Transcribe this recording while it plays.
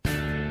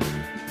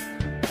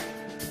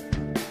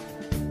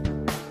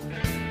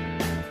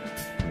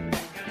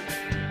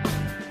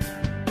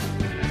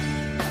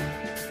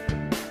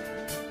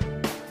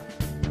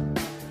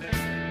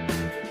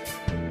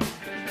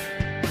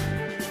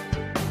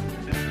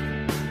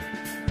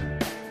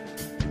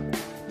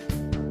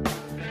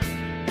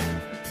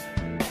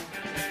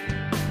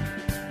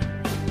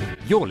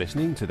You're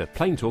listening to the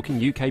Plane Talking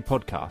UK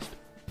podcast,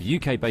 the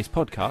UK-based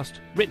podcast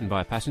written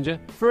by a passenger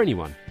for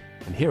anyone.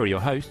 And here are your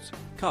hosts,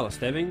 Carlos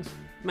Stebbings,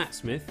 Matt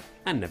Smith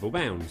and Neville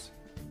Bounds.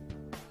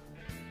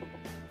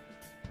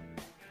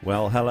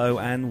 Well, hello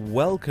and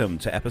welcome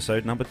to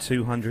episode number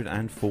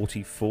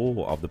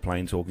 244 of the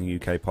Plane Talking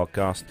UK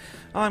podcast.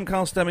 I'm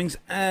Carl Stebbings,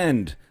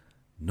 and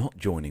not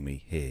joining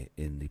me here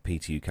in the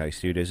PTUK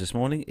studios this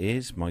morning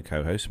is my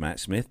co-host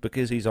Matt Smith,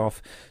 because he's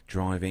off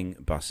driving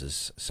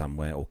buses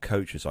somewhere, or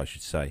coaches I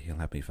should say. He'll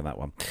have me for that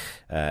one,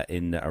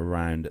 in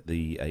around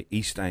the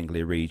East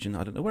Anglia region.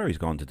 I don't know where he's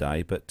gone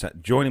today, but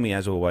joining me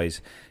as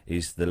always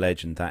is the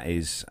legend that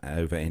is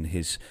over in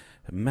his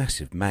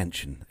massive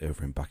mansion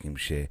over in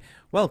Buckinghamshire.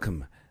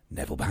 Welcome,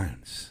 Neville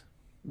Bounds.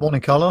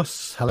 Morning,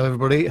 Carlos. Hello,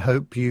 everybody.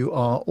 Hope you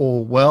are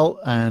all well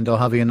and are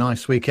having a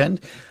nice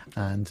weekend.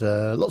 And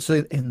lots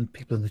of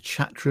people in the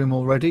chat room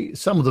already.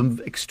 Some of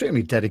them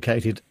extremely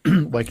dedicated,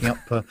 waking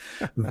up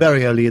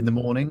very early in the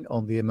morning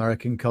on the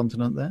American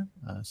continent there.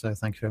 So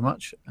thank you very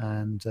much.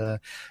 And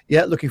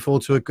looking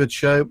forward to a good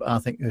show. I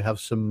think we have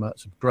some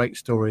great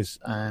stories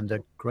and a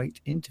great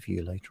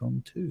interview later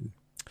on too.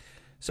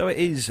 So it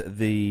is it's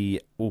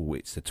the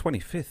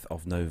 25th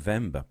of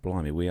November.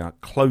 Blimey, we are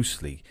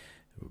closely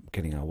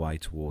getting our way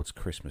towards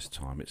Christmas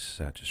time.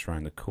 It's just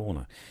around the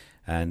corner,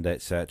 and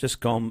it's just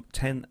gone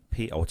 10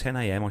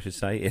 a.m. I should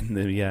say in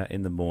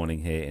the morning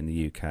here in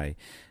the UK.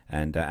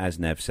 And as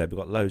Nev said, we've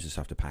got loads of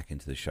stuff to pack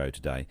into the show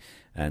today,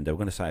 and we're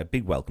going to say a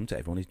big welcome to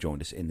everyone who's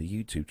joined us in the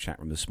YouTube chat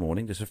room this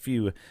morning. There's a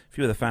few of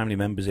the family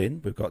members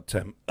in. We've got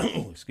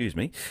excuse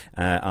me,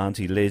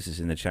 Auntie Liz is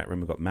in the chat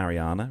room. We've got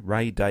Mariana,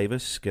 Ray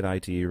Davis. G'day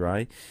to you,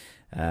 Ray.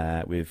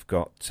 We've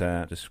got,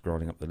 just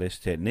scrolling up the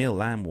list here, Neil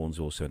Lamwarn's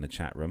also in the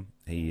chat room.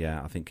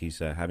 I think he's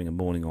having a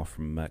morning off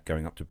from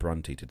going up to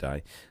Brunty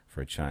today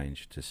for a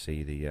change to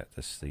see the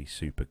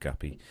Super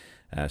Guppy.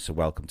 So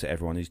welcome to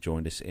everyone who's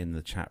joined us in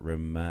the chat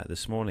room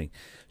this morning.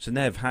 So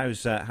Nev,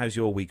 how's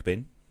your week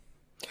been?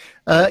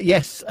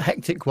 Yes, a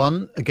hectic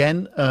one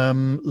again.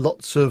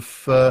 Lots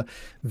of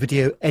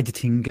video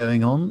editing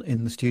going on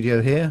in the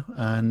studio here,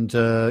 and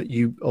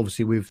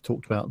we've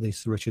talked about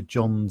this Richard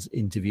Johns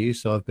interview,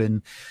 so I've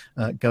been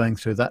going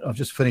through that. I've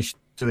just finished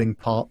doing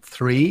part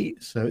 3,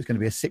 so it's going to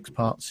be a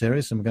 6-part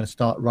series, and we're going to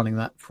start running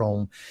that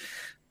from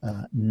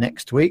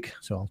next week.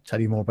 So I'll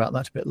tell you more about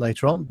that a bit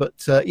later on.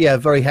 But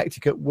very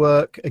hectic at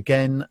work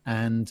again,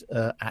 and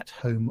at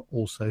home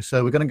also.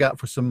 So we're going to go out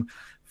for some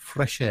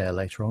fresh air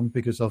later on,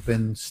 because I've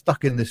been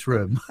stuck in this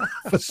room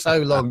for so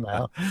long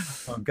now.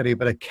 I'm getting a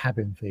bit of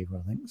cabin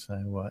fever, I think. So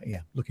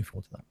looking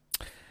forward to that.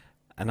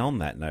 And on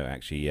that note,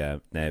 actually,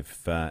 Nev,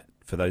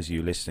 for those of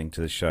you listening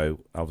to the show,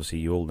 obviously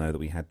you all know that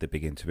we had the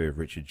big interview of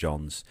Richard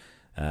Johns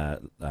a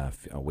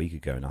week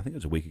ago, and I think it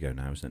was a week ago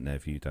now, isn't it,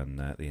 Nev? You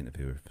done the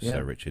interview with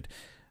Sir Richard.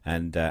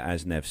 And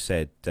as Nev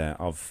said,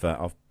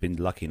 I've been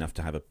lucky enough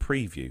to have a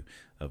preview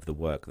of the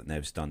work that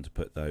Nev's done to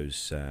put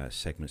those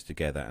segments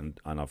together, and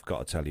I've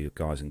got to tell you,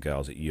 guys and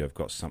girls, that you have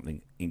got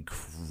something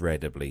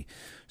incredibly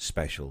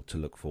special to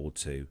look forward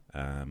to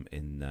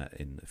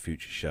in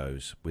future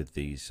shows with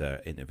these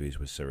interviews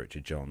with Sir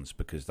Richard Johns,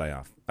 because they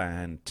are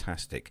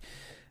fantastic.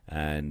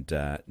 And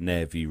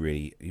Nev, you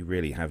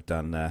really have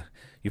done.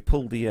 You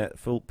pulled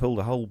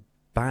the whole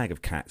bag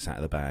of cats out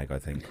of the bag, I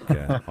think,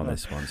 on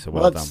this one. So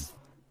well done.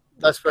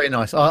 That's very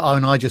nice.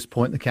 I just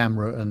point the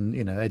camera and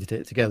edit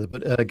it together.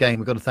 But again,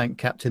 we've got to thank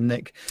Captain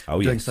Nick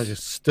for doing such a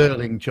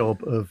sterling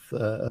job of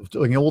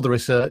doing all the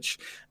research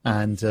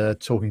and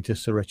talking to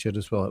Sir Richard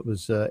as well.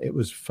 It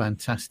was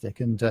fantastic.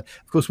 And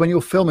of course, when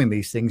you're filming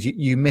these things,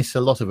 you miss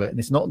a lot of it, and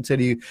it's not until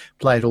you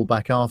play it all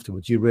back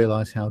afterwards you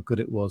realise how good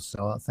it was.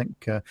 So I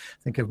think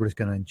everybody's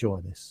going to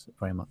enjoy this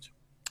very much.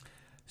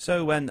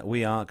 So when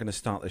we are going to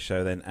start the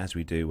show then, as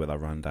we do, with our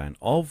rundown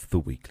of the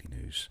weekly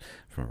news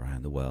from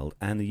around the world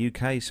and the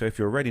UK. So if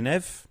you're ready,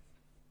 Nev.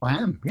 I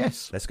am,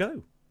 yes. Let's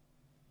go.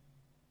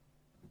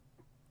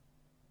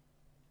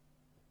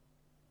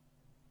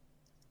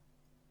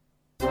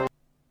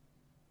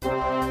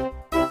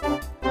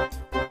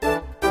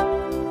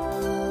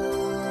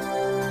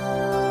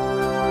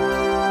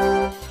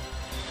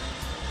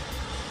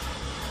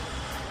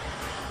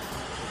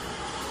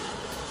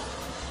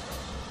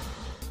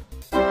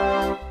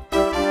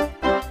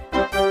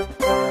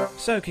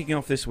 So, kicking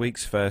off this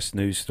week's first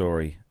news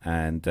story,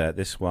 and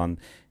this one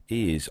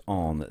is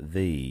on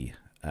the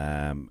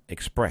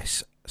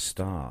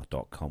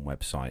expressstar.com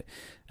website.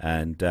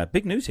 And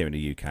big news here in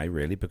the UK,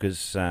 really,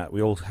 because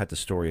we all had the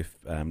story of,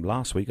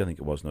 last week, I think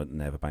it was,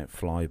 Nev, about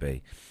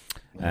Flybe.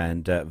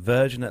 And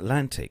Virgin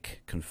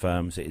Atlantic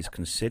confirms it is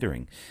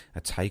considering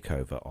a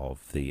takeover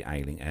of the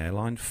ailing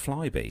airline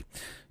Flybe.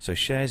 So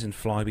shares in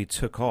Flybe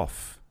took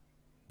off.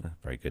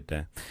 Very good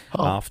there.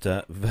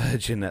 After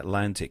Virgin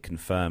Atlantic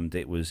confirmed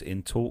it was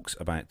in talks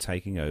about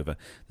taking over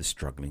the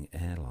struggling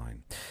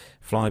airline.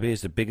 Flybe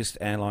is the biggest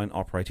airline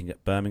operating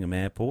at Birmingham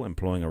Airport,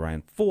 employing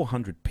around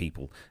 400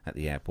 people at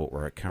the airport,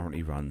 where it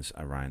currently runs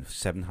around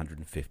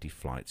 750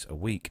 flights a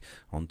week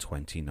on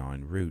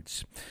 29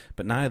 routes.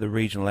 But now the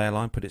regional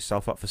airline put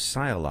itself up for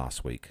sale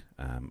last week,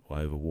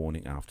 over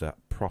warning after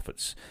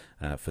profits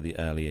for the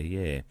earlier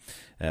year.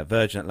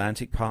 Virgin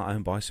Atlantic,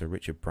 part-owned by Sir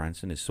Richard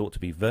Branson, is thought to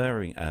be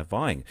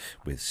vying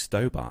with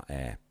Stobart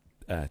Air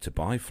to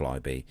buy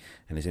Flybe,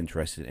 and is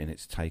interested in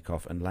its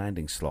takeoff and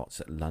landing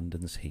slots at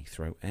London's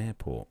Heathrow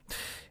Airport.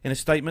 In a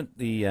statement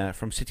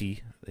from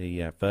City,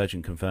 the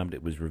Virgin confirmed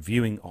it was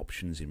reviewing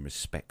options in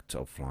respect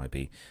of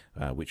Flybe,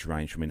 which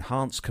range from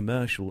enhanced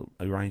commercial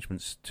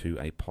arrangements to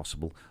a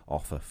possible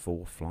offer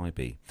for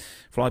Flybe.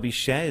 Flybe's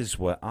shares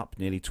were up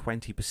nearly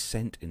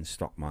 20% in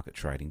stock market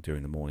trading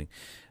during the morning,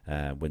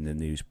 when the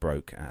news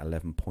broke, at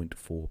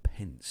 11.4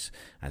 pence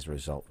as a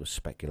result of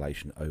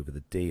speculation over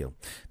the deal.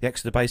 The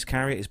Exeter-based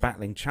carrier is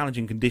battling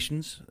challenging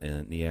conditions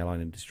in the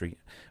airline industry,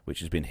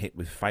 which has been hit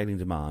with failing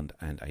demand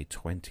and a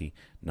 £29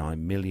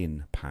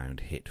 million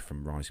hit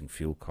from rising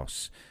fuel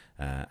costs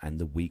and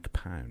the weak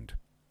pound.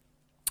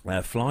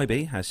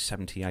 Flybe has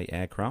 78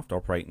 aircraft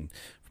operating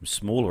from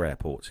smaller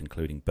airports,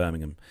 including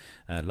Birmingham,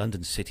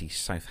 London City,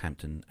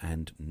 Southampton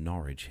and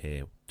Norwich,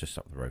 here just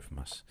up the road from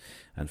us,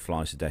 and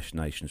flies to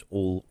destinations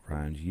all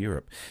around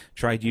Europe.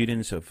 Trade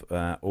unions have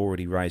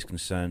already raised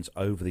concerns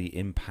over the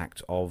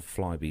impact of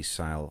Flybe's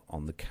sale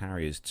on the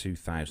carrier's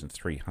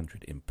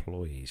 2,300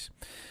 employees.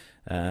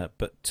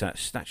 But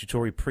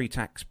statutory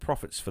pre-tax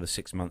profits for the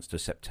 6 months to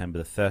September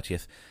the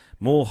 30th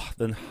more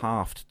than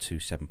halved to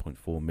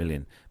 £7.4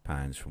 million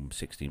from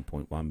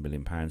 £16.1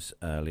 million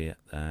earlier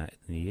in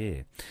the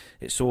year.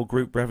 It saw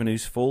group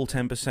revenues fall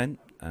 10%,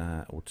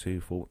 or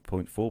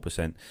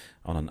 4.4%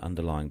 on an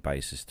underlying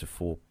basis to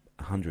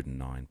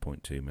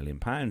 £409.2 million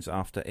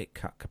after it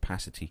cut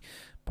capacity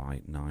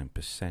by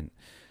 9%.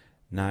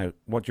 Now,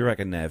 what do you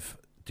reckon, Nev?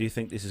 Do you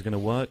think this is going to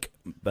work?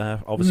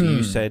 Obviously,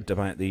 you said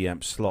about the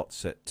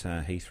slots at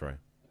Heathrow.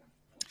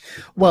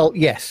 Well,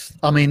 yes.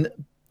 I mean,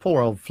 poor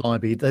old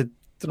Flybe, they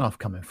don't have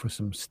coming for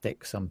some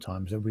stick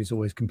sometimes. Everybody's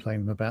always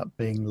complaining about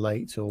being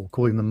late or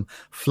calling them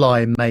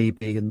fly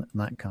maybe and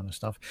that kind of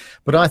stuff.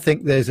 But I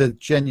think there's a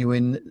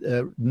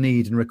genuine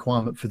need and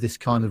requirement for this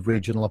kind of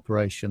regional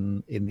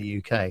operation in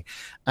the UK.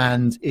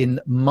 And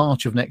in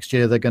March of next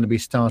year, they're going to be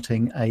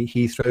starting a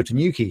Heathrow to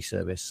Newquay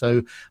service.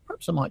 So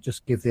perhaps I might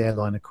just give the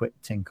airline a quick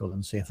tinkle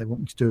and see if they want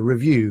me to do a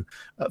review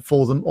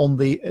for them on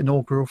the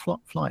inaugural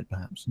flight,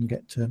 perhaps, and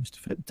get Mr.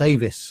 Philip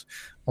Davis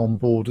on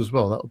board as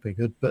well. That would be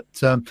good. But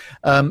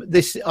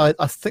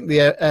I think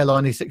the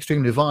airline is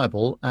extremely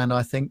viable, and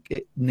I think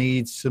it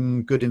needs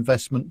some good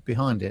investment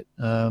behind it.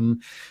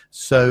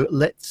 So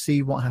let's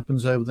see what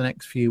happens over the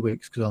next few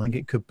weeks, because I think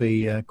it could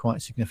be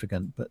quite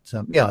significant. But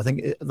yeah, I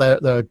think they're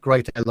a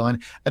great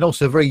airline, and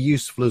also very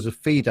useful as a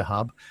feeder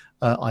hub.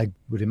 I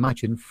would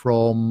imagine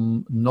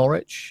from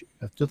Norwich.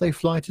 Do they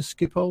fly to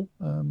Schiphol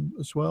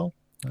as well?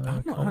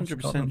 I'm not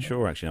 100%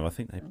 sure, actually. No, I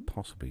think they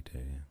possibly do.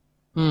 Yeah.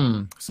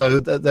 So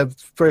they're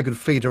very good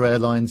feeder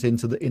airlines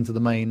into the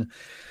main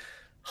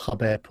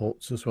hub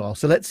airports as well.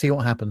 So let's see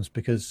what happens,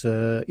 because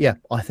yeah,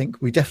 I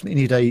think we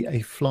definitely need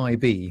a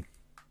Flybe,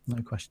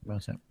 no question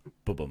about it.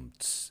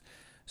 Bubums.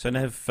 So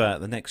Nev,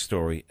 the next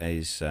story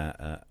is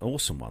an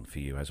awesome one for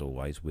you, as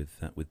always, with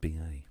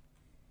BA.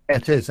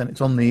 It is, and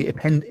it's on the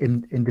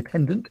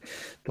independent.co.uk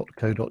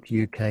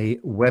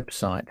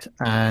website.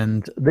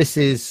 And this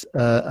is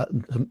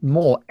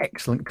more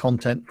excellent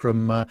content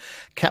from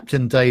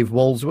Captain Dave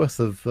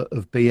Walsworth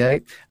of BA.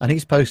 And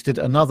he's posted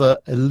another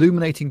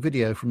illuminating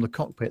video from the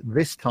cockpit,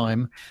 this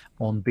time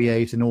on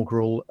BA's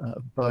inaugural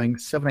Boeing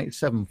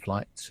 787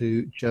 flight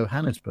to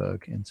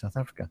Johannesburg in South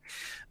Africa.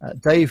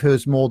 Dave, who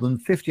has more than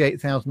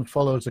 58,000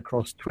 followers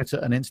across Twitter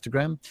and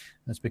Instagram,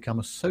 has become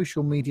a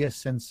social media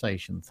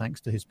sensation thanks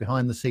to his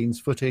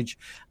behind-the-scenes footage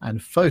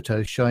and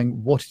photos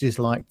showing what it is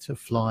like to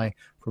fly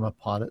from a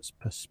pilot's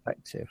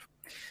perspective.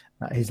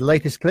 His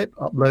latest clip,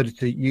 uploaded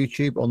to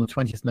YouTube on the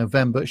 20th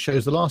November,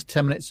 shows the last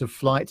 10 minutes of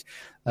flight,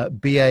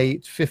 BA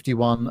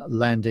 51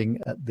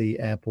 landing at the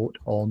airport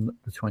on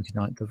the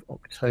 29th of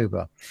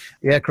October.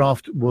 The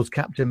aircraft was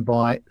captained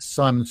by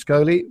Simon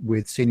Scoley,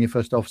 with Senior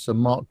First Officer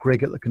Mark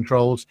Grigg at the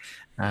controls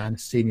and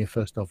Senior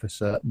First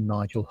Officer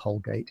Nigel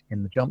Holgate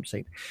in the jump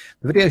seat.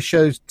 The video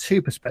shows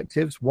two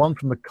perspectives, one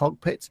from the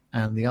cockpit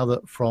and the other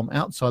from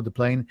outside the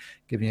plane,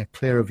 giving a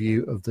clearer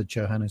view of the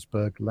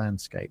Johannesburg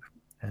landscape.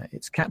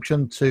 It's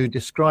captioned to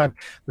describe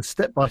the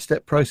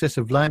step-by-step process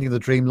of landing the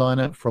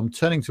Dreamliner, from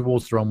turning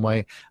towards the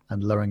runway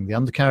and lowering the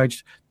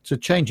undercarriage to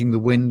changing the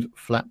wind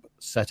flap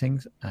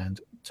settings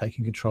and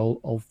taking control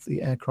of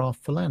the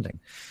aircraft for landing.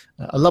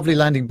 A lovely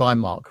landing by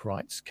Mark,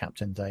 writes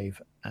Captain Dave,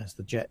 as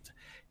the jet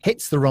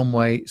hits the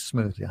runway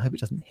smoothly. I hope it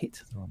doesn't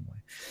hit the runway.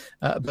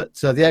 But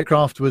the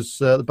aircraft was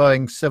the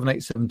Boeing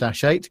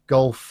 787-8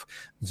 Golf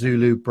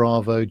Zulu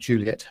Bravo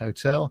Juliet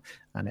Hotel,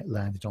 and it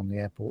landed on the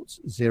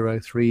airport's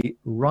 03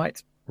 right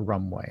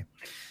runway.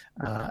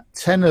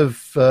 10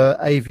 of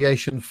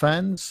aviation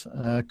fans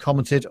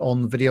commented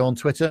on the video on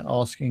Twitter,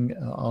 asked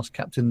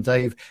Captain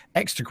Dave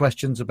extra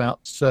questions about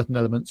certain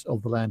elements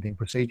of the landing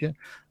procedure.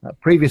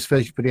 Previous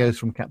videos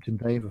from Captain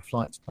Dave of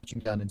flights touching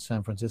down in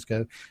San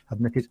Francisco have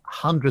netted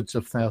hundreds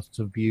of thousands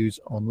of views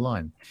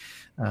online.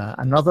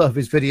 Another of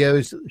his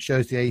videos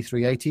shows the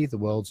A380, the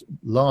world's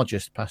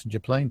largest passenger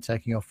plane,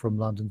 taking off from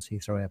London's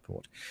Heathrow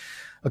Airport.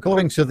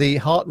 According to the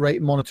heart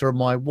rate monitor of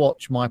my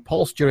watch, my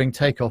pulse during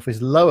takeoff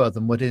is lower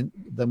than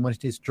when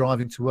it is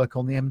driving to work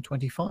on the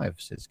M25,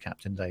 says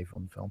Captain Dave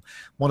on film.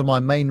 One of my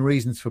main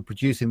reasons for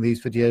producing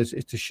these videos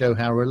is to show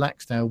how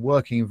relaxed our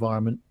working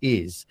environment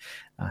is.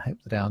 I hope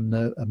that our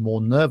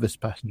more nervous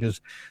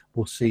passengers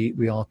will see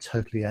we are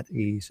totally at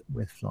ease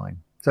with flying.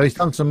 So he's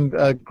done some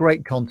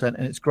great content,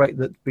 and it's great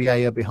that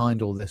BA are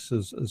behind all this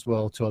as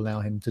well to allow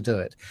him to do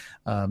it.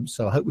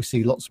 So I hope we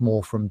see lots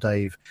more from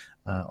Dave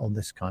on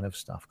this kind of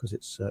stuff, because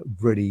it's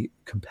really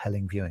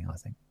compelling viewing, I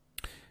think.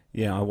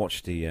 Yeah, I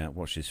watched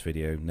this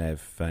video,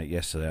 Nev,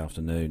 yesterday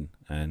afternoon,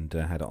 and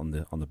had it on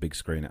the big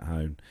screen at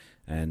home,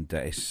 and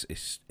it's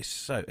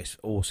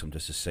awesome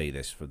just to see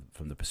this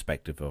from the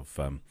perspective of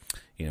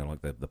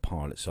like the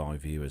pilot's eye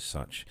view as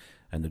such.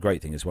 And the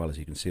great thing as well is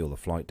you can see all the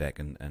flight deck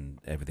and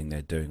everything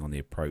they're doing on the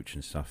approach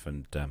and stuff.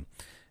 And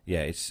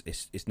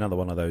it's another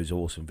one of those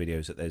awesome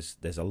videos that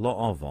there's a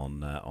lot of on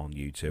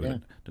YouTube. Yeah. I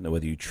don't know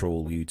whether you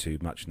trawl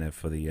YouTube much, Nev,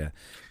 for the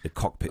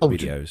cockpit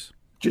videos.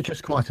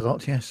 Just quite a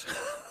lot, yes.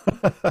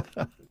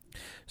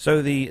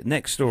 So the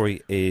next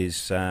story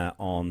is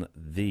on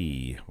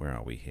where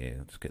are we here?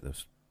 Let's get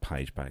this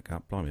page back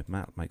up. Blimey,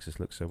 Matt makes us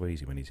look so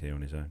easy when he's here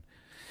on his own.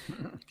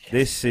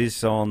 This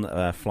is on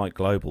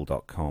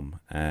flightglobal.com,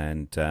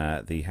 and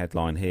the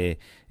headline here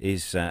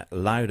is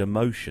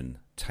Laudamotion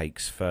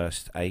takes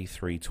first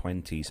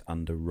A320s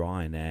under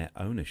Ryanair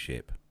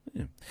ownership.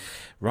 Yeah.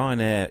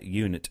 Ryanair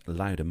unit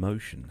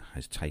Laudamotion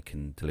has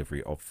taken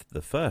delivery of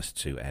the first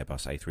two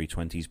Airbus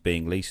A320s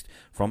being leased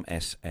from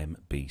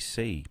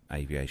SMBC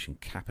Aviation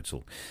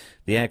Capital.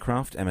 The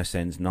aircraft,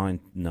 MSNs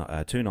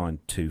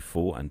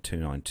 2924 and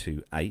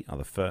 2928, are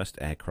the first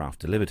aircraft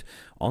delivered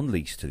on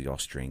lease to the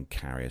Austrian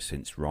carrier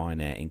since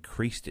Ryanair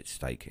increased its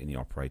stake in the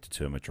operator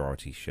to a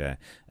majority share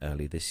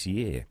early this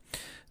year.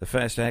 The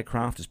first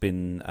aircraft has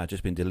been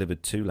just been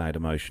delivered to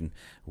Laudamotion,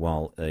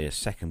 while a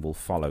second will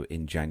follow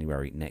in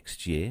January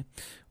next year.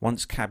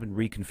 Once cabin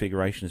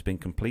reconfiguration has been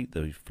complete,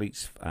 the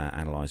fleet's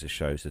analyzer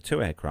shows the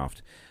two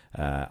aircraft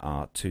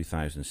are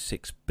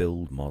 2006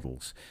 build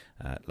models.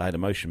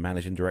 Laudamotion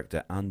Managing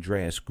Director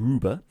Andreas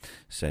Gruber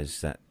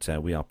says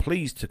that we are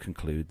pleased to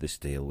conclude this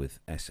deal with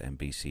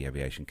SMBC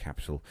Aviation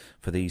Capital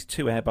for these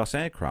two Airbus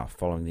aircraft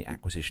following the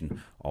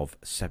acquisition of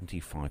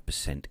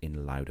 75% in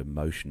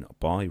Laudamotion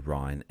by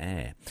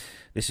Ryanair.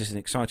 This is an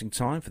exciting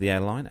time for the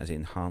airline as it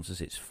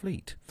enhances its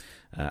fleet.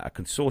 A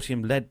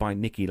consortium led by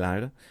Niki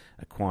Lauda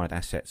acquired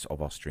assets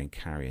of Austrian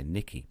carrier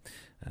Niki.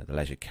 The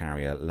leisure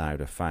carrier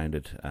Lauda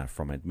founded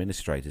from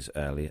administrators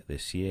earlier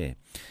this year.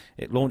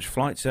 It launched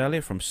flights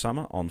earlier from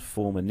summer on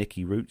former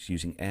Niki routes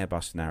using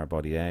Airbus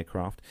narrow-body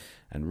aircraft,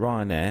 and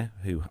Ryanair,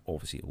 who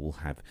obviously all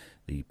have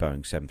the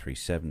Boeing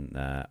 737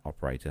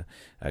 operator,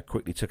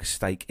 quickly took a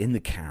stake in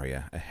the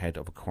carrier ahead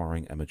of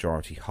acquiring a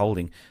majority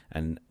holding,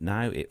 and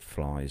now it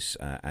flies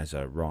as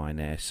a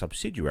Ryanair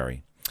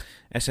subsidiary.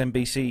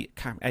 SMBC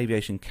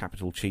Aviation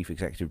Capital Chief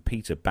Executive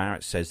Peter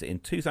Barrett says that in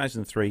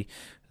 2003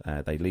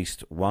 they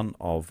leased one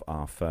of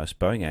our first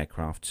Boeing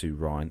aircraft to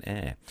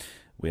Ryanair.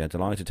 We are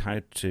delighted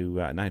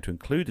now to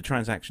include the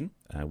transaction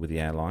with the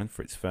airline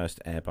for its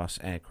first Airbus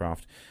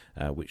aircraft,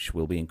 which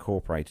will be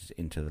incorporated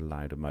into the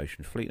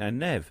Laudamotion fleet. Now,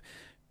 Nev,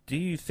 do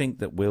you think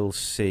that we'll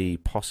see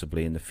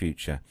possibly in the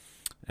future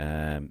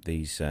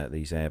these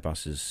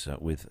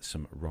Airbuses with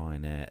some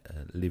Ryanair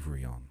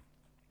livery on?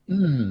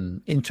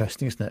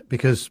 Interesting, isn't it?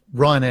 Because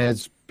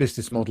Ryanair's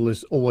business model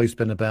has always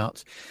been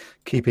about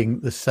keeping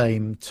the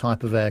same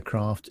type of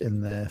aircraft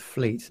in their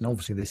fleet, and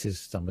obviously this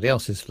is somebody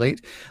else's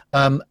fleet.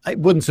 It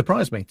wouldn't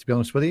surprise me, to be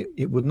honest with you.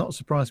 It would not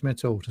surprise me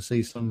at all to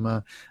see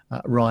some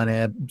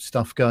Ryanair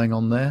stuff going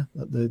on there.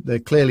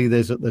 Clearly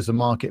there's a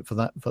market for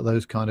that, for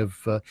those kind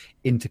of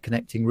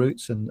interconnecting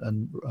routes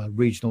and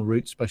regional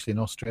routes, especially in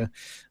Austria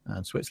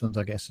and Switzerland,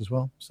 I guess, as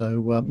well.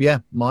 So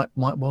might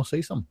well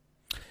see some.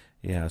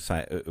 Yeah,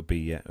 so it would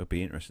be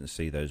interesting to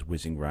see those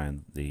whizzing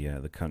around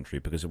the country,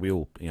 because we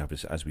all,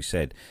 as we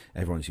said,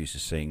 everyone's used to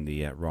seeing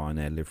the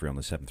Ryanair livery on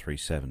the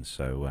 737.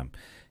 So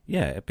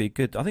it'd be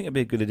good. I think it'd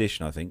be a good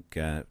addition. I think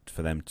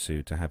for them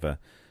to have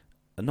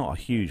not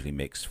a hugely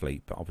mixed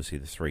fleet, but obviously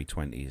the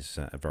 320 is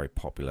a very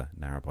popular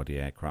narrow-body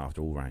aircraft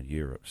all around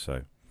Europe.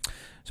 So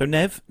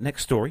Nev,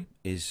 next story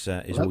is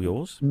all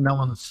yours. No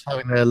one's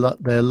having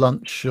their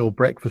lunch or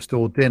breakfast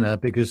or dinner,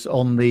 because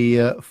on the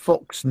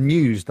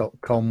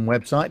foxnews.com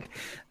website,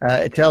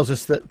 it tells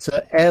us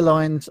that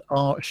airlines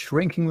are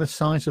shrinking the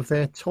size of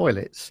their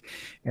toilets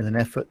in an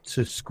effort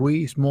to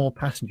squeeze more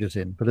passengers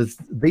in. But as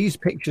these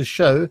pictures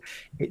show,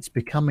 it's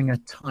becoming a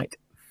tight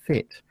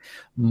fit.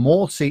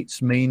 More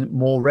seats mean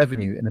more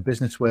revenue in a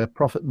business where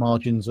profit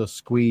margins are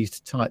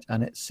squeezed tight,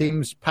 and it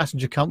seems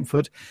passenger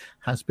comfort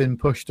has been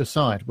pushed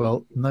aside.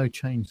 Well, no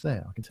change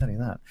there, I can tell you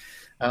that.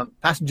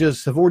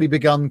 Passengers have already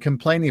begun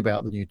complaining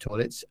about the new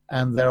toilets,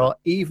 and there are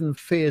even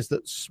fears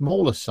that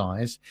smaller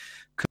size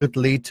could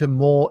lead to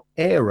more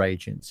air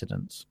rage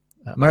incidents.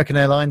 American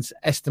Airlines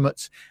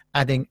estimates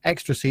adding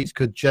extra seats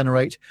could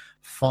generate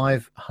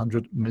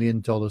 $500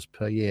 million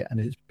per year, and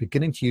it's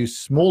beginning to use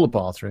smaller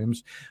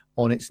bathrooms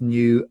on its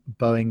new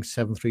Boeing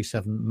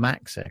 737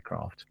 MAX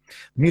aircraft.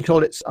 The new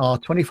toilets are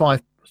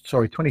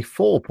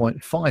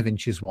 24.5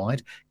 inches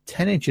wide,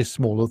 10 inches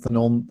smaller than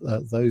on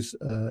those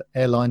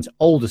airlines'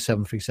 older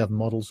 737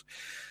 models,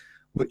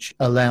 which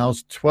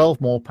allows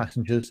 12 more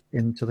passengers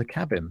into the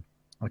cabin.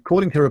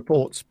 According to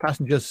reports,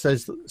 passengers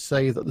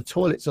say that the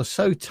toilets are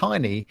so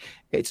tiny,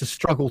 it's a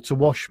struggle to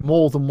wash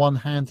more than one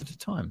hand at a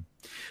time.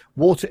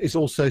 Water is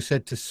also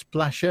said to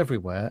splash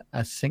everywhere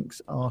as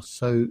sinks are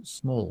so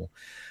small.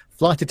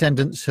 Flight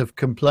attendants have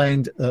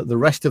complained the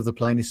rest of the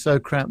plane is so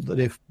cramped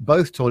that if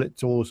both toilet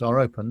doors are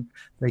open,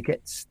 they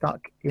get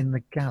stuck in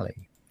the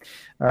galley.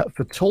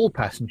 For tall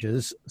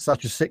passengers,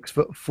 such as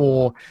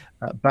 6'4"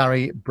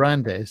 Barry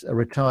Brandes, a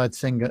retired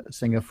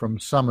singer from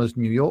Somers,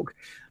 New York,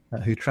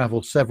 who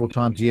travels several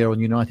times a year on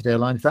United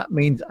Airlines, that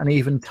means an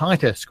even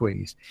tighter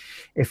squeeze.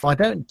 If I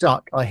don't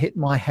duck, I hit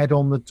my head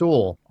on the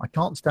door. I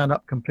can't stand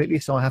up completely,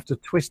 so I have to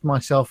twist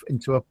myself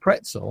into a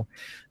pretzel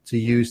to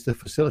use the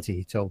facility,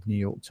 he told the New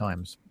York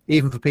Times.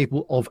 Even for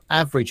people of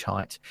average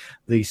height,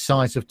 the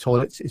size of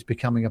toilets is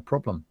becoming a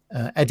problem.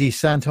 Eddie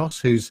Santos,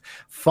 who's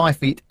 5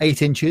 feet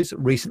 8 inches,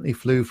 recently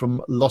flew from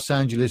Los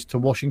Angeles to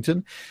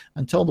Washington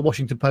and told the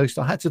Washington Post,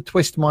 "I had to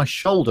twist my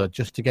shoulder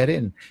just to get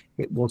in.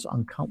 It was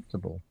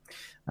uncomfortable."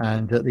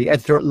 And the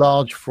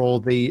editor-at-large for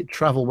the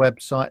travel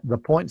website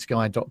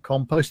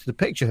thepointsguy.com posted a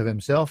picture of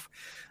himself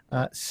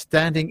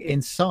standing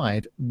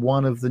inside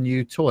one of the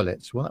new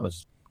toilets. Well, that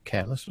was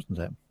careless, wasn't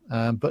it?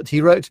 But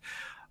he wrote,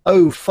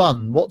 "Oh,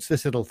 fun, what's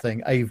this little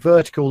thing? A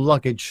vertical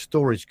luggage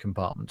storage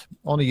compartment."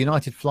 On a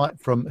United flight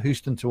from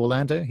Houston to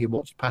Orlando, he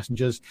watched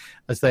passengers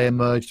as they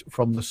emerged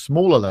from the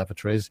smaller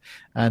lavatories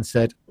and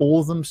said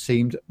all of them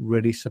seemed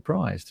really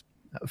surprised.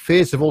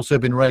 Fears have also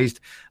been raised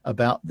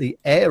about the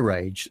air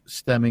rage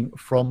stemming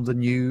from the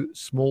new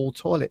small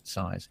toilet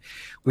size.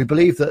 "We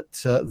believe that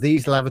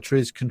these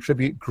lavatories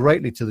contribute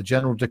greatly to the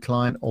general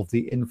decline of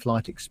the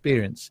in-flight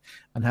experience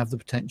and have the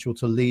potential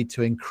to lead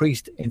to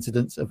increased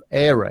incidents of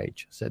air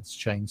rage," said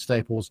Shane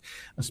Staples,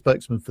 a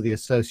spokesman for the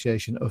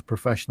Association of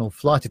Professional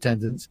Flight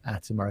Attendants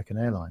at American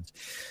Airlines.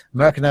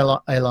 American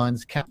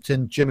Airlines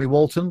Captain Jimmy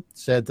Walton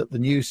said that the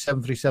new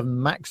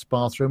 737 MAX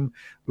bathroom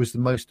was the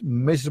most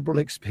miserable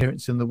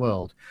experience in the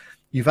world.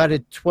 "You've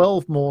added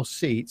 12 more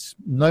seats,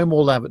 no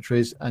more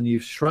lavatories, and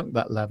you've shrunk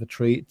that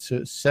lavatory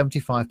to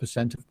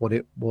 75% of what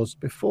it was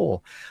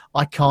before.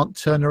 I can't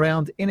turn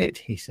around in it,"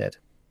 he said.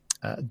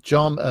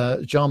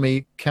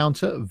 Jami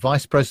Counter,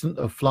 Vice President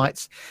of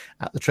Flights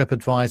at the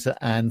TripAdvisor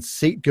and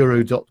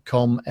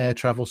SeatGuru.com air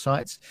travel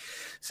sites,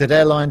 said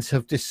airlines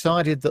have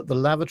decided that the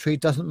lavatory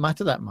doesn't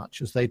matter that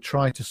much as they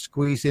try to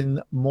squeeze in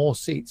more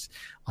seats.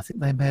 "I think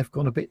they may have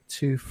gone a bit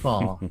too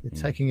far.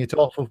 They're taking it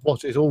off of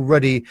what is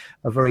already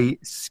a very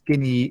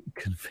skinny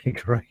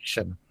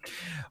configuration."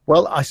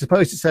 Well, I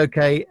suppose it's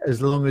okay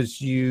as long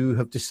as you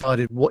have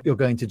decided what you're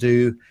going to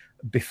do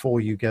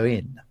before you go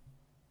in,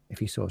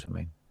 if you saw what I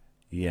mean.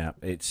 Yeah,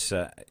 it's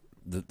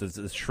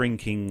the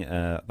shrinking,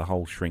 the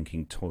whole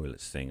shrinking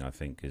toilets thing. I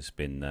think has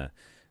been a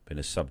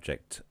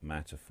subject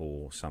matter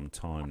for some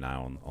time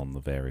now on the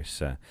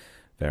various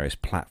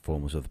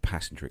platforms of the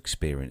passenger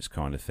experience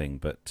kind of thing.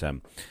 But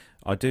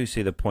I do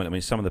see the point. I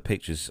mean, some of the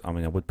pictures, I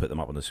would put them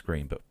up on the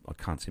screen, but I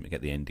can't seem to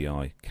get the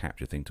NDI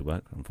capture thing to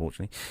work,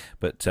 unfortunately.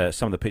 But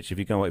some of the pictures,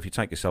 if you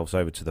take yourselves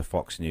over to the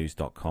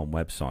foxnews.com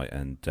website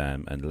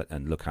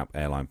and look up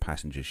airline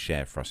passengers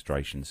share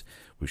frustrations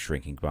with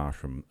shrinking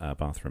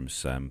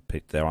bathrooms,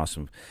 there are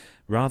some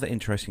rather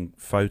interesting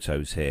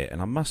photos here.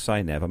 And I must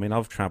say, Nev,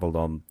 I've travelled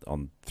on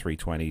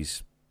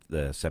 320s,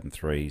 the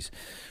 73s,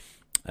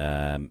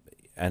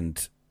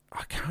 and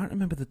I can't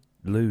remember the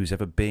loos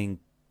ever being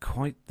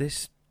quite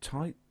this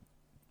tight.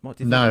 What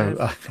do you think?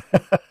 No,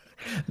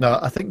 no.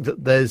 I think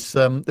that there's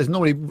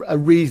normally a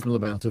reasonable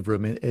amount of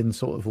room in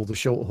sort of all the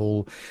short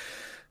haul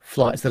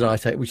flights that I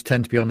take, which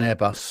tend to be on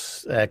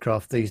Airbus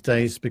aircraft these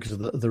days because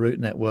of the route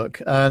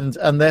network,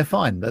 and they're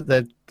fine.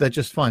 They're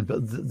just fine.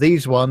 But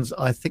these ones,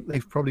 I think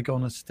they've probably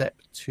gone a step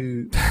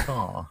too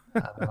far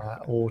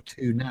or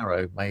too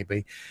narrow,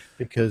 maybe,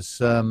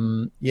 because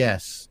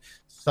yes,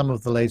 some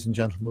of the ladies and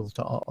gentlemen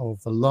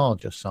of the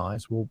larger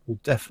size will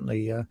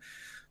definitely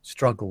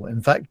struggle.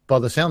 In fact, by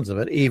the sounds of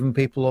it, even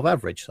people of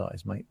average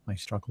size may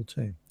struggle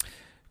too.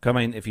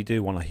 If you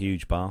do want a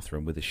huge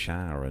bathroom with a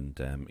shower and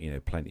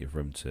plenty of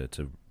room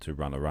to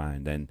run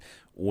around, then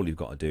all you've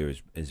got to do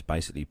is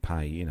basically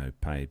pay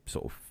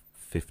sort of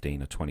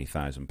 £15,000 or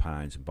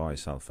 £20,000 and buy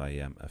yourself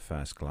a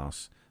first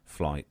class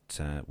flight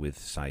with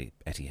say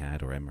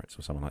Etihad or Emirates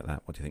or something like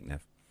that. What do you think,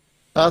 Nev?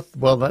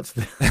 Well, that's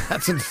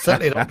that's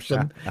certainly an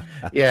option.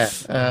 Yeah,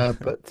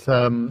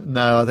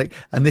 no, I think,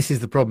 and this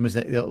is the problem,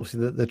 isn't it? Obviously,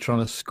 that they're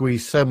trying to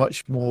squeeze so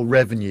much more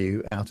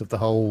revenue out of the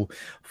whole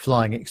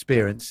flying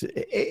experience.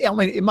 I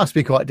mean, it must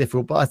be quite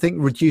difficult, but I think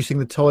reducing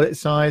the toilet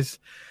size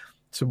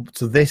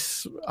to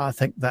this, I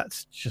think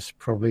that's just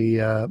probably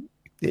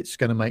it's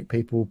going to make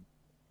people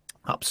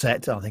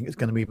upset. I think it's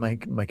going to be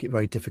make it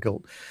very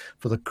difficult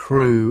for the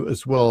crew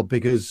as well,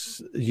 because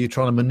you're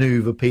trying to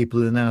maneuver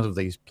people in and out of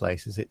these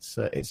places. It's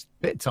a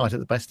bit tight at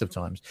the best of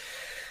times.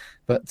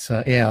 But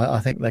yeah, I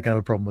think they're going to have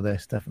a problem with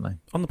this, definitely.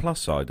 On the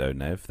plus side, though,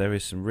 Nev, there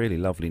is some really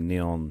lovely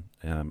neon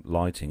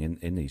lighting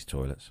in these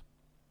toilets.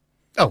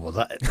 Oh, well,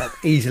 that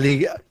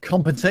easily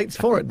compensates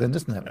for it then,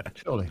 doesn't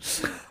it? Surely.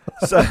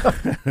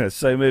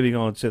 So moving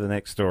on to the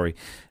next story,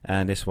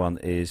 and this one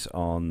is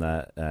on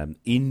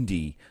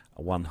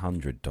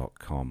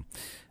Indy100.com,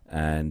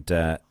 and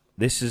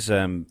this is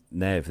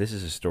Nev. This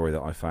is a story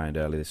that I found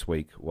earlier this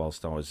week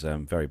whilst I was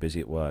very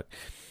busy at work,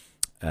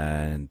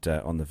 and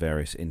on the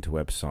various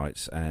interweb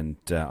sites, and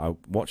I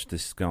watched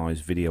this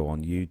guy's video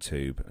on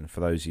YouTube. And for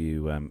those of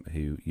you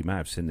who you may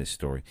have seen this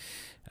story,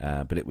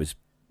 but it was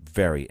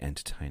very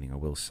entertaining, I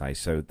will say.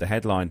 So the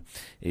headline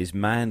is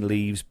 "Man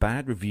leaves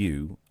bad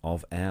review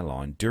of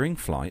airline during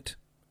flight,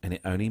 and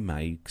it only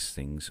makes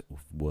things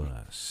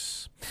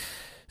worse."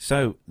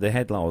 So the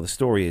headline, or the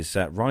story, is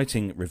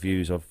writing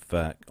reviews of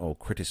or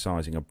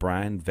criticising a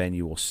brand,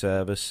 venue or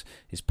service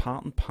is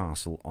part and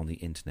parcel on the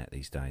internet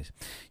these days.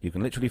 You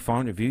can literally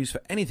find reviews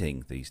for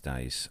anything these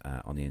days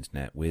on the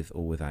internet, with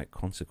or without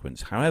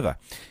consequence. However,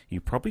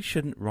 you probably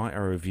shouldn't write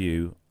a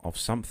review of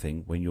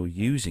something when you're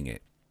using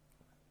it,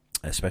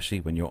 especially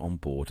when you're on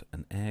board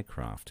an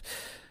aircraft.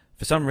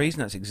 For some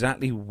reason, that's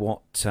exactly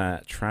what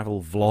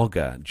travel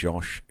vlogger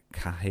Josh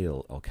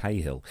Cahill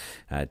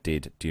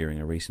did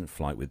during a recent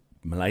flight with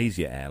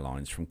Malaysia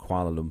Airlines from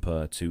Kuala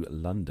Lumpur to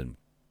London.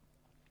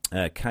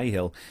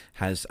 Cahill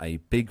has a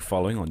big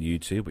following on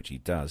YouTube, which he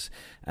does,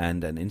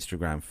 and an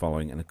Instagram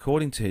following. And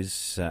according to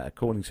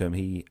him,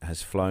 he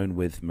has flown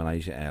with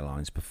Malaysia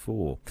Airlines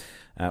before.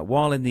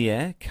 While in the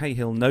air,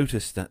 Cahill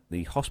noticed that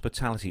the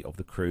hospitality of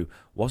the crew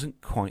wasn't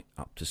quite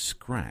up to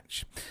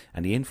scratch,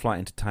 and the in-flight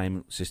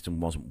entertainment system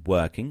wasn't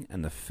working,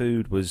 and the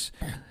food was,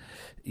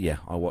 yeah,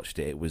 I watched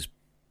it. It was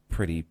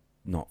pretty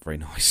not very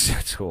nice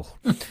at all.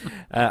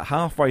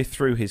 Halfway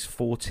through his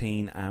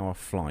 14-hour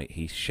flight,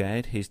 he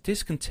shared his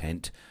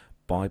discontent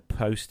by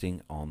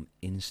posting on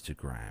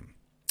Instagram.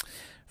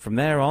 From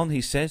there on,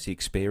 he says the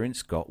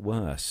experience got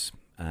worse,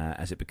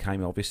 as it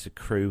became obvious the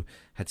crew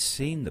had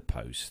seen the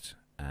post.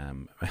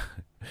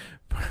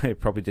 It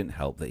probably didn't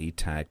help that he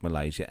tagged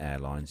Malaysia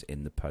Airlines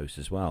in the post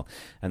as well,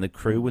 and the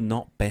crew were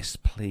not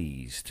best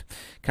pleased.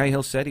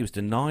 Cahill said he was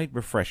denied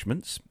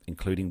refreshments,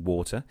 including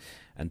water,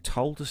 and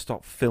told to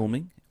stop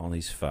filming on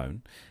his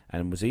phone,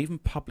 and was even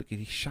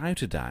publicly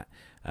shouted at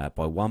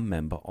by one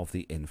member of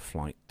the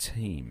in-flight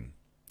team.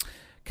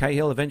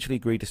 Cahill eventually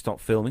agreed to stop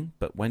filming,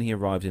 but when he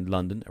arrived in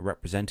London, a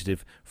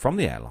representative from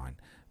the airline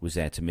was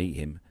there to meet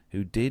him,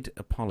 who did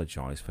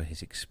apologise for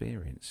his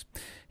experience.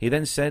 He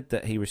then said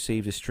that he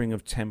received a string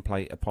of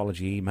template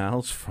apology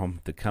emails from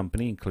the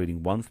company,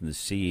 including one from the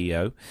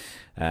CEO,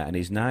 and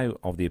is now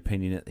of the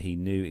opinion that he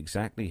knew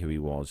exactly who he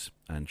was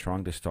and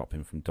trying to stop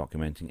him from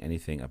documenting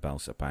anything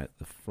else about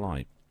the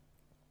flight.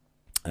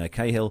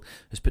 Cahill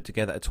has put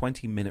together a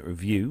 20-minute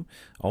review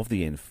of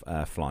the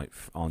flight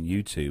on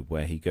YouTube,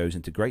 where he goes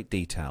into great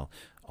detail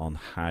on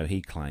how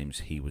he claims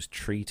he was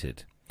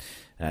treated.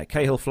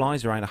 Cahill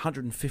flies around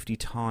 150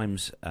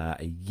 times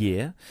a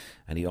year,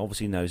 and he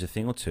obviously knows a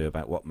thing or two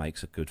about what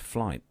makes a good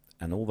flight.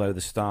 And although the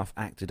staff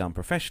acted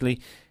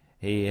unprofessionally,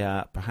 he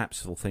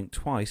perhaps will think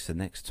twice the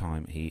next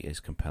time he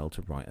is compelled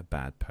to write a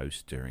bad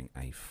post during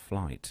a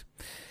flight.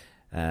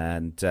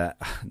 And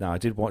now, I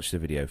did watch the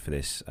video for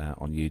this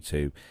on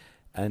YouTube,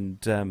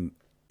 and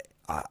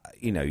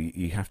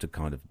you have to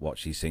kind of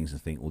watch these things and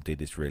think, well, did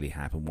this really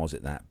happen? Was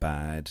it that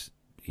bad?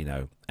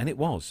 And it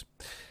was.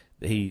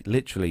 He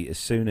literally, as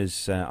soon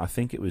as I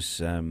think it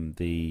was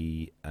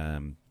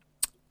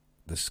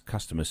this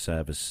customer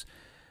service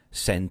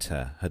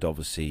centre had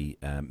obviously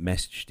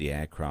messaged the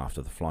aircraft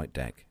or the flight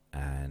deck,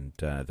 and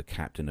the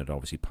captain had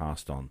obviously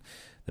passed on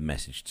the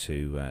message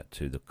to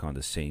the kind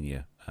of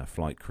senior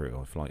flight crew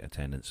or flight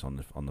attendants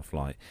on the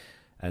flight,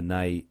 and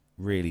they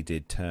really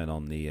did turn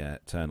on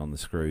the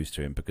screws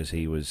to him, because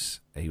he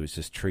was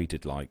just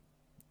treated like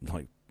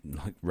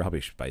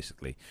rubbish,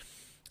 basically.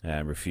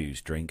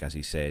 Refused drink, as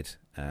he said,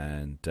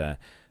 and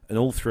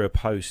all through a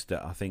post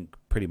that I think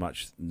pretty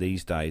much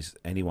these days,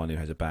 anyone who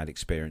has a bad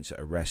experience at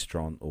a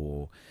restaurant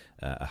or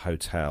a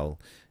hotel,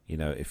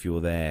 if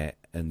you're there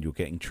and you're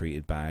getting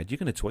treated bad, you're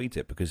going to tweet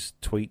it, because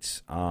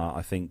tweets are,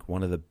 I think,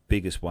 one of the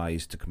biggest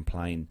ways to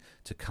complain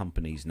to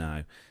companies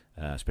now,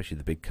 especially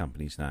the big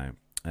companies now.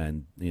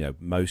 And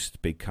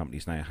most big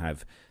companies now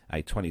have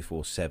a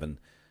 24/7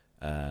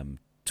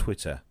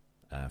 Twitter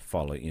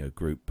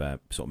group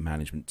sort of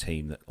management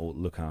team that all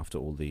look after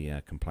all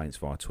the complaints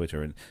via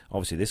Twitter. And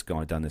obviously this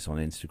guy done this on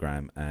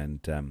Instagram,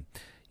 and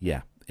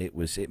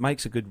it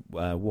makes a good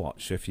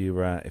watch. So if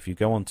you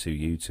go onto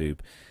YouTube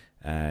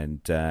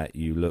and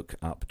you look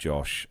up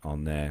Josh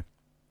on there,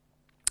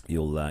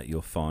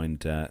 you'll find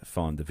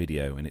the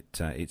video, and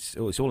it's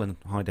all in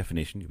high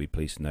definition. You'll be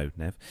pleased to know,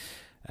 Nev.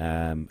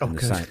 And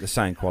the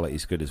sound quality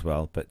is good as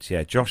well. But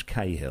yeah, Josh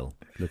Cahill,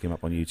 look him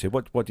up on YouTube.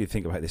 What do you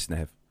think about this,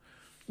 Nev?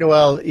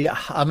 Well, yeah,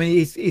 I mean,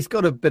 he's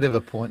got a bit of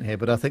a point here,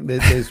 but I think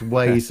there's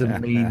ways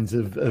and means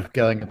of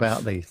going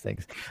about these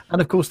things.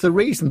 And of course, the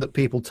reason that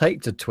people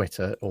take to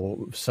Twitter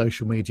or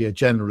social media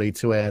generally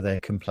to air their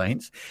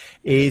complaints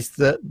is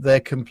that their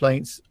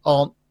complaints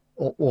aren't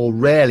or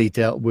rarely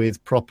dealt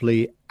with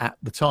properly at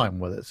the time,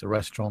 whether it's a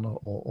restaurant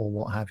or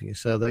what have you.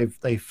 So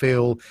they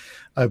feel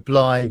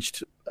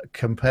obliged,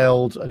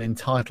 compelled and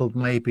entitled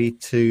maybe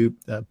to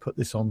put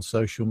this on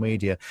social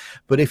media.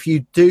 But if you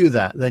do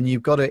that, then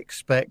you've got to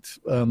expect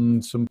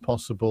some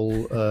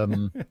possible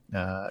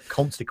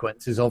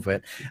consequences of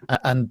it.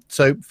 And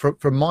so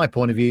from my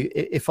point of view,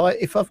 if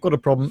I've got a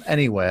problem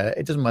anywhere,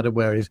 it doesn't matter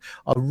where it is,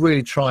 I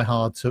really try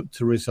hard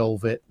to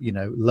resolve it,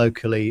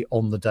 locally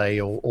on the day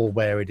or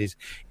where it is,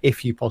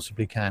 if you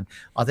possibly can.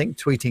 I think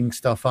tweeting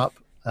stuff up,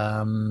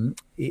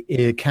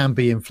 it can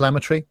be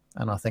inflammatory,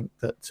 and I think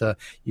that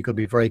you've got to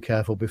be very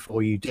careful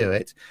before you do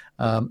it.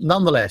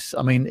 Nonetheless,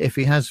 I mean, if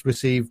he has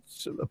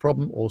received a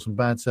problem or some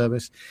bad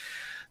service,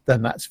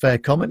 then that's fair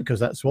comment, because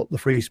that's what the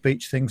free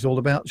speech thing's all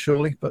about,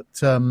 surely. But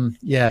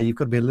yeah, you've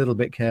got to be a little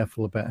bit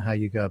careful about how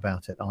you go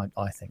about it,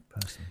 I think,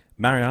 personally.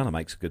 Mariana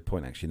makes a good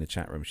point, actually, in the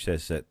chat room. She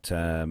says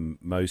that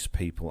most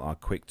people are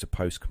quick to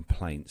post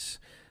complaints,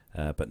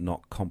 but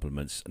not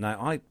compliments. Now,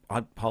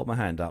 I hold my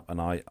hand up,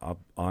 and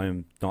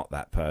I'm not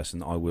that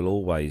person. I will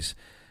always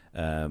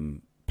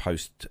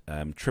post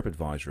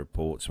TripAdvisor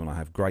reports when I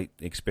have great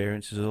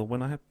experiences or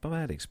when I have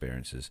bad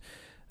experiences.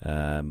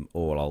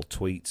 Or I'll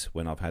tweet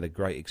when I've had a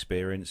great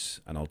experience,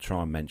 and I'll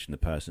try and mention the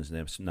person's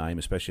name,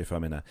 especially if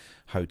I'm in a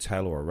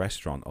hotel or a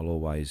restaurant. I'll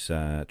always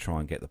try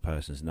and get the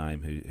person's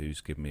name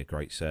who's given me a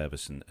great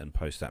service and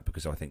post that,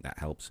 because I think that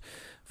helps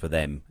for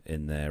them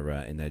in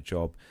their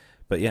job.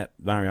 But yeah,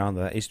 Mariana,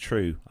 that is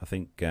true. I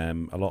think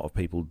a lot of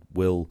people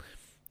will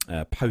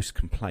post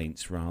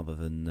complaints rather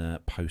than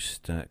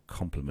post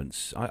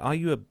compliments. Are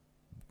you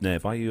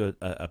Nev? Are you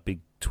a big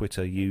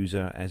Twitter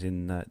user, as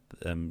in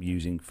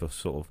using for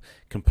sort of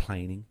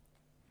complaining?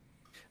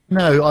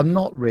 No, I'm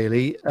not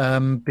really,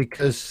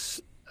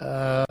 because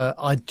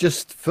I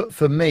just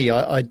for me,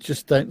 I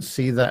just don't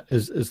see that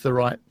as the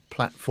right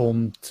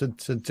platform to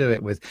do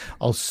it with.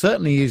 I'll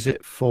certainly use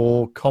it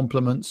for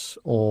compliments,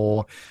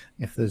 or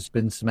if there's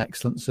been some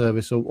excellent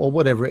service or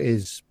whatever it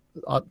is.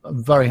 I'm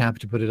very happy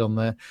to put it on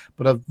there,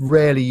 but I've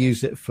rarely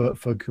used it for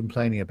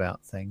complaining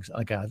about things.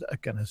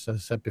 Again, as I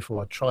said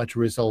before, I try to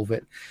resolve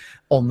it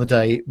on the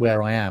day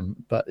where I am.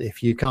 But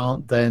if you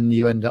can't, then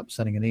you end up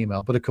sending an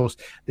email. But of course,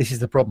 this is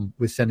the problem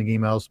with sending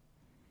emails.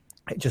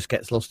 It just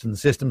gets lost in the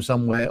system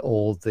somewhere,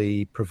 or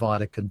the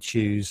provider can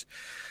choose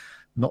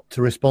not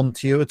to respond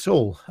to you at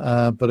all.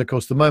 But of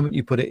course, the moment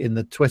you put it in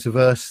the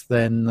Twitterverse,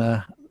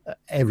 then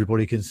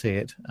everybody can see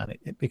it, and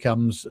it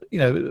becomes,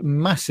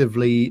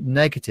 massively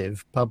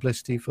negative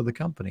publicity for the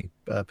company,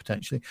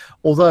 potentially.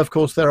 Although, of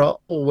course, there are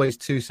always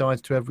two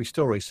sides to every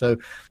story. So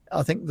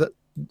I think that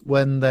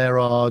when there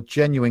are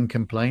genuine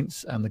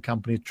complaints and the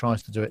company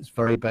tries to do its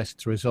very best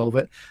to resolve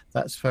it,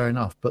 that's fair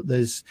enough. But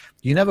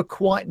you never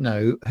quite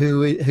know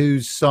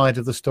whose side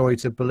of the story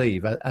to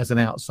believe as an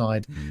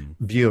outside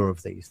viewer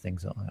of these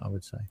things, I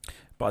would say.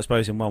 But I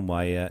suppose in one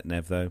way,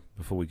 Nev, though,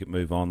 before we could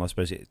move on, I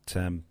suppose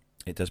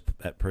it does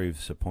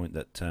prove a point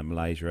that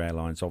Malaysia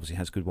Airlines obviously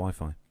has good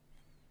Wi-Fi.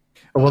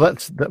 Well,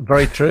 that's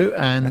very true,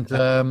 and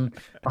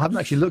I haven't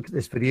actually looked at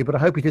this video, but I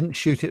hope he didn't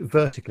shoot it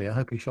vertically. I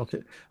hope he shot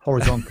it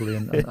horizontally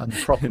and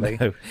properly.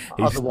 No,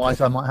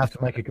 otherwise, I might have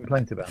to make a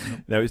complaint about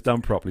it. No, it's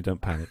done properly.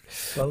 Don't panic.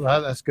 Well,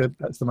 that's good.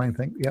 That's the main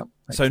thing. Yeah.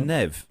 So,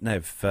 Nev,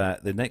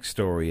 the next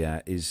story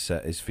is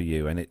for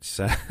you, and it's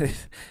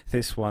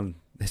this one.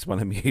 This one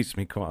amused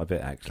me quite a bit,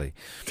 actually.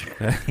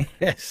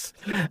 Yes.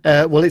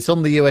 Well, it's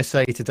on the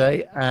USA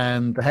Today,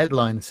 and the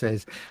headline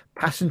says,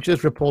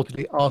 passengers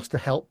reportedly asked to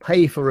help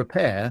pay for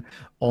repair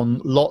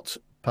on LOT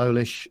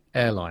Polish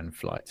airline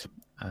flight.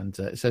 And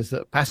it says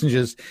that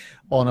passengers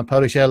on a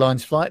Polish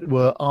Airlines flight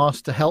were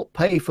asked to help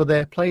pay for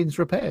their plane's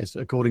repairs,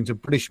 according to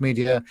British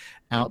media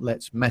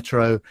outlets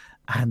Metro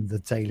and the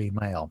Daily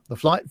Mail. The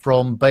flight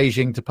from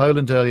Beijing to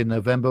Poland early in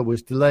November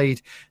was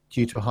delayed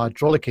due to a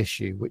hydraulic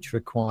issue, which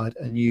required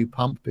a new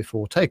pump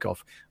before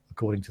takeoff,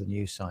 according to the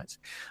news sites.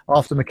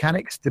 After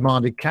mechanics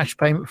demanded cash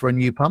payment for a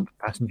new pump,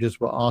 passengers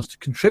were asked to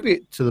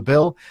contribute to the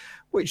bill,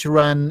 which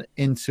ran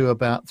into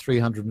about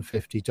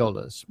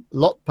 $350.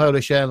 LOT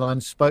Polish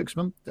Airlines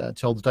spokesman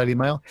told the Daily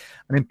Mail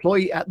an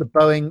employee at the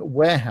Boeing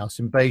warehouse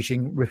in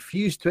Beijing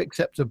refused to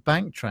accept a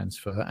bank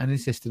transfer and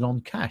insisted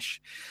on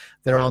cash.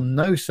 There are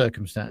no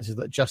circumstances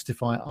that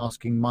justify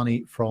asking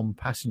money from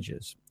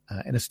passengers.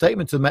 In a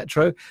statement to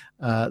Metro,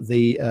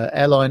 the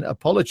airline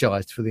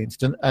apologised for the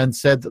incident and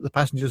said that the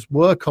passengers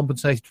were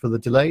compensated for the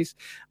delays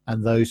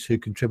and those who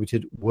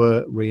contributed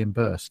were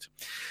reimbursed.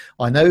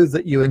 I know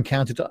that you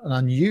encountered an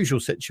unusual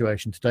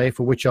situation today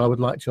for which I would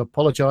like to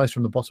apologise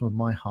from the bottom of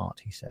my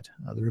heart, he said.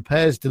 The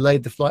repairs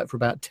delayed the flight for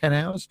about 10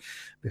 hours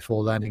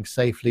before landing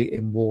safely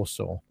in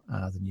Warsaw,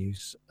 the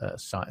news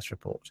site's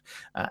report.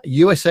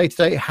 USA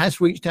Today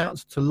has reached out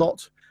to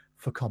LOT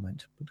for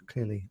comment, but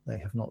clearly they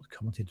have not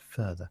commented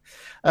further.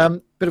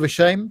 Bit of a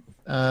shame.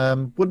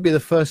 Wouldn't be the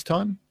first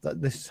time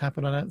that this has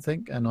happened, I don't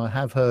think. And I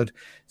have heard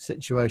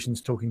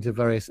situations talking to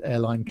various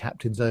airline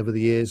captains over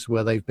the years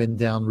where they've been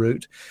down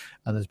route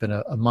and there's been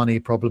a money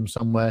problem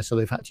somewhere, so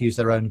they've had to use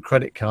their own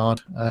credit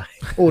card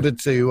in order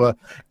to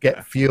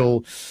get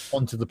fuel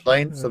onto the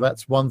plane. So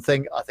that's one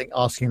thing. I think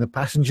asking the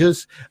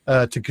passengers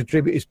to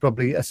contribute is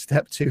probably a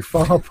step too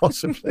far,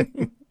 possibly.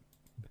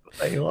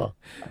 There you are.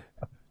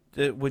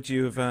 Would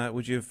you have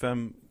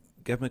given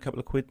them a couple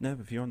of quid,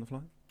 Nev, if you're on the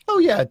flight? Oh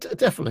yeah,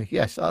 definitely.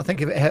 Yes, I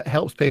think if it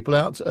helps people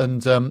out,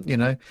 and and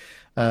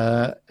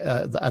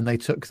they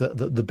took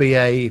the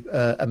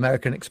BA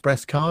American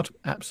Express card,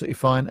 absolutely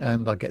fine,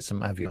 and I get some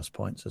Avios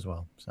points as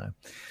well. So,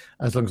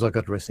 as long as I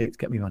got a receipt,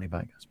 get me money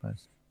back, I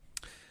suppose.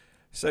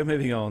 So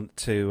moving on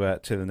to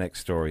the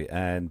next story,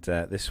 and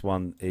this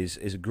one is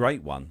a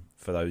great one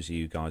for those of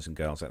you guys and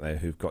girls out there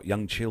who've got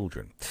young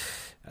children.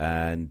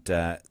 And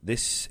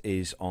this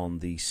is on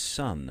the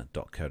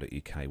sun.co.uk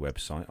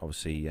website,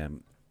 obviously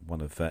one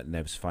of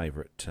Nev's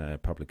favourite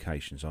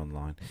publications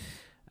online.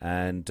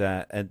 And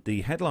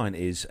the headline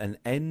is "An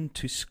End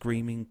to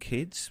Screaming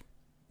Kids."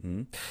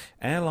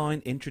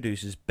 Airline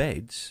introduces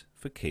beds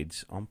for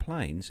kids on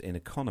planes in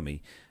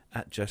economy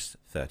at just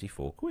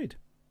 34 quid.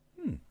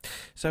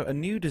 So a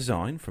new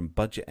design from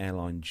budget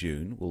airline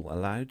June will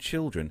allow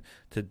children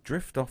to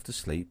drift off to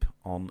sleep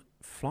on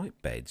flight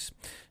beds.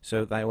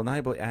 So they will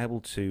be able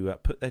to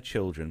put their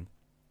children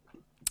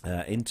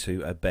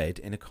into a bed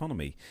in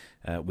economy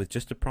with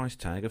just a price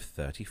tag of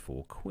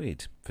 34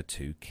 quid for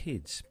 2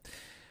 kids.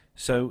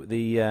 So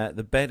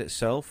the bed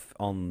itself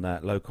on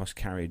low-cost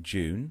carrier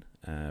June,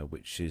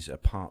 which is a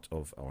part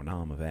of or an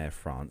arm of Air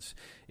France,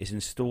 is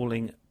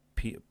installing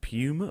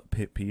Puma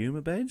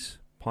beds.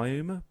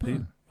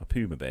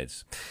 Puma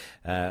beds,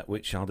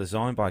 which are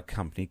designed by a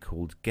company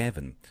called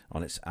Geven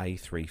on its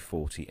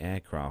A340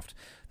 aircraft.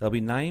 They'll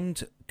be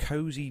named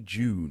Cozy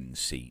June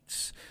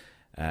seats,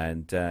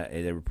 and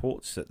it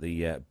reports that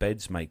the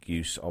beds make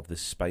use of the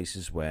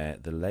spaces where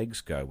the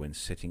legs go when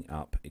sitting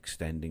up,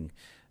 extending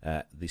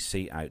the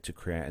seat out to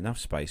create enough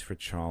space for a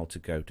child to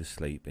go to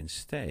sleep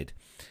instead.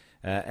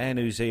 Air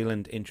New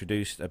Zealand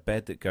introduced a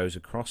bed that goes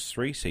across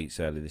 3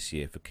 seats earlier this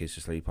year for kids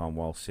to sleep on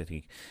while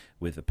sitting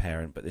with a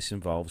parent, but this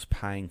involves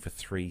paying for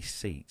 3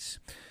 seats.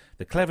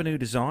 The clever new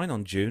design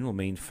on June will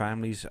mean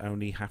families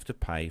only have to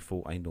pay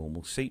for a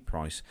normal seat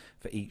price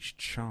for each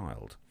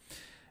child.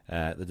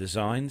 The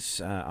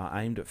designs are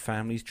aimed at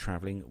families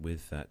travelling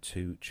with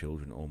 2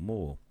 children or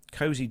more.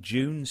 Cozy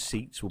June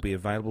seats will be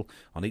available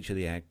on each of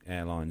the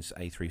airline's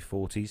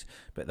A340s,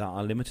 but there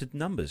are limited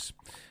numbers.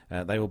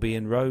 They will be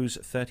in rows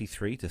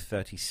 33 to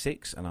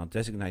 36 and are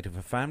designated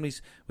for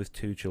families with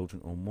 2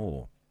 children or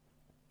more.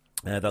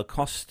 They'll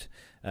cost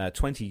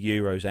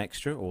 €20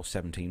 extra, or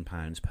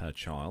 £17 per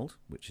child,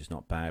 which is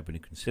not bad when you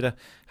consider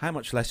how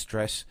much less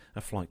stress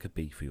a flight could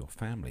be for your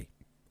family.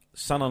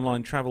 Sun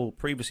Online Travel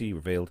previously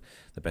revealed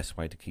the best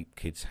way to keep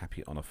kids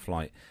happy on a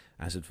flight,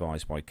 as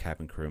advised by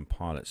cabin crew and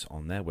pilots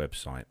on their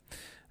website.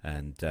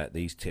 And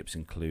these tips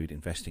include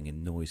investing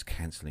in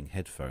noise-cancelling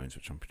headphones,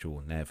 which I'm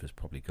sure Nev has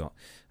probably got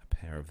a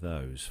pair of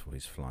those for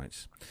his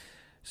flights.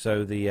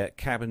 So the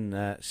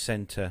cabin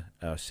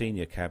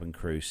senior cabin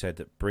crew said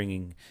that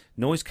bringing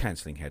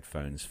noise-cancelling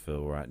headphones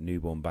for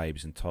newborn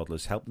babies and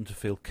toddlers helped them to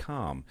feel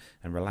calm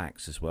and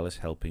relaxed, as well as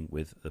helping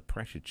with the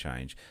pressure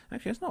change.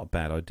 Actually, that's not a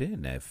bad idea,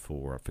 Nev,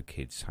 for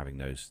kids having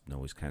those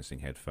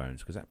noise-cancelling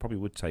headphones, because that probably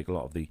would take a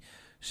lot of the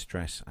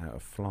stress out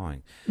of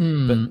flying.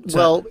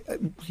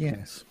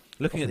 Yes.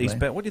 Looking at these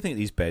beds, what do you think of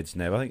these beds,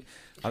 Nev?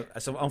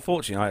 So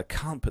unfortunately, I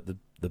can't put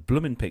the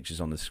blooming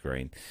pictures on the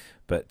screen,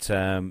 but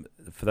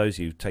for those of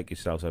you who take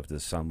yourselves over to the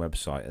Sun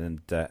website,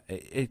 and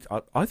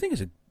I think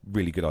it's a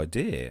really good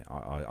idea.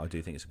 I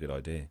do think it's a good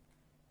idea.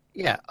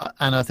 Yeah,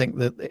 and I think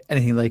that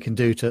anything they can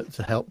do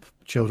to help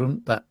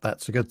children,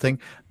 that's a good thing.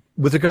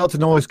 With regard to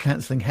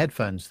noise-cancelling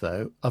headphones,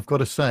 though, I've got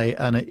to say,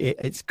 and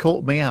it's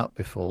caught me out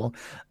before,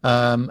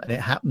 and it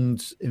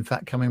happened, in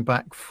fact, coming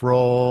back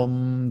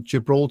from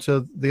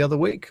Gibraltar the other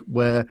week,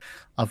 where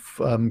I've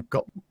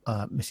got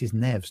Mrs.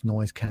 Nev's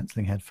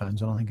noise-cancelling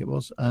headphones on, I think it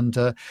was, and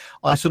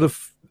I sort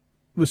of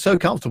was so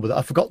comfortable with it,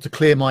 I forgot to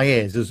clear my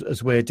ears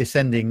as we're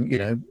descending,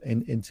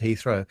 into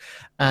Heathrow,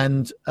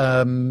 and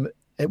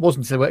it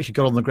wasn't until we actually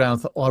got on the ground,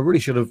 I thought, oh, I really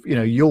should have,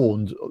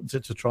 yawned to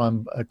try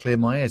and clear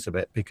my ears a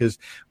bit, because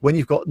when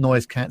you've got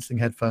noise cancelling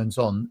headphones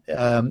on,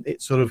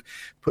 it sort of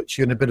puts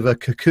you in a bit of a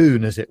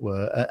cocoon, as it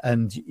were,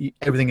 and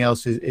everything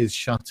else is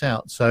shut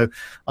out. So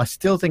I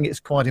still think it's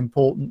quite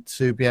important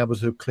to be able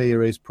to clear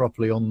your ears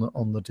properly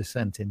on the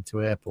descent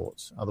into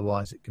airports.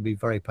 Otherwise, it can be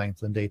very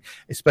painful indeed,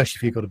 especially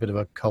if you've got a bit of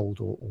a cold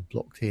or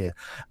blocked ear.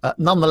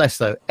 Nonetheless,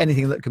 though,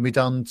 anything that can be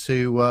done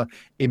to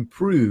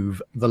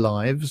improve the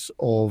lives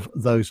of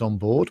those on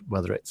board,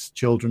 whether it's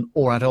children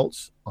or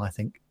adults, I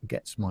think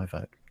gets my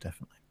vote,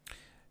 definitely.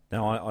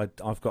 Now,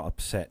 I've got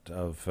a set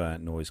of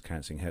noise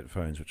cancelling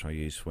headphones which I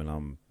use when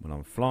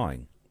I'm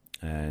flying,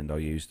 and I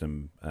used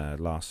them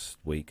last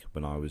week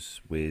when I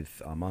was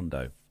with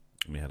Armando.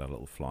 We had a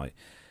little flight,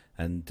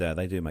 and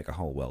they do make a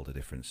whole world of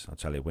difference. I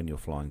tell you, when you're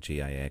flying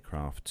GA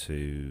aircraft,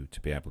 to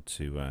be able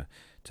to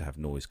have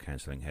noise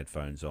cancelling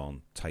headphones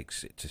on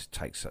takes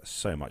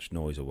so much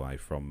noise away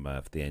from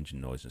the engine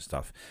noise and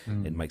stuff.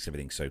 It makes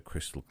everything so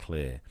crystal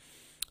clear.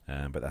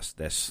 But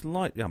they're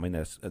slightly, I mean,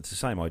 it's the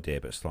same idea,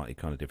 but slightly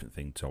kind of different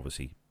thing to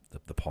obviously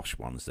the posh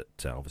ones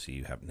that obviously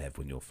you haven't have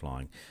when you're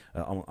flying.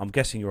 I'm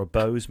guessing you're a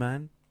Bose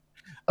man?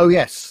 Oh,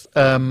 yes.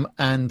 And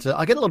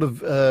I get a lot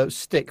of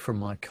stick from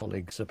my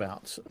colleagues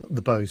about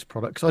the Bose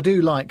products. I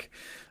do like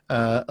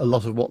a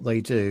lot of what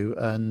they do,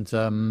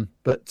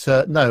 but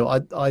no,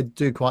 I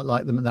do quite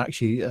like them. And they're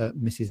actually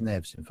Mrs.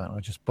 Nev's. In fact, I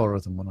just borrow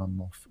them when I'm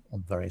off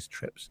on various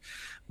trips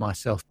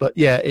myself. But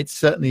yeah, it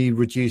certainly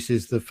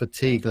reduces the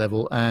fatigue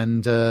level,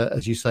 and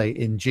as you say,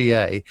 in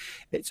GA,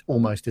 it's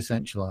almost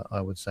essential,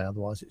 I would say.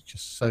 Otherwise, it's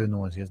just so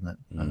noisy, isn't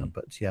it?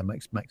 But yeah,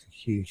 makes a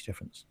huge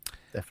difference,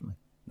 definitely.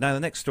 Now,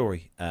 the next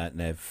story,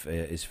 Nev,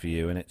 is for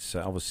you, and it's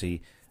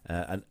obviously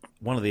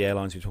one of the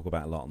airlines we talk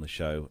about a lot on the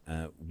show,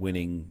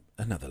 winning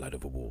another load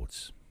of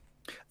awards.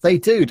 They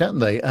do, don't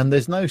they? And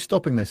there's no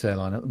stopping this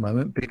airline at the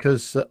moment,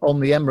 because on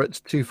the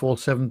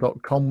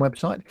Emirates247.com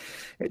website,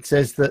 it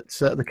says that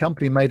the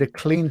company made a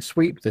clean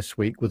sweep this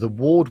week with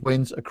award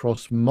wins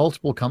across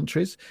multiple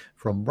countries,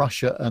 from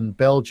Russia and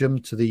Belgium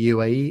to the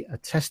UAE, a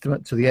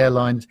testament to the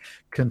airline's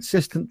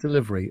consistent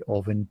delivery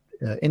of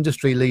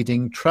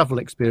industry-leading travel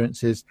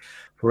experiences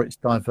for its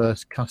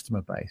diverse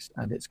customer base,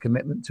 and its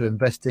commitment to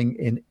investing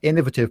in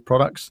innovative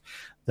products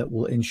that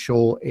will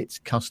ensure its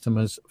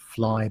customers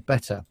fly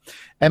better.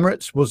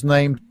 Emirates was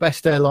named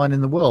Best Airline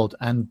in the World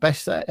and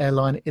Best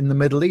Airline in the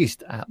Middle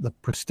East at the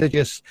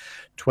prestigious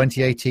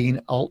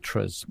 2018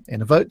 Ultras,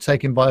 in a vote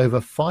taken by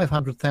over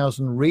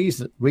 500,000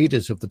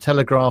 readers of the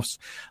Telegraph's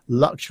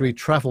luxury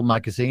travel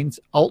magazines,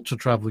 Ultra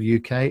Travel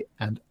UK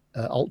and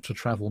Ultra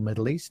Travel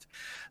Middle East.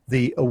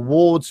 The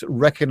awards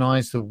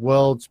recognise the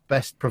world's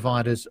best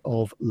providers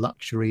of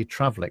luxury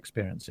travel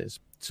experiences.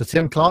 Sir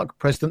Tim Clark,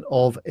 president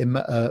of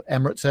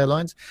Emirates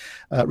Airlines,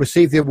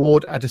 received the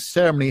award at a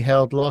ceremony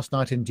held last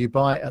night in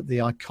Dubai at the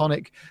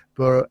iconic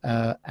Burj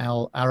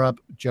Al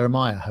Arab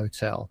Jeremiah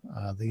Hotel.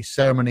 The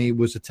ceremony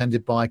was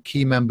attended by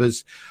key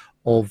members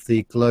of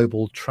the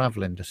global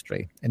travel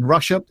industry. In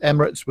Russia,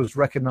 Emirates was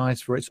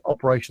recognized for its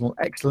operational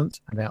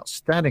excellence and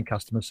outstanding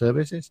customer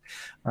services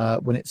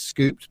when it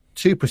scooped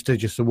 2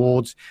 prestigious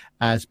awards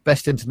as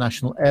Best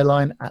International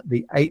Airline at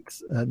the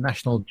 8th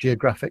National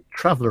Geographic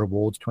Traveller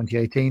Awards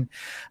 2018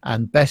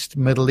 and Best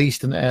Middle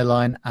Eastern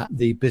Airline at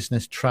the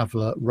Business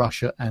Traveller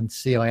Russia and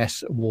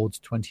CIS Awards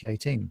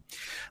 2018.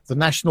 The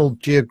National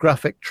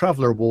Geographic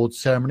Traveller Awards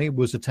ceremony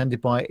was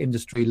attended by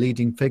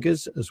industry-leading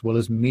figures as well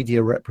as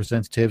media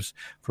representatives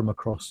from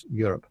across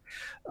Europe.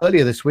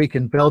 Earlier this week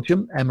in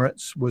Belgium,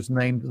 Emirates was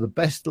named the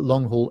Best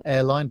Long-Haul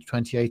Airline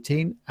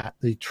 2018 at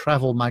the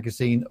Travel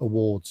Magazine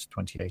Awards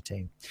 2018.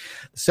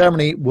 The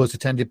ceremony was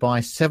attended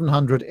by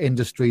 700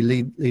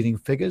 industry-leading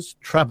figures,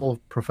 travel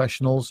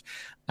professionals,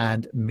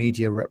 and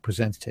media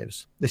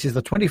representatives. This is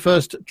the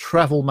 21st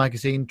Travel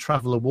Magazine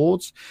Travel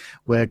Awards,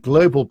 where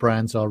global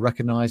brands are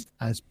recognized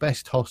as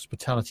best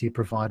hospitality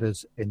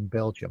providers in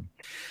Belgium.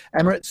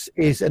 Emirates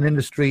is an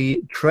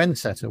industry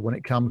trendsetter when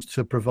it comes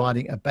to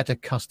providing a better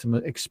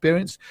customer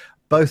experience,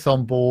 both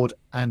on board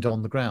and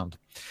on the ground.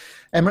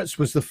 Emirates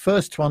was the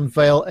first to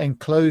unveil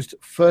enclosed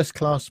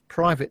first-class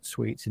private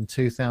suites in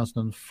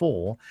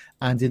 2004,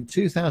 and in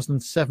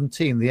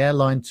 2017 the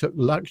airline took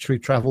luxury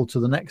travel to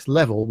the next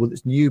level with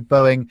its new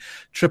Boeing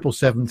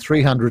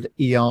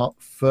 777-300ER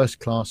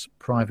first-class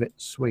private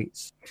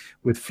suites.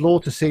 With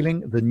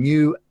floor-to-ceiling, the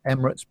new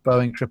Emirates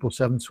Boeing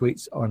 777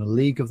 suites are in a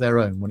league of their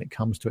own when it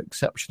comes to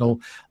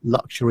exceptional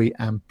luxury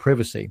and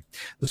privacy.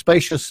 The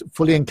spacious,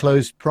 fully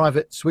enclosed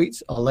private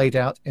suites are laid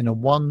out in a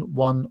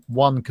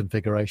 1-1-1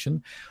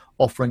 configuration,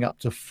 offering up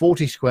to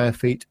 40 square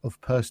feet of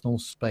personal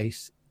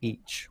space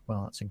each.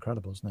 Well, that's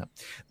incredible, isn't it?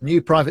 The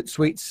new private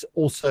suites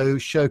also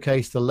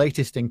showcase the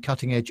latest in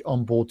cutting-edge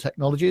onboard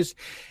technologies,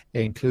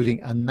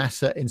 including a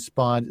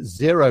NASA-inspired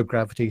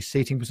zero-gravity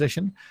seating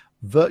position,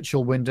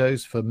 virtual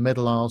windows for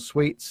middle aisle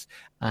suites,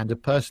 and a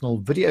personal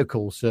video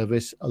call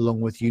service,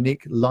 along with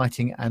unique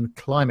lighting and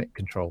climate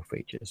control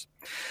features.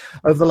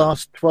 Over the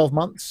last 12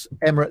 months,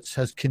 Emirates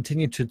has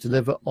continued to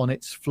deliver on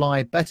its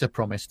Fly Better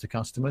promise to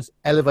customers,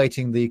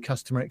 elevating the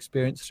customer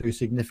experience through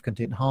significant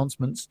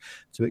enhancements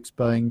to its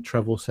Boeing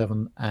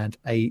 777 and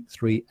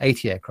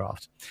A380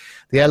 aircraft.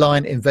 The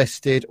airline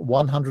invested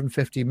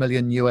 $150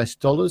 million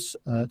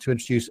to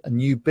introduce a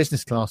new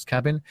business class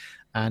cabin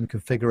and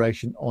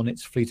configuration on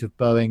its fleet of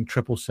Boeing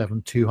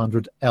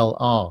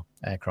 777-200LR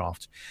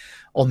aircraft.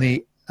 On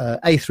the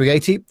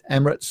A380,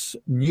 Emirates'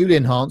 newly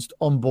enhanced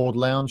onboard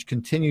lounge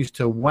continues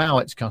to wow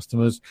its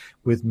customers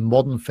with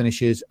modern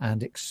finishes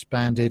and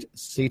expanded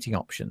seating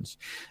options.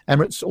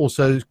 Emirates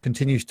also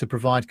continues to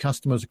provide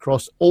customers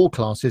across all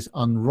classes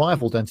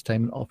unrivaled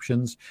entertainment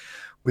options,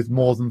 with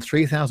more than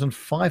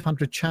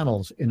 3,500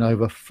 channels in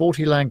over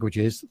 40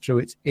 languages through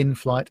its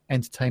in-flight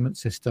entertainment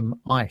system,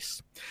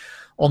 ICE.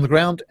 On the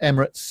ground,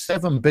 Emirates'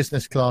 7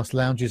 business class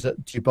lounges at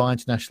Dubai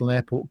International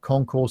Airport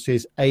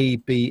concourses A,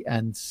 B,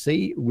 and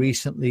C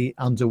recently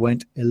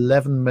underwent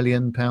 $11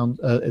 million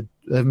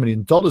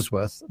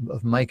worth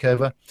of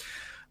makeover,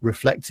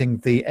 reflecting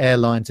the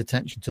airline's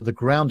attention to the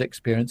ground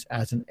experience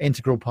as an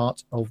integral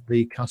part of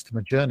the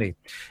customer journey.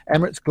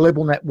 Emirates'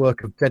 global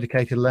network of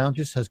dedicated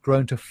lounges has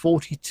grown to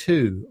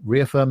 42,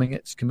 reaffirming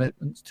its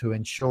commitment to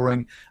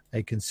ensuring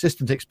a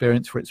consistent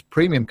experience for its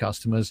premium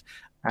customers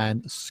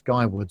and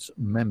Skywards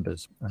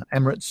members.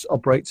 Emirates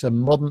operates a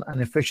modern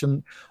and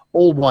efficient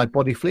all-wide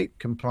body fleet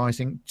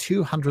comprising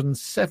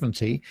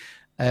 270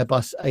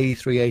 Airbus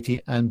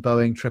A380 and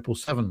Boeing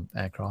 777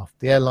 aircraft.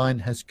 The airline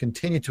has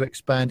continued to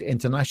expand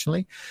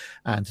internationally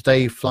and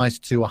today flies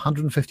to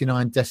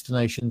 159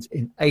 destinations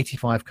in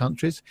 85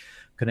 countries,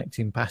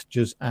 connecting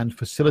passengers and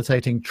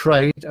facilitating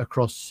trade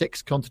across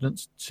 6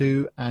 continents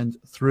to and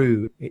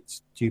through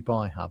its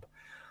Dubai hub.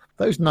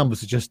 Those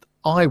numbers are just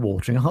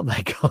eye-watering, aren't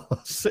they,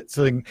 Carlos? It's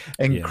an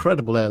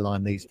incredible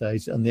airline these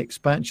days, and the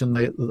expansion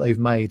that they've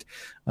made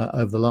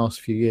over the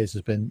last few years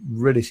has been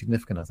really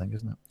significant, I think,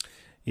 isn't it?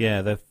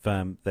 Yeah,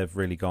 they've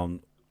really gone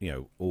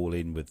all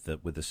in with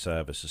the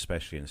service,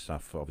 especially and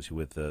stuff. Obviously,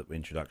 with the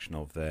introduction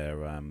of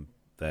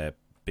their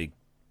big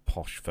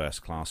posh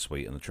first class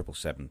suite and the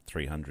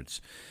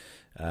 777-300s.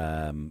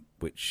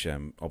 Which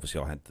obviously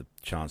I had the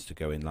chance to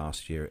go in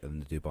last year in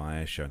the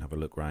Dubai Air Show and have a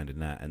look around in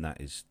that, and that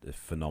is a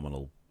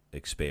phenomenal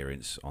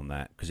experience on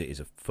that because it is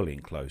a fully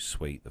enclosed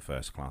suite, the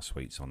first class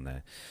suites on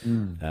there.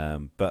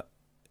 But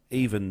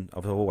even,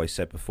 I've always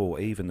said before,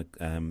 even the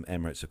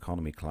Emirates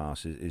economy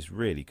class is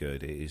really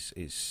good.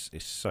 It's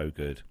so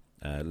good.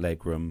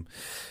 Legroom,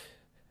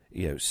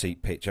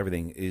 seat pitch,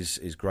 everything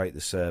is great.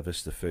 The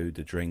service, the food,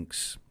 the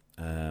drinks,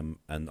 and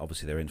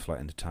obviously their in-flight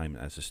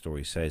entertainment, as the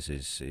story says,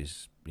 is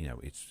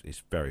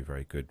it's very,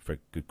 very good. Very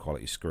good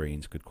quality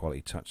screens, good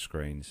quality touch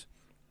screens.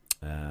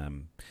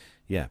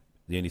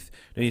 The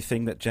only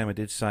thing that Gemma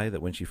did say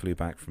that when she flew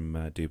back from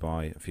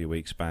Dubai a few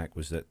weeks back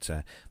was that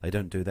they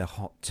don't do their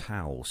hot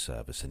towel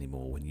service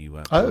anymore when you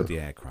board the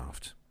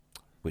aircraft,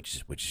 which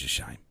is a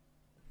shame.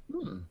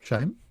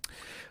 Shame.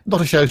 Not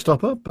a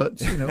showstopper,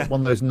 but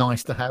one of those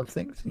nice to have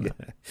things. Yeah.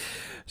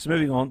 So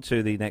moving on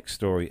to the next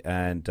story,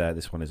 and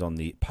this one is on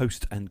the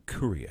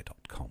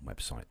postandcourier.com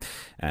website.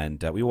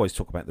 And we always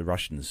talk about the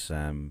Russians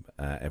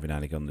every now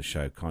and again on the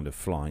show, kind of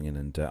flying in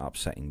and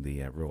upsetting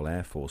the Royal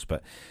Air Force,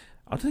 but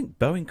I think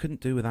Boeing couldn't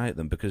do without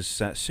them because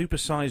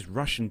supersized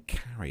Russian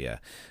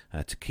carrier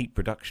to keep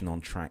production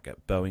on track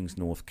at Boeing's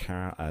North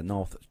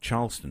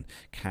Charleston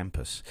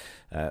campus.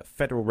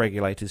 Federal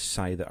regulators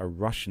say that a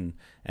Russian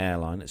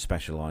airline that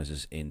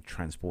specializes in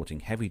transporting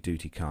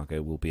heavy-duty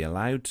cargo will be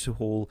allowed to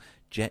haul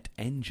jet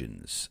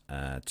engines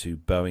to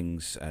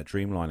Boeing's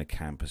Dreamliner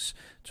campus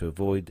to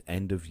avoid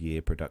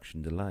end-of-year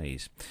production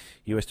delays.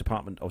 U.S.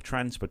 Department of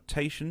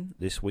Transportation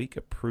this week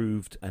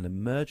approved an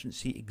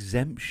emergency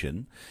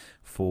exemption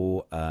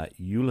for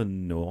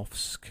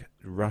Ulanovsk,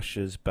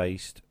 Russia's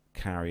based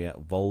carrier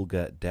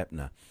Volga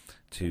Depna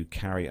to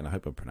carry, and I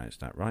hope I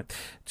pronounced that right,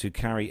 to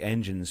carry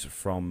engines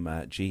from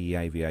GE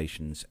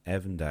Aviation's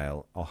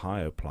Evandale,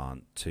 Ohio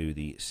plant to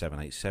the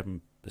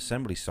 787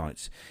 assembly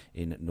sites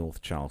in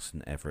North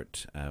Charleston,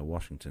 Everett,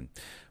 Washington.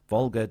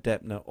 Volga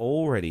Depna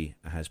already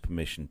has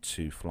permission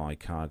to fly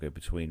cargo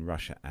between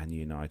Russia and the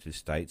United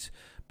States,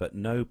 but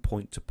no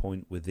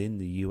point-to-point within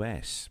the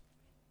US.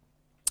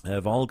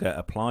 Volga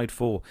applied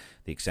for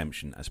the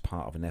exemption as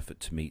part of an effort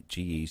to meet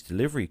GE's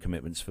delivery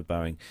commitments for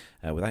Boeing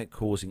without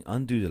causing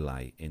undue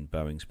delay in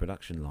Boeing's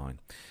production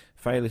line.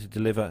 Failure to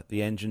deliver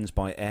the engines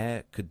by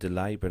air could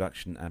delay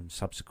production and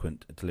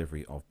subsequent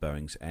delivery of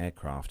Boeing's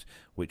aircraft,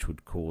 which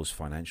would cause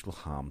financial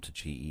harm to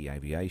GE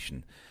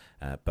Aviation,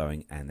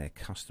 Boeing and their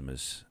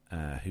customers,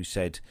 who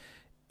said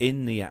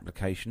in the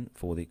application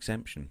for the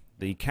exemption.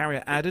 The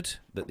carrier added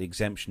that the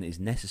exemption is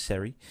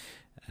necessary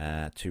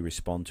to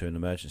respond to an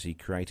emergency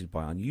created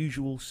by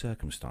unusual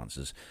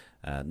circumstances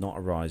not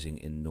arising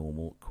in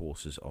normal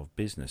courses of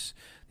business.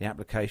 The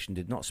application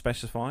did not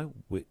specify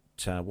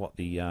what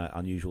the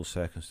unusual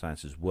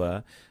circumstances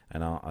were,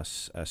 and a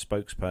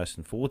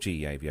spokesperson for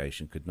GE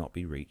Aviation could not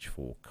be reached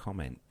for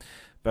comment.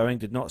 Boeing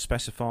did not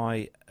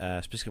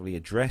specifically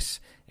address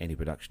any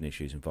production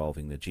issues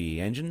involving the GE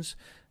engines.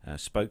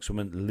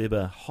 Spokeswoman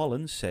Libba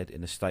Holland said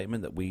in a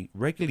statement that we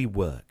regularly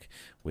work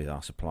with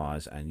our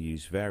suppliers and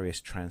use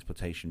various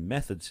transportation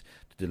methods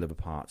to deliver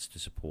parts to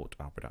support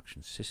our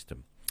production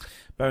system.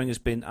 Boeing has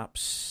been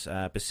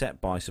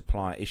beset by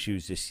supplier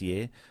issues this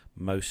year,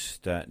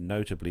 most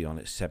notably on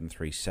its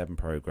 737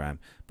 program,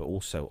 but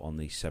also on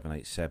the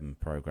 787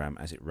 program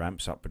as it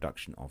ramps up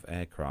production of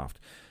aircraft.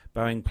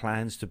 Boeing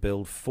plans to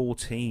build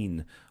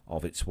 14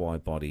 of its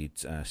wide-bodied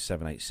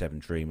 787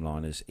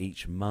 Dreamliners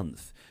each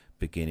month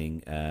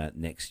beginning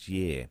next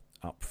year,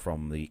 up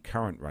from the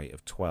current rate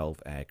of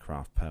 12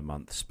 aircraft per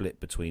month split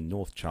between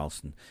North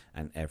Charleston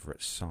and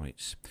Everett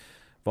sites.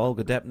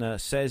 Volga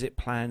Depner says it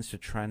plans to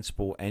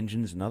transport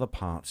engines and other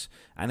parts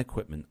and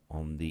equipment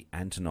on the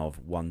Antonov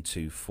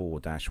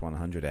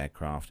 124-100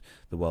 aircraft,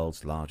 the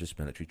world's largest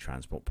military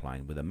transport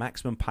plane, with a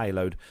maximum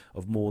payload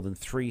of more than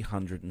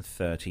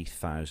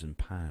 330,000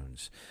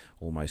 pounds,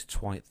 almost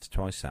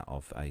twice that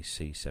of a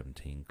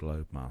C-17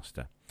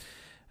 Globemaster.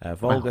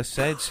 Volga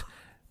said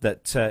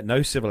that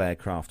no civil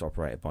aircraft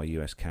operated by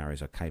US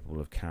carriers are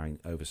capable of carrying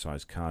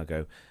oversized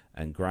cargo,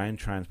 and ground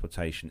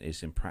transportation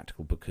is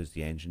impractical because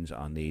the engines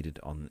are needed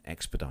on an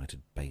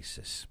expedited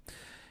basis.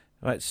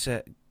 Well, it's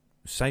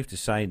safe to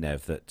say,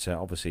 Nev, that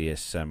obviously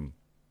it's one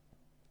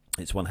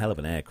hell of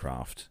an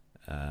aircraft.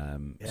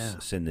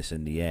 Seen this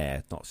in the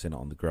air, not seen it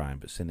on the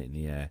ground, but seen it in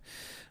the air,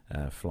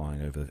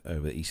 flying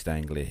over East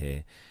Anglia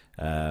here.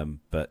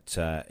 But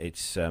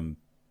it's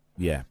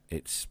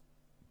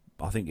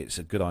I think it's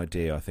a good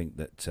idea. I think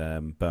that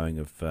Boeing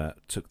have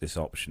took this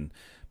option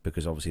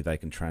because obviously they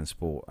can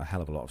transport a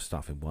hell of a lot of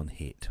stuff in one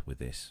hit with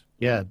this.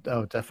 Yeah,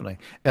 oh, definitely.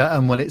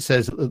 And when it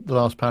says the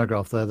last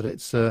paragraph there that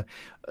it's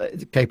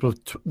capable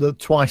of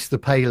twice the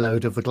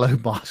payload of the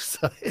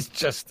Globemaster, it's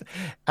just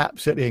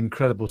absolutely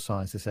incredible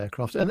size, this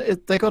aircraft. And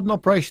they got an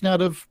operation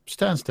out of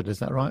Stansted, is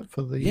that right?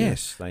 For the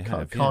yes, they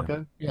have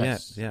cargo. Yeah.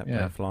 Yes. Yeah,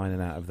 they're flying in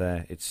and out of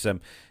there. It's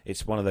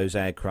one of those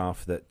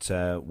aircraft that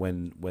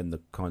when the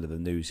kind of the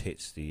news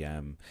hits the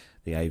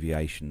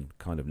aviation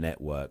kind of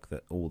network,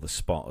 that all the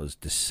spotters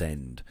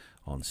descend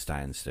on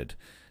Stansted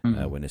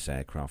when this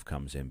aircraft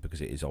comes in,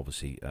 because it is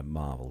obviously a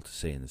marvel to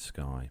see in the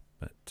sky.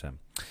 But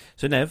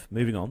so Nev,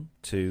 moving on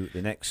to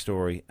the next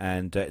story,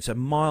 and it's a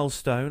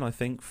milestone, I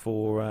think,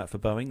 for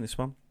Boeing, this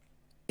one.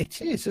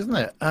 It is, isn't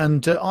it?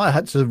 And I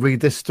had to read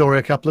this story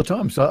a couple of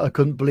times. So I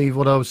couldn't believe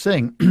what I was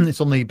seeing.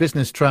 It's on the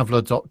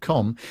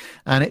businesstraveller.com,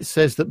 and it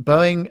says that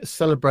Boeing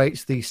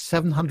celebrates the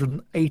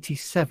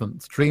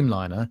 787th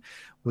Dreamliner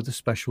with a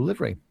special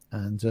livery.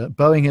 And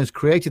Boeing has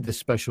created this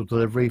special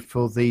delivery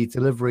for the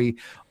delivery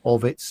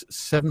of its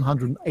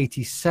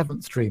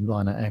 787th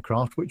Dreamliner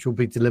aircraft, which will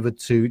be delivered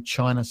to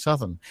China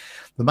Southern.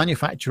 The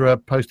manufacturer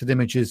posted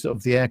images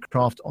of the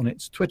aircraft on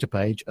its Twitter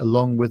page,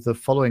 along with the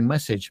following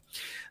message.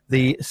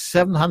 The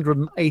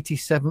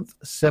 787th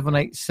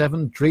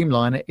 787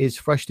 Dreamliner is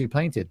freshly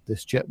painted.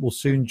 This jet will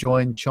soon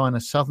join China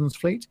Southern's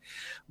fleet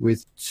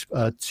with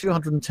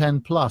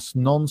 210 plus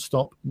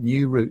non-stop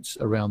new routes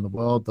around the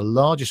world, the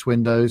largest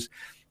windows,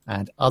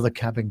 and other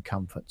cabin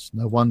comforts.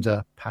 No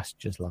wonder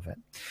passengers love it.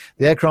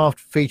 The aircraft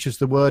features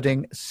the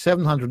wording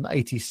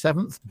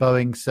 787th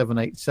Boeing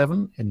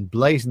 787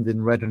 emblazoned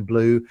in red and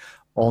blue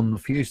on the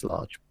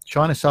fuselage.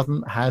 China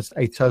Southern has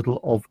a total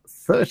of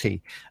 30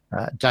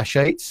 Dash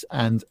 8s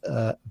and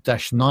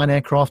Dash 9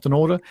 aircraft on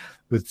order,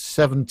 with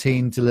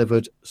 17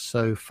 delivered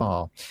so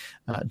far.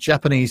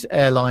 Japanese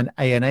airline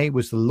ANA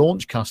was the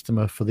launch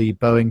customer for the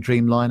Boeing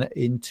Dreamliner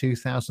in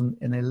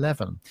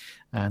 2011.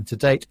 And to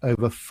date,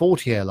 over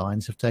 40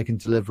 airlines have taken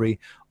delivery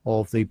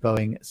of the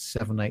Boeing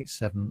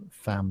 787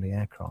 family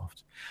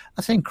aircraft.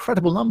 That's an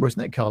incredible number,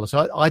 isn't it, Carlos?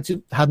 I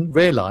hadn't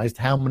realised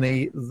how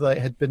many they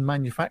had been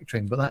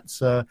manufacturing, but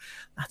that's a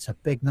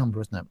big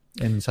number, isn't it,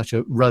 in such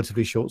a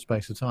relatively short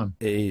space of time?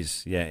 It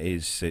is, yeah, it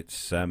is.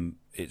 It's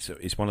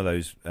one of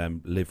those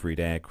liveried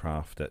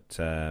aircraft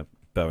that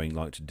Boeing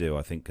like to do,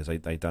 I think, because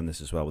they've done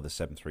this as well with the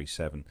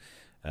 737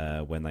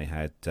 when they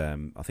had,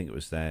 I think it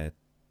was their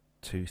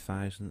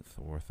 2000th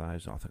or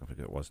 1000th, I think I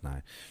forget what it was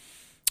now.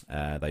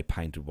 They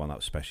painted one up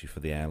especially for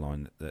the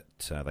airline that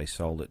they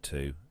sold it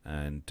to.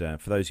 And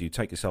for those of you,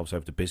 take yourselves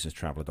over to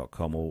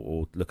businesstraveller.com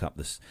or look up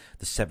the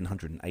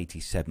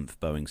 787th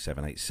Boeing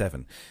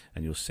 787,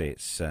 and you'll see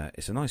it's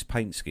a nice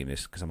paint scheme,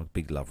 this, because I'm a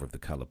big lover of the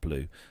colour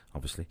blue,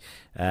 obviously.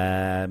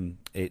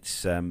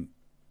 It's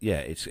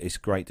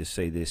great to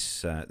see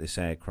this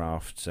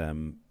aircraft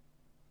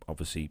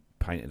obviously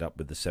painted up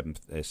with the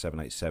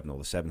 787 or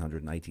the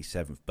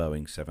 787th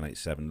Boeing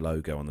 787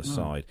 logo on the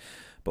side,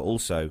 but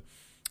also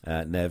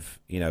Nev,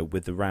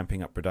 with the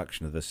ramping up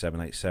production of the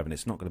 787,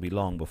 it's not going to be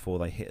long before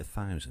they hit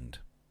 1,000.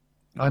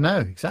 I know,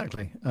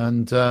 exactly.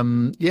 And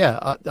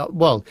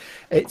well,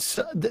 it's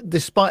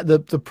despite the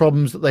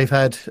problems that they've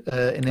had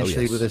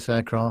initially with this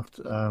aircraft,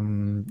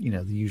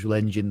 the usual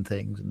engine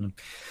things and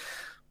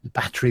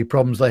battery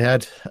problems they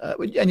had,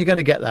 and you're going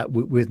to get that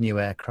with new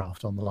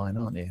aircraft on the line,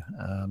 aren't you?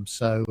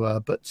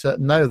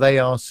 No, they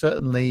are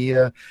certainly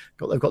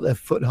they've got their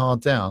foot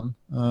hard down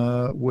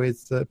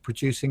with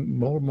producing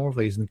more and more of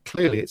these, and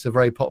clearly it's a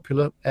very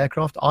popular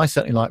aircraft. I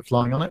certainly like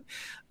flying on it,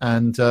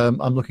 and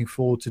I'm looking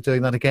forward to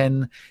doing that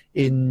again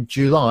in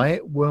July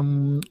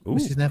when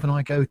Mrs. Nev and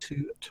I go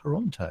to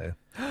Toronto.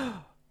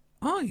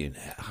 Are you?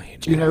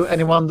 Do you know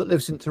anyone that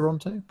lives in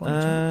Toronto?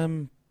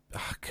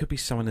 Could be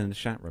someone in the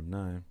chat room.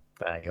 No.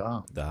 There you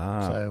are.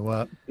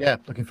 So,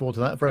 looking forward to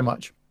that very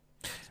much.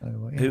 So,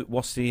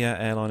 what's the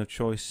airline of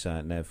choice,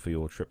 Nev, for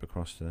your trip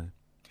across today?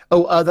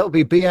 Oh, that would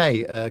be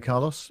BA,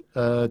 Carlos.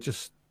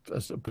 Just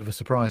as a bit of a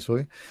surprise for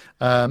you.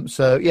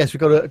 Yes,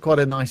 we've got quite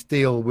a nice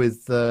deal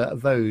with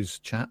those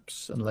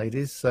chaps and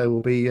ladies. So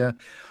we'll be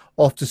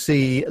off to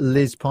see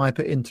Liz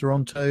Piper in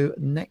Toronto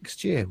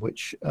next year,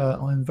 which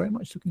I'm very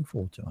much looking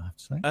forward to, I have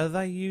to say. Are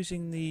they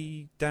using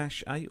the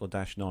 -8 or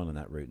 -9 on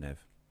that route,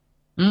 Nev?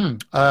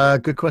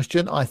 Good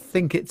question. I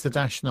think it's a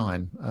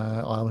 -9.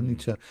 I'll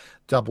need to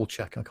double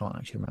check. I can't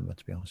actually remember,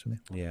 to be honest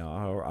with you. Yeah,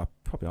 I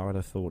would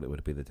have thought it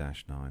would be the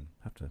 -9.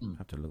 Have to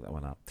look that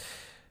one up.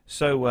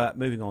 So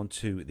moving on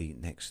to the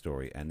next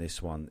story, and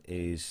this one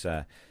is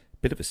a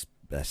bit of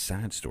a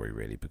sad story,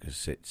 really,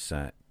 because it's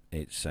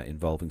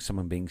involving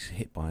someone being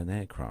hit by an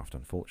aircraft.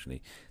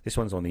 Unfortunately, this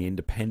one's on the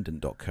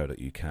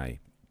independent.co.uk.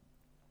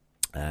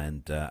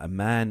 And a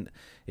man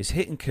is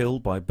hit and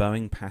killed by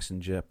Boeing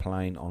passenger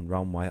plane on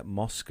runway at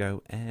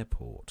Moscow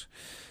airport.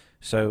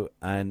 So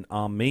an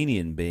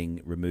Armenian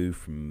being removed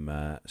from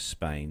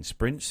Spain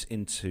sprints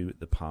into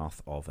the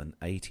path of an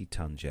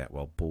 80-ton jet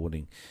while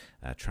boarding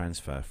a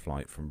transfer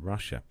flight from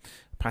Russia.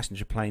 A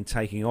passenger plane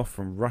taking off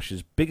from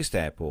Russia's biggest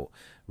airport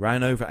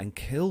ran over and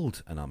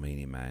killed an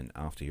Armenian man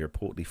after he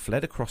reportedly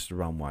fled across the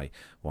runway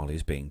while he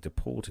was being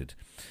deported.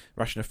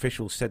 Russian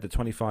officials said the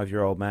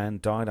 25-year-old man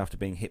died after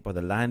being hit by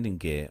the landing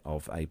gear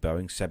of a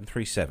Boeing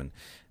 737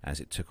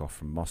 as it took off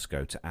from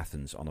Moscow to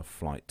Athens on a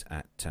flight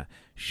at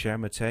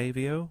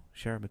Sheremetyevo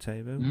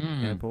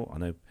Airport. I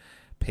know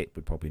Pitt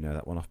would probably know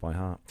that one off by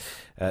heart.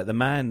 The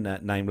man,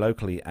 named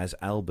locally as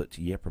Albert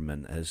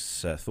Yepperman,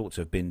 has thought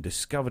to have been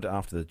discovered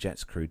after the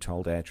jet's crew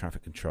told air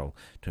traffic control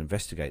to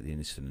investigate the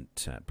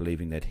incident,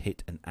 believing they'd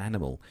hit an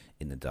animal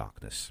in the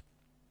darkness.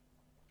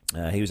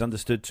 He was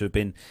understood to have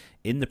been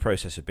in the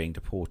process of being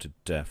deported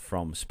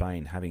from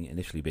Spain, having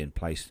initially been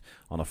placed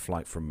on a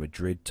flight from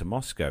Madrid to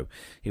Moscow.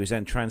 He was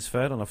then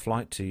transferred on a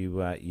flight to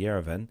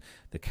Yerevan,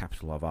 the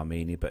capital of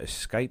Armenia, but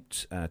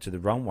escaped to the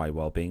runway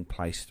while being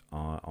placed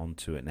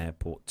onto an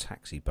airport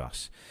taxi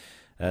bus.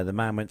 The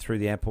man went through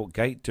the airport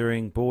gate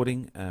during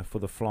boarding for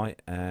the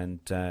flight,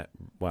 and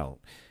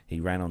he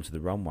ran onto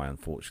the runway,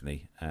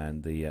 unfortunately.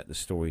 And the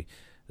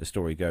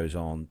story goes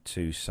on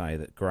to say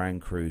that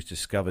ground crews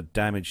discovered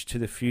damage to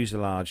the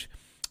fuselage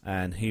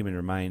and human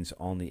remains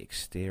on the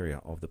exterior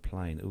of the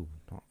plane. Ooh,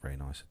 not very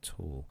nice at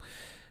all.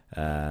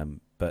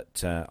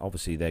 But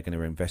obviously they're going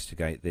to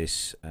investigate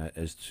this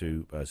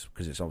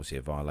because it's obviously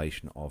a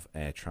violation of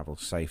air travel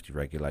safety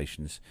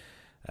regulations.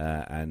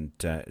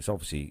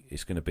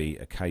 It's going to be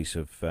a case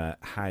of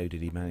how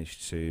did he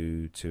manage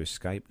to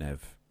escape,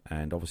 Nev?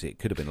 And obviously it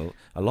could have been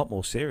a lot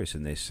more serious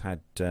than this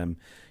had the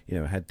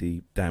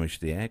damage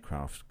to the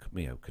aircraft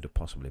could have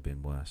possibly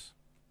been worse.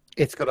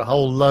 It's got a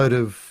whole load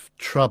of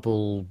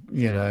trouble,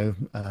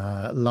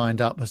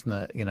 lined up, hasn't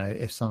it?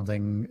 If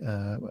something,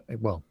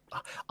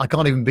 I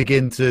can't even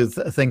begin to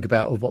think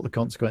about what the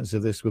consequences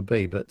of this would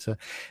be. But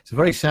it's a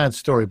very sad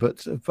story,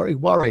 but a very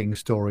worrying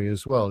story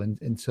as well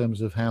in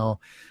terms of how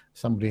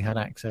somebody had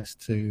access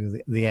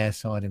to the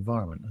airside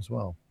environment as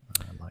well,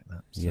 like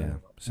that. So, yeah,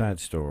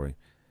 sad story.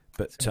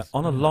 But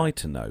on a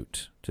lighter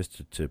note,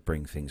 just to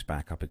bring things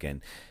back up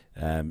again,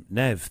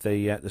 Nev,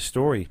 the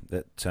story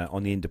that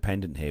on the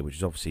Independent here, which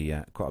is obviously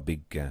quite a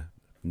big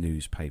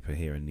newspaper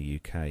here in the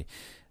UK,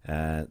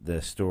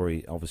 the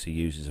story obviously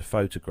uses a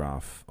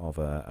photograph of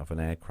an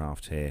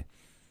aircraft here,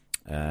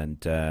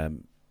 and I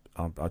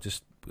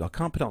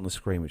can't put it on the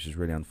screen, which is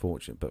really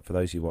unfortunate. But for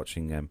those of you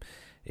watching,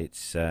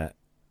 it's the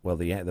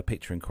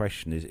picture in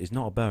question is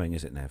not a Boeing,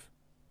 is it, Nev?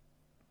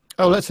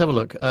 Oh, let's have a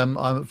look.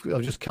 I've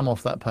just come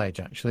off that page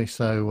actually.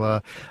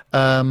 So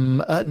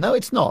no,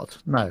 it's not.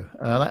 No,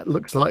 that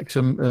looks like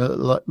an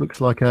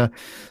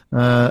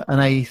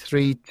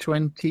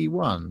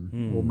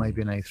A321 or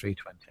maybe an A320.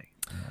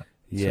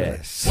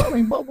 Yes. So, I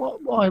mean,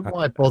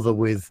 why bother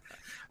with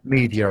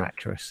media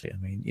accuracy? I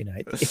mean,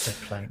 it's a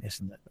plane,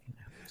 isn't it?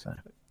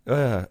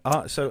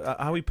 So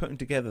are we putting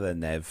together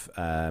then, Nev?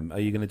 Are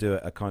you going to do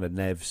a kind of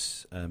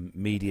Nev's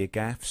media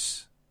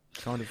gaffes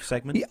kind of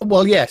segment? Yeah,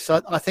 well, yes,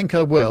 I think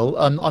I will.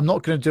 I'm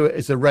not going to do it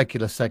as a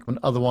regular segment,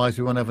 otherwise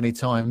we won't have any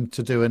time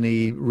to do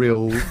any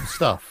real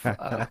stuff.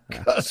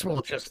 Because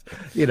we'll just,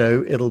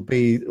 it'll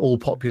be all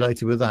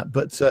populated with that.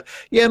 But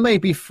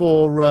maybe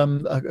for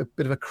a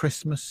bit of a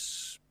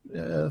Christmas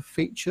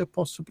feature,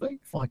 possibly,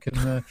 if I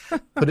can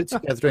put it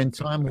together in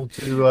time. We'll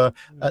do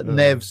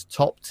Nev's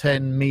top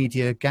 10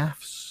 media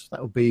gaffes.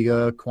 That would be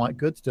quite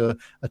good to do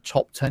a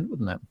top 10,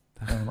 wouldn't it?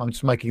 I'm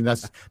just making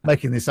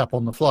this up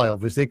on the fly,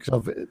 obviously, because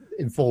I've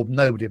informed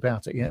nobody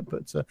about it yet.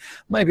 But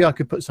maybe I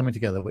could put something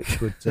together which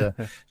would show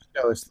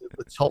us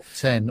the top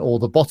 10 or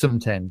the bottom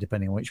 10,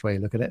 depending on which way you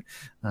look at it.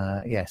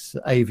 Yes,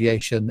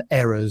 aviation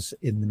errors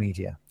in the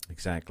media.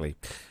 Exactly.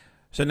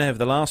 So, Nev,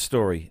 the last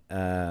story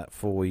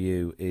for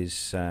you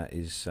is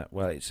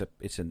well,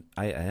 it's an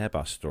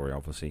Airbus story,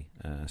 obviously,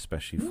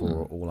 especially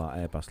for all our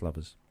Airbus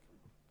lovers.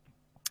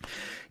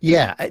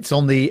 Yeah, it's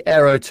on the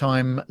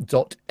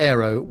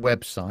aerotime.aero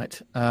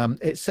website.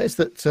 It says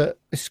that this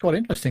is quite an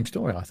interesting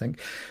story, I think.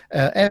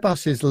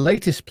 Airbus's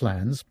latest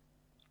plans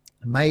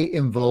may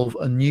involve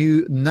a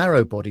new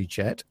narrow-body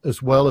jet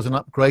as well as an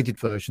upgraded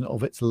version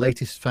of its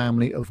latest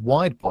family of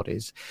wide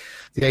bodies,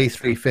 the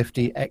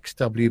A350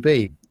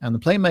 XWB. And the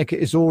planemaker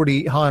is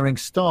already hiring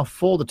staff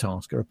for the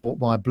task, a report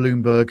by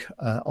Bloomberg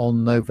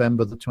on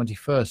November the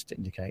 21st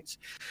indicates.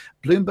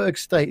 Bloomberg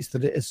states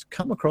that it has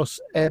come across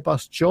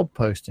Airbus job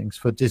postings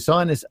for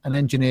designers and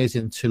engineers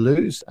in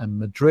Toulouse and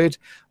Madrid,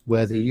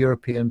 where the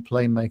European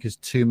planemaker's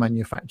two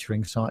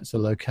manufacturing sites are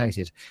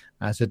located,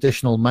 as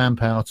additional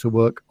manpower to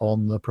work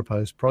on the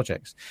proposed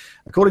projects.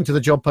 According to the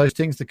job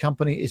postings, the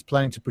company is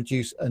planning to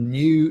produce a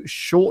new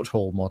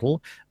short-haul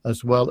model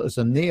as well as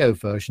a neo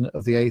version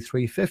of the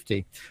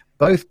A350.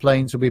 Both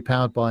planes will be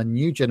powered by a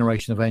new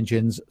generation of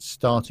engines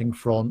starting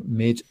from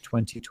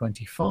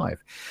mid-2025.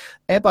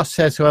 Airbus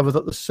says, however,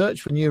 that the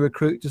search for new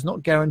recruit does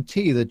not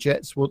guarantee the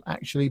jets will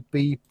actually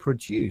be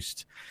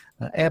produced.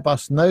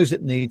 Airbus knows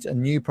it needs a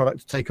new product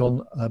to take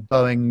on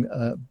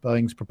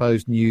Boeing's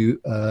proposed new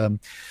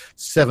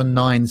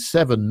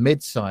 797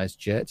 mid-sized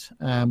jet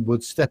and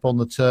would step on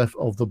the turf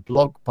of the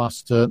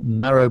blockbuster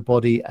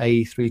narrow-body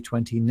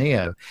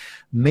A320neo.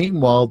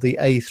 Meanwhile, the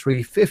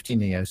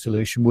A350neo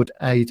solution would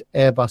aid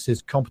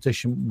Airbus's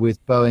competition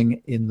with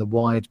Boeing in the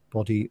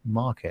wide-body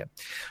market.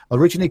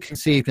 Originally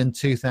conceived in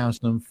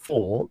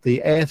 2004,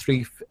 the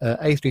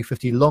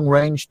A350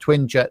 long-range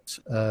twin-engine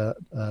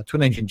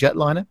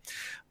jetliner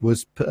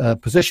was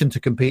positioned to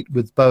compete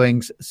with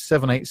Boeing's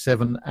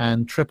 787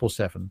 and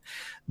 777.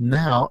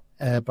 Now,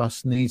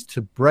 Airbus needs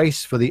to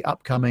brace for the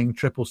upcoming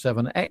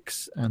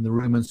 777X and the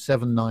rumored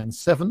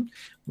 797,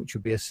 which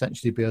would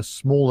essentially be a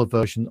smaller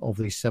version of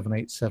the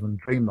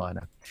 787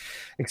 Dreamliner.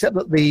 Except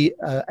that the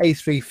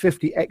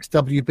A350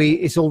 XWB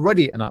is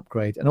already an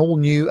upgrade, an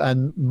all-new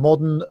and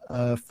modern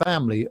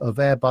family of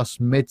Airbus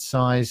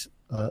mid-size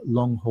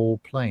long-haul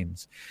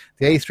planes.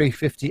 The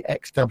A350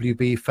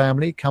 XWB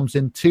family comes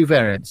in two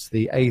variants,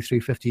 the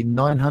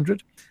A350-900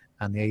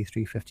 and the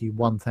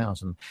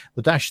A350-1000.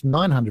 The Dash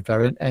 900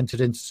 variant entered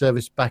into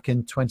service back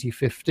in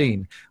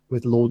 2015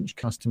 with launch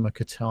customer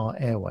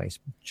Qatar Airways.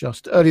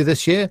 Just earlier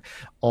this year,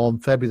 on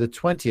February the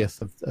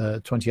 20th of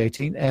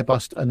 2018,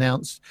 Airbus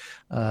announced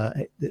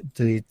it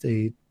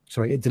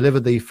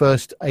delivered the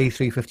first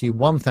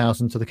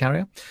A350-1000 to the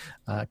carrier.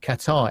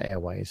 Qatar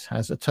Airways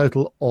has a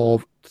total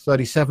of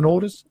 37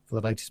 orders for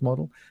the latest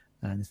model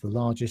and is the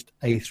largest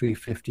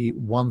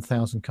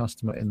A350-1000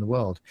 customer in the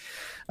world.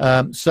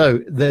 So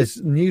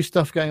there's new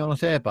stuff going on at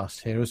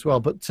Airbus here as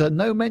well, but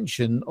no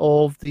mention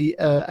of the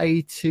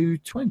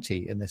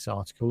A220 in this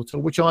article,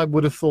 which I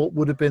would have thought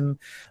would have been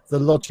the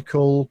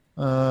logical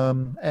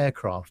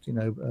aircraft,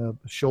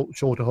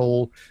 shorter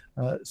haul,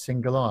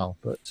 single aisle.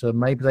 But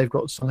maybe they've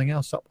got something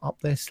else up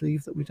their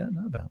sleeve that we don't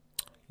know about.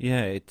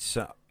 Yeah, it's.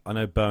 I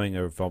know Boeing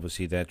are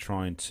obviously they're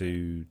trying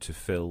to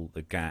fill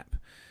the gap.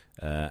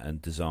 And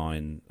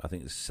design, I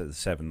think the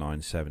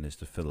 797 is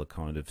to fill a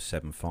kind of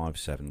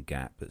 757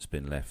 gap that's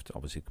been left,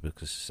 obviously,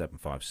 because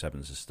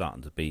 757s are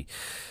starting to be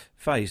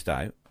phased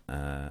out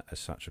as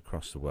such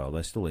across the world.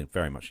 They're still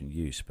very much in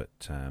use, but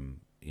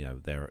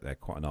they're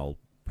quite an old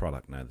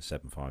product now. The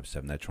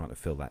 757, they're trying to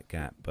fill that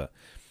gap, but.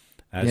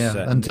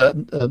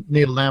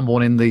 Neil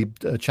Lambourne in the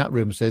chat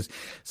room says,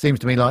 seems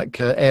to me like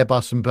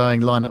Airbus and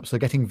Boeing lineups are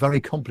getting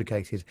very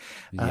complicated.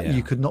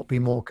 You could not be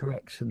more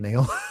correct,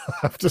 Neil. I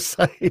have to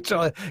say,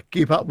 try to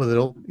keep up with it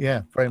all.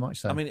 Yeah, very much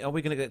so. I mean, are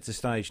we going to get to the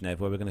stage,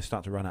 Nev, where we're going to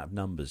start to run out of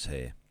numbers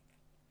here?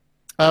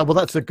 Well,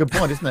 that's a good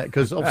point, isn't it?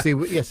 Because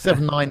obviously,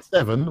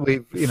 797, they're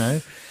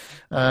going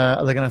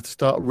to have to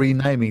start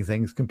renaming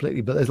things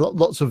completely. But there's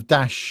lots of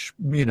Dash,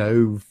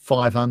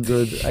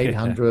 500,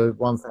 800,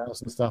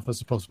 1000 stuff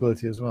as a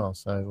possibility as well.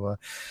 So,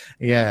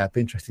 it'd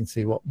be interesting to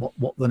see what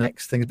the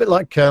next thing is. A bit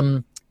like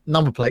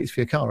number plates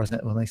for your car, isn't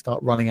it? When they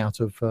start running out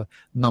of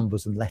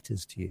numbers and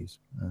letters to use.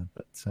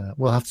 But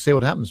we'll have to see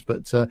what happens.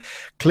 But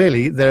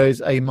clearly, there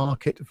is a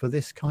market for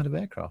this kind of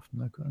aircraft.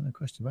 No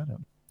question about it.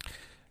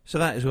 So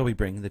that is where we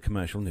bring the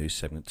commercial news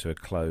segment to a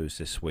close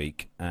this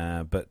week.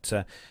 But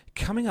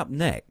coming up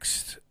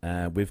next,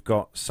 we've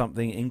got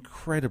something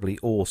incredibly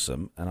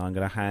awesome, and I'm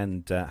going to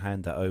hand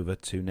that over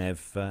to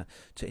Nev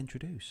to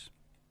introduce.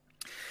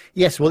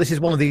 Yes, well, this is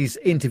one of these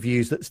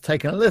interviews that's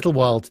taken a little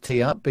while to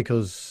tee up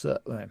because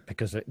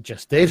it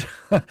just did.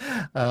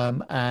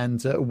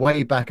 And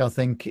way back, I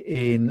think,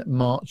 in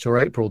March or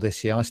April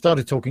this year, I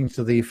started talking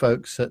to the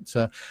folks at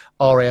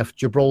RAF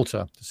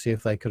Gibraltar to see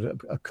if they could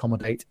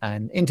accommodate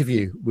an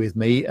interview with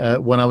me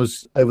when I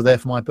was over there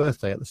for my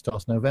birthday at the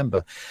start of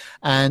November.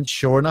 And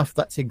sure enough,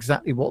 that's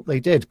exactly what they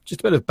did.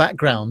 Just a bit of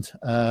background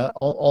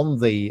on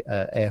the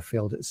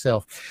airfield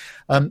itself.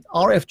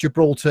 RAF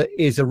Gibraltar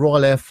is a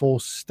Royal Air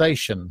Force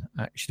station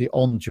actually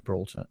on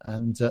Gibraltar,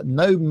 and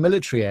no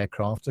military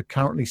aircraft are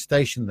currently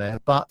stationed there,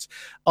 but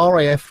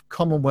RAF,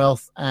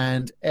 Commonwealth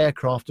and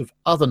aircraft of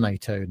other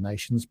NATO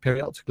nations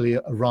periodically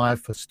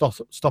arrive for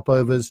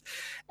stopovers,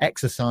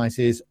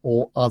 exercises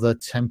or other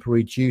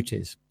temporary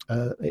duties.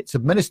 It's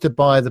administered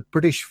by the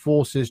British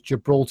Forces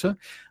Gibraltar.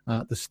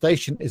 The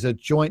station is a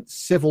joint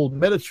civil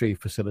military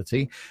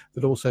facility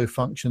that also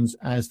functions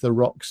as the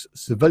ROC's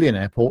civilian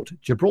airport,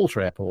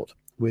 Gibraltar Airport,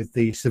 with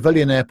the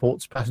civilian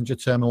airport's passenger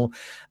terminal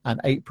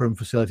and apron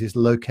facilities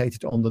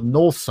located on the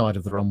north side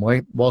of the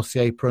runway, whilst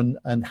the apron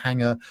and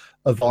hangar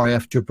of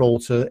RAF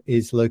Gibraltar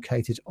is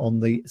located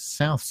on the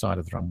south side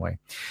of the runway.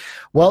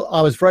 Well,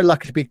 I was very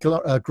lucky to be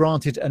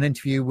granted an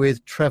interview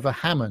with Trevor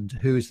Hammond,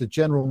 who is the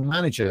general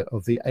manager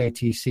of the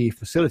ATC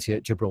facility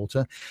at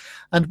Gibraltar.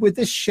 And with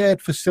this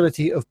shared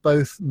facility of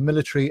both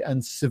military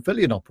and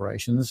civilian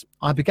operations,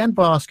 I began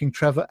by asking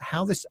Trevor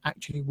how this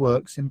actually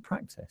works in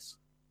practice.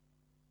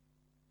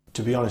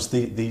 To be honest,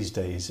 these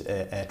days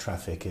air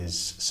traffic is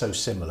so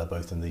similar,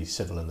 both in the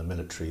civil and the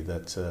military,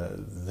 that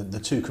the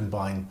two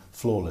combine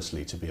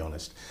flawlessly, to be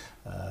honest.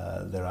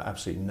 There are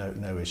absolutely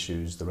no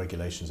issues. The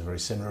regulations are very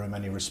similar in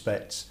many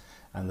respects,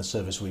 and the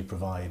service we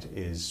provide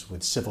is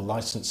with civil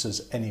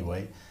licenses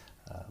anyway.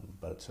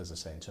 But as I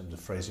say, in terms of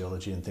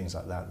phraseology and things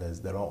like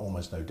that, there are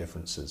almost no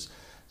differences.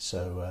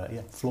 So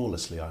yeah,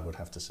 flawlessly, I would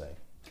have to say.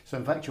 So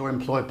in fact, you're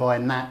employed by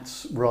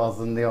NATS rather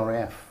than the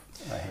RAF?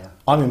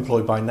 I'm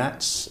employed by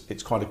NATS.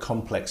 It's quite a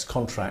complex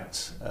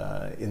contract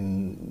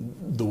in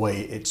the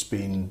way it's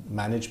been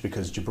managed,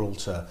 because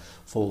Gibraltar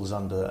falls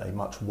under a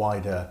much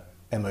wider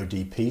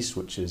MOD piece,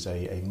 which is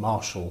a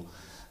Marshall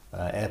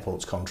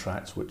Airports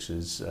contract, which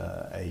is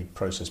a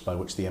process by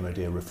which the MOD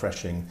are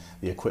refreshing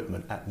the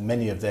equipment at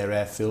many of their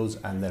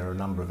airfields, and there are a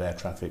number of air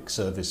traffic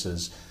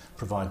services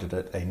provided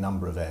at a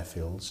number of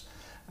airfields,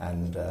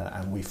 and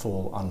we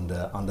fall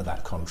under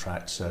that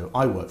contract. So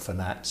I work for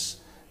NATS.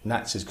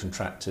 NATS is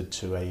contracted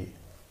to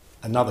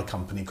another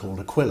company called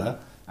Aquila,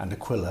 and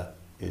Aquila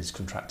is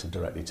contracted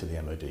directly to the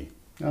MOD.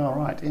 All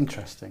right,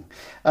 interesting.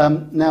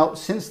 Now,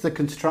 since the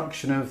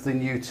construction of the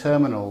new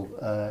terminal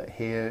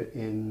here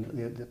in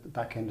the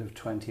back end of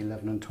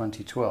 2011 and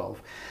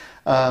 2012,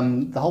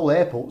 the whole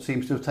airport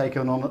seems to have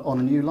taken on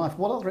a new life.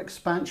 What other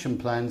expansion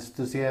plans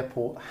does the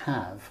airport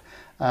have,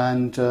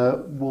 and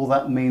will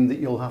that mean that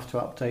you'll have to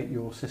update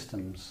your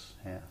systems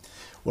here?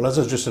 Well, as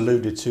I just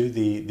alluded to,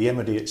 the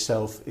MOD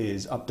itself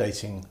is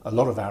updating a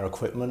lot of our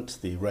equipment,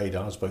 the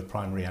radars, both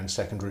primary and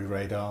secondary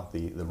radar,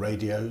 the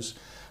radios.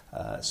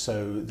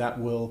 So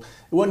it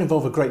won't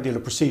involve a great deal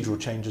of procedural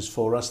changes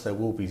for us. There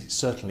will be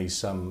certainly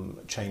some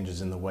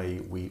changes in the way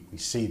we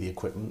see the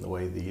equipment, the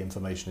way the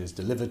information is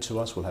delivered to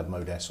us. We'll have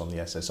Mode S on the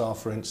SSR,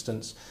 for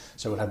instance,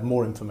 so we'll have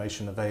more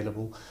information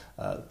available.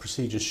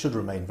 Procedures should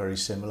remain very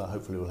similar.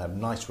 Hopefully we'll have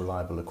nice,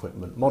 reliable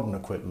equipment, modern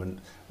equipment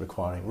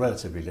requiring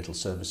relatively little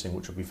servicing,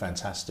 which will be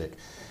fantastic.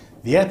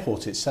 The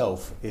airport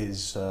itself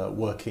is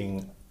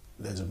working.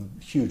 There's a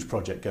huge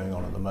project going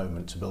on at the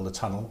moment to build a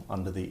tunnel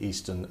under the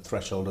eastern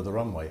threshold of the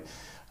runway.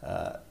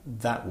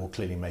 That will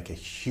clearly make a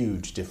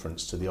huge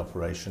difference to the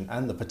operation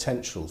and the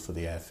potential for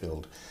the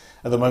airfield.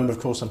 At the moment, of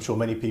course, I'm sure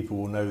many people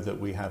will know that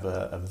we have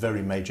a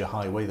very major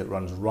highway that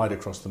runs right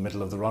across the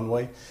middle of the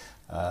runway.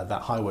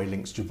 That highway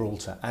links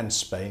Gibraltar and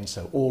Spain,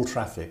 so all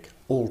traffic,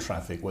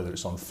 whether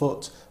it's on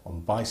foot, on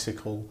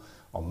bicycle,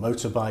 on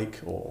motorbike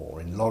or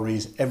in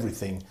lorries,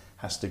 everything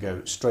has to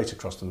go straight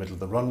across the middle of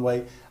the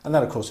runway, and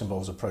that of course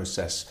involves a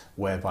process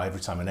whereby every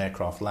time an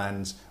aircraft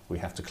lands we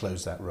have to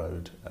close that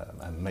road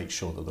and make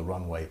sure that the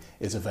runway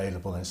is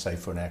available and safe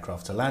for an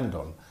aircraft to land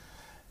on.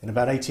 In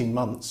about 18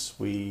 months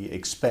we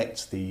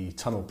expect the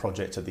tunnel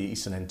project at the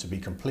eastern end to be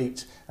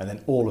complete, and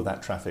then all of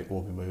that traffic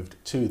will be moved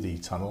to the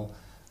tunnel,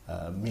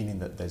 meaning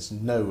that there's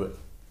no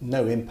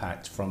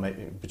impact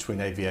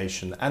between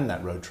aviation and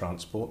that road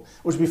transport,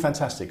 which would be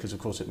fantastic because of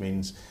course it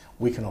means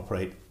we can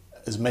operate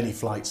as many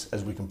flights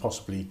as we can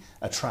possibly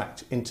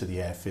attract into the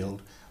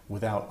airfield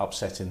without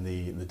upsetting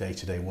the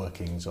day-to-day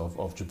workings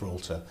of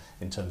Gibraltar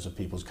in terms of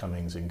people's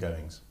comings and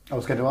goings. I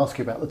was going to ask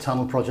you about the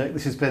tunnel project.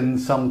 This has been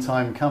some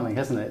time coming,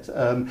 hasn't it?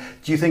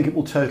 Do you think it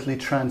will totally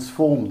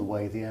transform the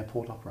way the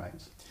airport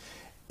operates?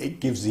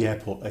 It gives the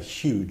airport a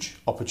huge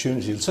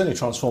opportunity. It'll certainly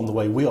transform the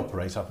way we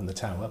operate up in the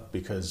tower,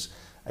 because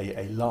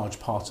a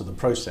large part of the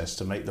process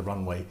to make the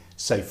runway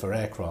safe for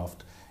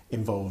aircraft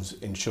involves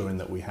ensuring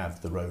that we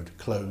have the road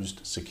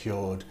closed,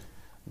 secured,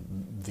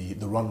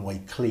 the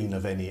runway clean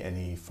of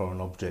any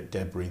foreign object,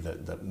 debris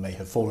that may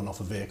have fallen off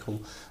a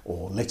vehicle,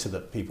 or litter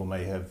that people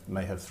may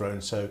have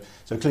thrown. So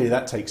clearly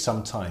that takes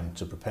some time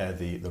to prepare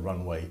the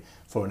runway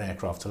for an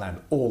aircraft to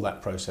land. All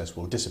that process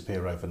will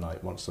disappear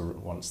overnight once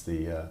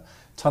the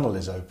tunnel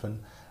is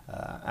open,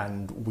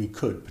 and we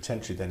could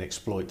potentially then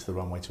exploit the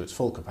runway to its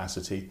full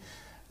capacity,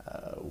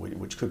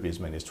 which could be as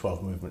many as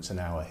 12 movements an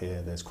hour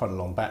here. There's quite a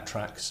long back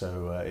track,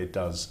 so it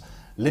does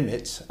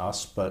limit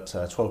us, but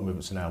 12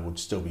 movements an hour would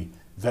still be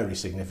very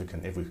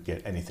significant if we could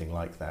get anything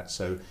like that.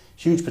 So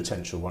huge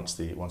potential once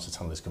the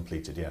tunnel is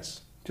completed,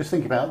 yes. Just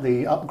think about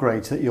the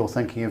upgrades that you're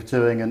thinking of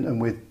doing,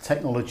 and with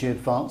technology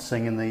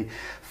advancing in the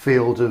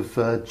field of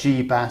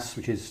GBAS,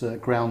 which is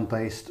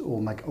ground-based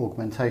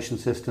augmentation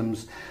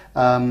systems.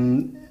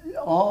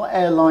 Are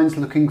airlines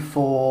looking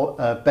for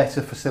better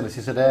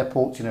facilities at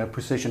airports,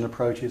 precision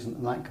approaches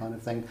and that kind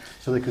of thing,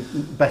 so they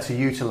could better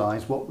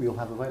utilise what we'll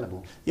have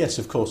available? Yes,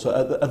 of course.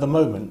 At the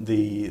moment,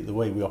 the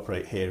way we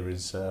operate here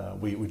is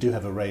we do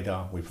have a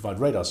radar. We provide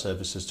radar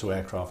services to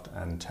aircraft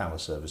and tower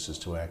services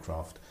to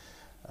aircraft.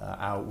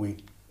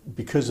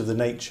 Because of the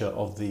nature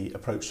of the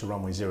approach to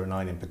runway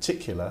 09 in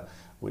particular,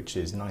 which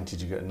is 90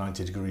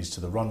 degrees to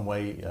the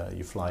runway,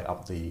 you fly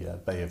up the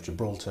Bay of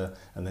Gibraltar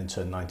and then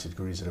turn 90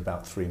 degrees at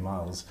about 3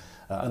 miles.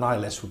 An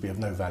ILS would be of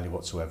no value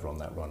whatsoever on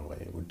that runway.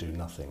 It would do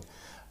nothing.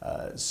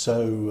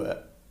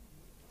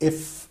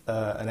 If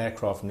an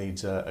aircraft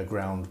needs a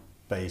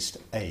ground-based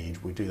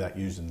aid, we do that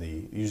using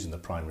the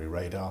primary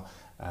radar,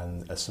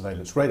 and a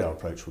surveillance radar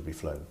approach would be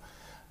flown.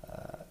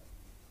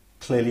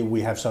 Clearly, we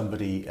have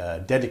somebody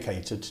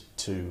dedicated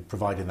to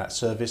providing that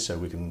service, so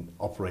we can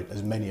operate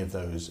as many of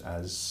those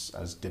as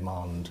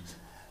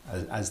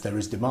there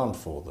is demand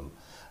for them.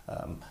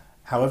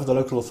 However, the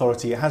local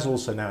authority has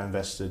also now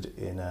invested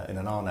in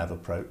an RNAV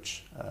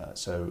approach,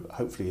 so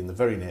hopefully in the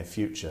very near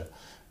future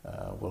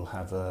we'll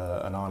have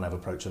an RNAV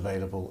approach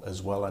available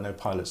as well. I know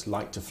pilots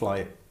like to fly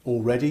it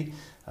already.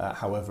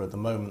 However, at the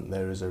moment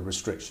there is a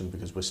restriction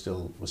because we're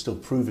still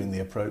proving the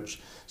approach,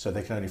 so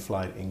they can only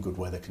fly it in good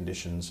weather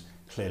conditions.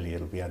 Clearly,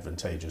 it'll be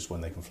advantageous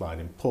when they can fly it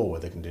in poor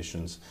weather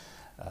conditions,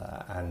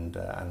 and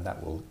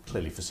that will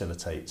clearly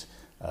facilitate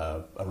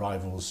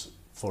arrivals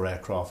for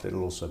aircraft.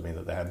 It'll also mean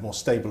that they have more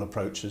stable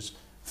approaches,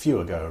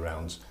 fewer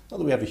go-arounds. Not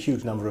that we have a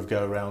huge number of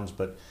go-arounds,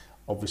 but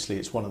obviously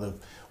it's one of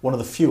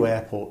the few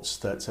airports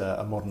that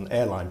a modern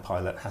airline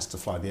pilot has to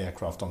fly the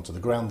aircraft onto the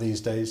ground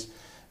these days.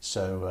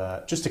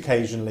 So just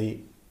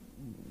occasionally,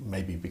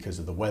 maybe because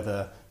of the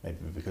weather, maybe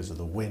because of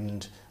the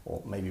wind,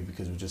 or maybe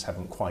because we just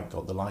haven't quite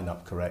got the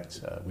lineup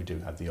correct, we do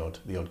have the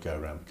odd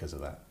go-around because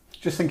of that.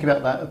 Just thinking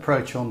about that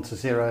approach onto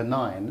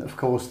 09, of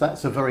course,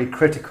 that's a very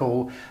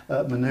critical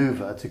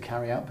manoeuvre to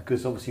carry out,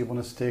 because obviously you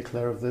want to steer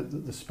clear of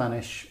the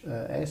Spanish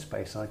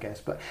airspace, I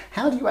guess. But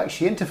how do you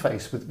actually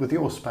interface with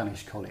your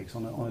Spanish colleagues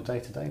on a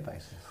day-to-day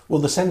basis?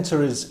 Well, the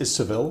centre is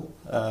Seville,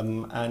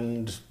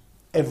 and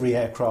every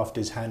aircraft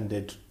is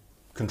handed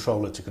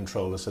controller to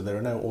controller, so there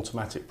are no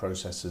automatic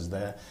processes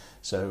there.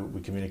 So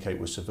we communicate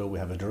with Seville, we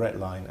have a direct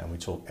line, and we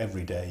talk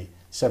every day,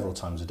 several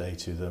times a day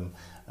to them.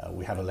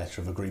 We have a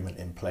letter of agreement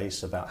in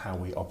place about how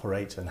we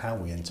operate and how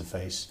we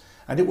interface,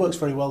 and it works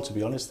very well, to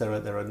be honest. There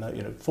are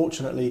no,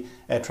 fortunately,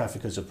 air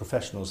traffickers are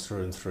professionals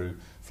through and through.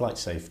 Flight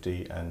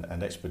safety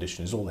and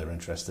expedition is all they're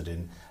interested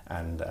in,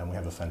 and we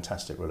have a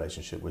fantastic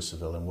relationship with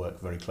Seville and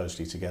work very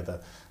closely together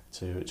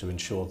to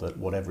ensure that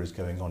whatever is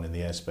going on in the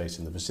airspace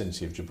in the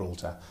vicinity of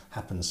Gibraltar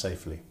happens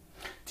safely.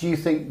 Do you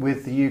think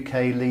with the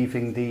UK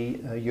leaving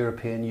the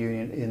European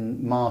Union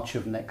in March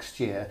of next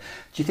year,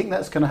 do you think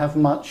that's going to have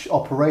much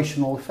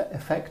operational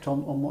effect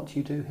on what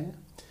you do here?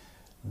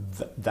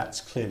 That's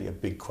clearly a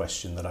big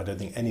question that I don't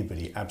think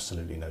anybody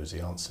absolutely knows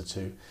the answer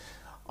to.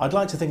 I'd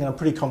like to think, and I'm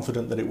pretty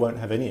confident, that it won't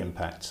have any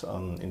impact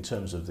in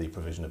terms of the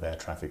provision of air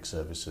traffic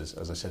services.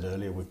 As I said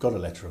earlier, we've got a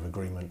letter of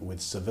agreement with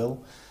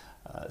Seville.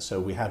 So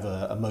we have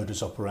a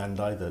modus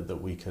operandi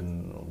that we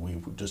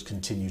just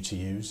continue to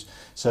use.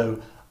 So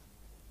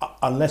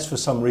unless for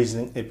some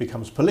reason it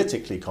becomes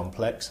politically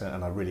complex,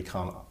 and I really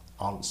can't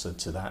answer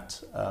to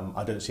that,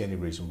 I don't see any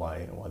reason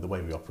why the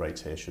way we operate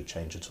here should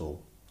change at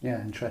all. Yeah,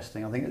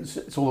 interesting. I think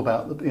it's all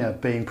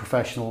about being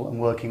professional and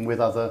working with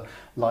other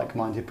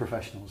like-minded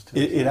professionals too.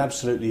 It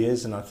absolutely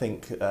is, and I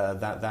think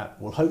that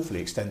will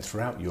hopefully extend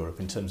throughout Europe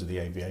in terms of the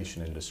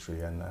aviation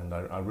industry, and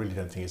I really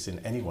don't think it's in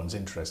anyone's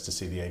interest to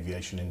see the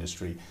aviation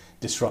industry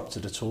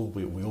disrupted at all.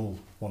 We all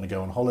want to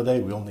go on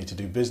holiday, we all need to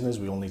do business,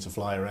 we all need to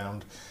fly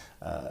around.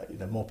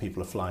 More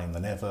people are flying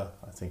than ever.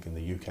 I think in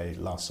the UK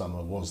last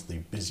summer was the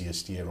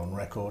busiest year on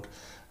record.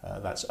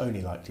 That's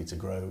only likely to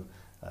grow.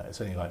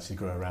 It's only likely to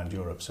grow around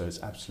Europe, so it's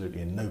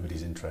absolutely in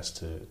nobody's interest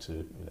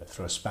to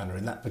throw a spanner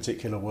in that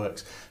particular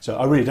works. So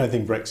I really don't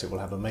think Brexit will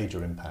have a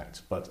major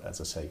impact, but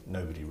as I say,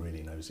 nobody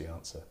really knows the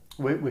answer.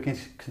 We're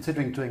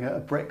considering doing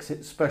a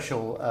Brexit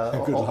special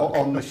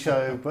on the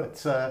show,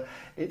 but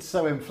it's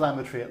so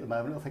inflammatory at the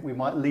moment. I think we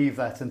might leave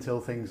that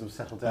until things have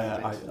settled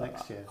down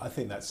next year. I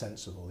think that's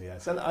sensible,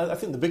 yes. And I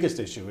think the biggest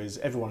issue is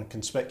everyone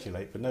can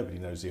speculate, but nobody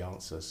knows the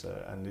answer. So,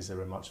 and is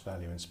there much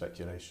value in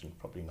speculation?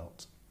 Probably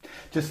not.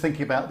 Just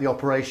thinking about the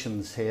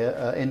operations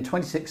here, in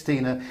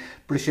 2016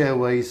 British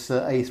Airways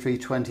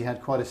A320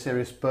 had quite a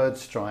serious bird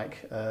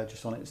strike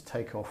just on its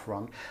takeoff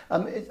run.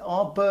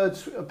 Are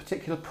birds a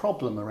particular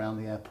problem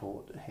around the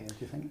airport here, do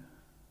you think?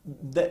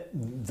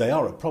 They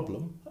are a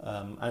problem,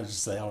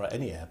 as they are at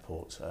any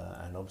airport,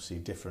 and obviously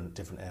different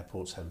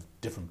airports have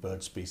different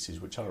bird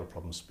species which are a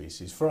problem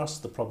species. For us,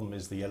 the problem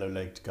is the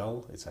yellow-legged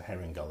gull. It's a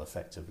herring gull,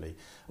 effectively,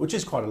 which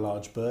is quite a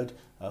large bird.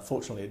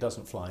 Fortunately, it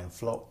doesn't fly in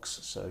flocks,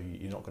 so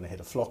you're not going to hit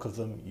a flock of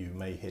them. You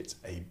may hit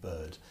a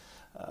bird.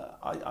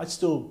 I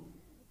still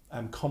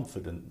am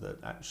confident that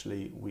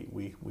actually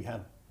we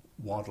have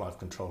wildlife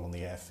control on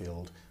the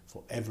airfield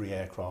for every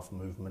aircraft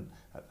movement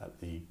at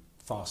the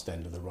fast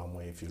end of the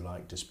runway, if you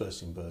like,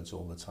 dispersing birds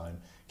all the time,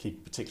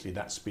 keep particularly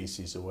that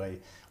species away.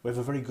 We have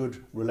a very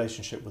good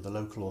relationship with the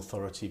local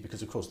authority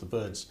because, of course, the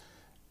birds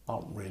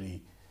aren't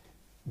really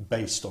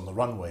based on the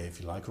runway,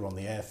 if you like, or on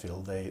the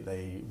airfield.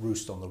 They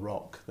roost on the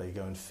rock. They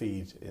go and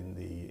feed in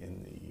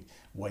the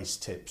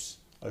waste tips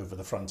over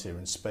the frontier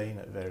in Spain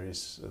at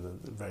various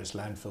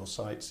landfill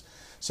sites.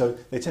 So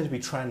they tend to be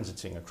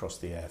transiting across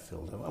the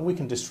airfield, and we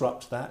can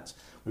disrupt that.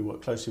 We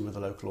work closely with the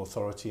local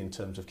authority in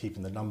terms of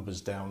keeping the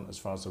numbers down as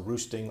far as the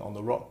roosting on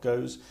the rock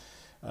goes.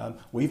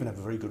 We even have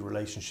a very good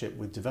relationship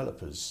with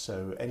developers,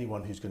 so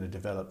anyone who's going to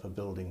develop a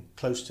building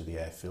close to the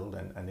airfield,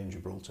 and in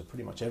Gibraltar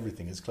pretty much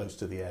everything is close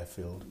to the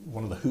airfield.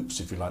 One of the hoops,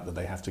 if you like, that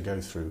they have to go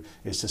through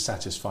is to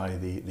satisfy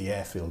the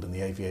airfield and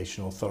the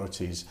aviation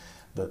authorities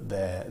that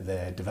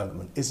their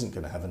development isn't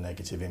going to have a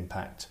negative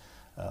impact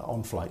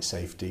on flight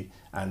safety,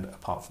 and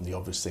apart from the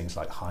obvious things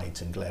like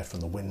height and glare from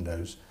the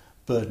windows,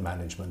 bird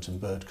management and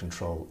bird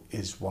control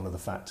is one of the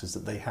factors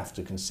that they have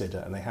to consider,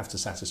 and they have to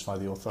satisfy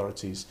the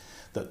authorities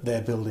that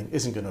their building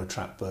isn't going to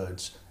attract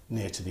birds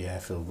near to the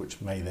airfield,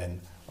 which may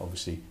then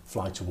obviously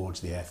fly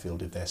towards the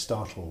airfield if they're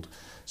startled.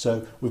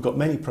 So we've got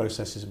many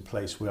processes in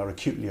place. We are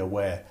acutely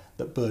aware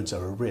that birds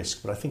are a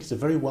risk, but I think it's a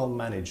very well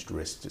managed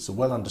risk. It's a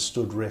well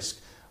understood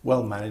risk,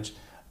 well managed.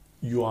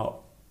 You are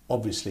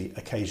obviously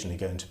occasionally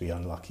going to be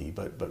unlucky,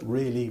 but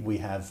really we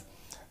have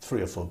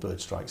 3 or 4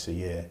 bird strikes a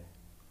year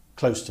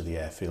close to the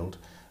airfield,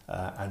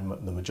 and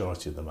the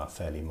majority of them are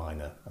fairly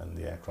minor, and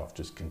the aircraft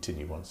just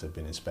continue once they've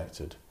been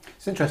inspected.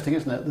 It's interesting,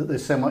 isn't it, that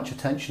there's so much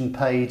attention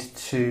paid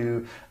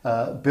to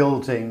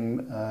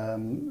building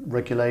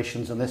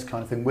regulations and this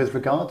kind of thing with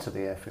regard to the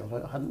airfield.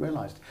 I hadn't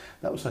realised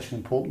that was such an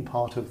important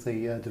part of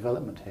the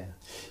development here.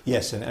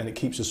 Yes, and it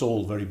keeps us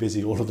all very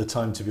busy all of the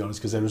time, to be honest,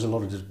 because there is a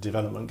lot of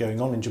development going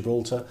on in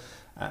Gibraltar,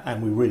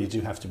 and we really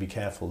do have to be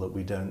careful that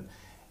we don't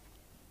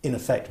in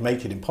effect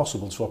make it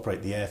impossible to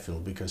operate the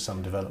airfield because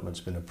some development's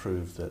been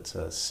approved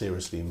that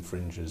seriously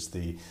infringes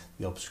the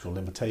obstacle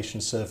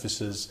limitation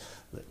surfaces,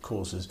 that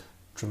causes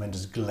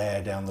tremendous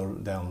glare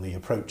down the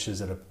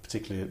approaches at a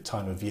particular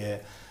time of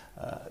year.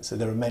 So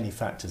there are many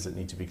factors that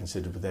need to be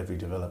considered with every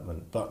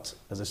development. But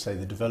as I say,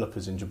 the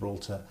developers in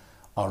Gibraltar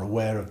are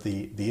aware of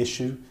the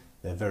issue.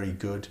 They're very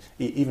good,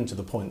 even to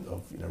the point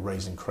of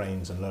raising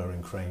cranes and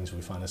lowering cranes.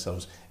 We find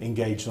ourselves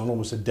engaged on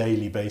almost a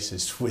daily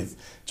basis with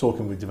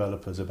talking with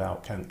developers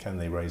about can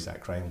they raise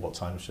that crane, what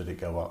time should it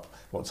go up,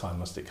 what time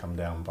must it come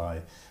down by.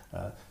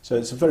 So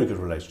it's a very good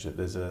relationship.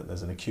 There's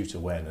an acute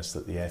awareness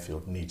that the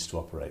airfield needs to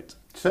operate.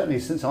 Certainly,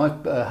 since I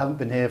haven't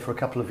been here for a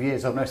couple of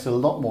years, I've noticed a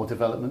lot more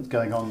development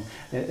going on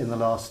in the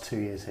last 2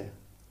 years here.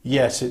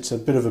 Yes, it's a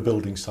bit of a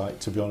building site,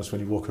 to be honest, when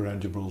you walk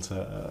around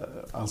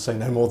Gibraltar. I'll say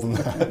no more than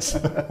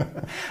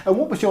that. And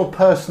what was your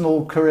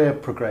personal career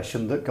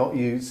progression that got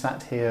you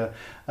sat here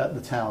at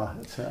the tower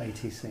at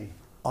ATC?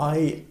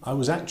 I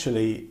was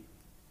actually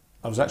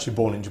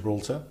born in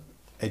Gibraltar,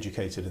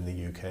 educated in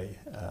the UK,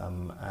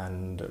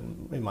 and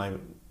in my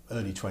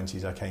early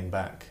 20s I came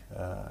back,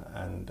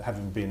 and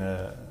having been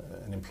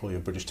an employee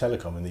of British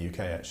Telecom in the UK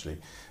actually,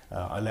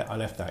 I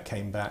left that,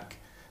 came back,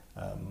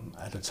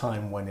 at a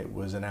time when it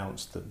was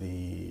announced that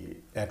the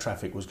air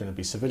traffic was going to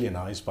be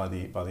civilianised by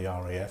the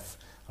RAF.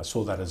 I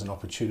saw that as an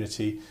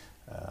opportunity,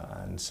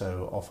 and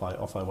so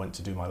off I went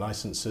to do my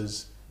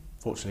licences.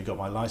 Fortunately got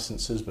my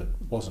licences, but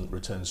wasn't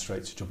returned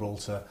straight to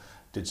Gibraltar.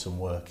 Did some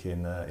work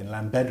in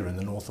Llanbedr in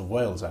the north of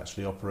Wales,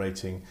 actually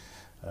operating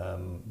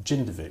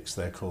Jindavics,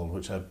 they're called,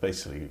 which are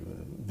basically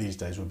these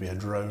days would be a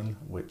drone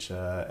which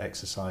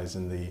exercise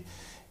in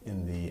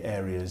the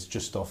areas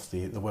just off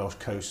the Welsh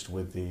coast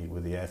with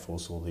the Air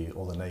Force or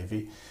the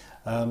Navy.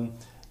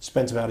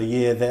 Spent about a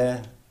year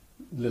there,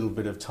 a little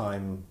bit of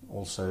time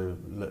also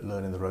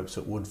learning the ropes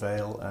at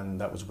Woodvale,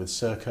 and that was with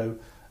Serco.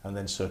 And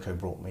then Serco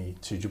brought me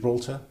to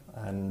Gibraltar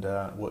and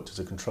worked as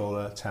a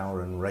controller,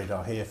 tower and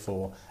radar here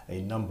for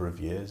a number of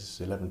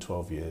years, 11,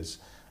 12 years,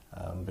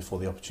 before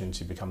the opportunity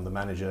to become the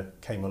manager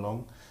came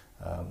along.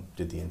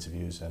 Did the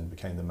interviews and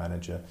became the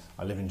manager.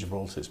 I live in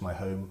Gibraltar, it's my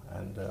home,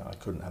 and I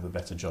couldn't have a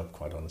better job,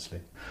 quite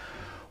honestly.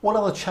 What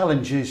other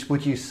challenges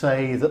would you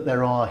say that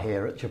there are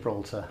here at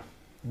Gibraltar?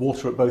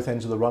 Water at both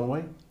ends of the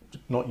runway.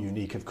 Not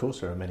unique, of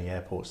course, there are many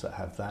airports that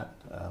have that.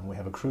 We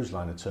have a cruise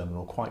liner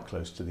terminal quite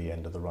close to the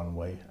end of the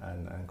runway,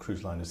 and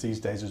cruise liners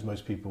these days, as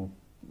most people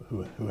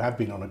who have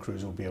been on a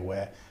cruise will be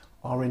aware,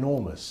 are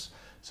enormous.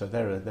 So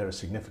they're a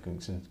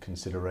significant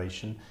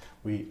consideration.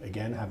 We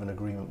again have an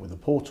agreement with the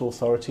Port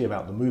Authority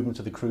about the movement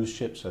of the cruise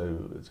ship,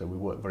 so we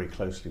work very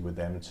closely with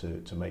them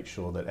to make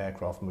sure that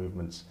aircraft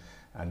movements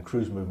and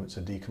cruise movements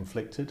are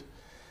deconflicted.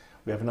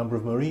 We have a number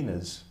of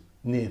marinas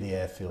near the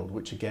airfield,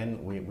 which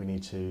again we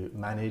need to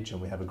manage, and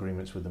we have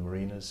agreements with the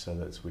marinas so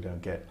that we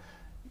don't get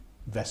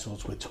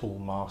vessels with tall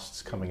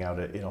masts coming out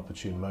at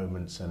inopportune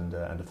moments and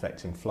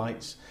affecting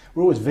flights.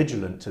 We're always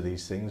vigilant to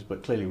these things,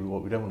 but clearly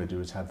what we don't want to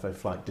do is have a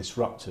flight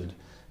disrupted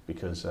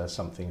because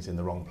something's in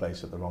the wrong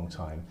place at the wrong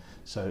time.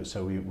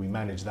 So we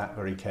manage that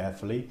very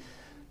carefully.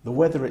 The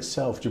weather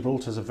itself,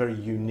 Gibraltar's a very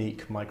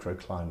unique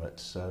microclimate.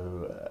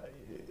 So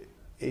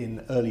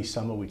in early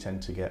summer we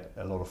tend to get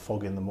a lot of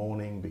fog in the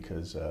morning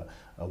because a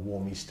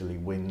warm easterly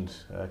wind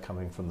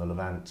coming from the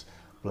Levant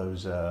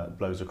blows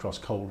across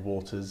cold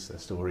waters. They're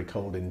still very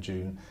cold in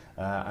June,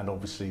 and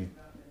obviously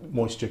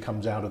moisture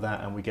comes out of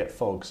that and we get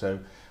fog. So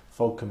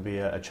fog can be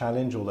a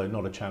challenge, although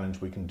not a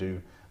challenge we can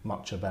do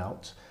much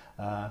about.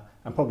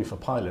 And probably for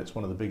pilots,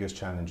 one of the biggest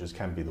challenges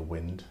can be the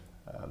wind.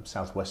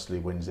 Southwesterly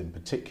winds in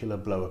particular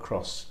blow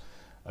across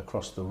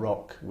the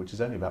rock, which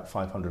is only about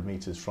 500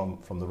 metres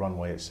from the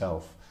runway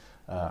itself,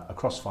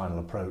 across final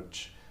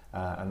approach,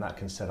 and that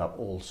can set up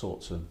all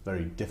sorts of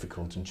very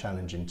difficult and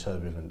challenging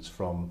turbulence,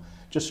 from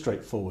just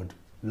straightforward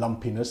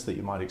lumpiness that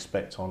you might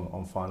expect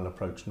on final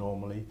approach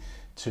normally,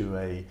 to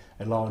a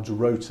large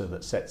rotor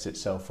that sets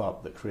itself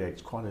up that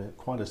creates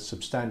quite a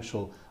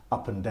substantial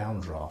up and down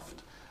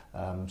draft.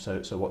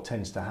 So what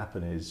tends to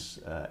happen is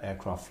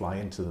aircraft fly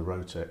into the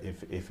rotor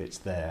if it's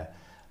there,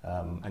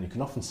 and you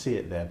can often see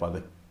it there by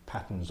the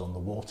patterns on the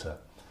water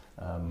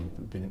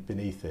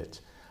beneath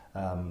it.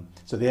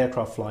 So the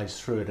aircraft flies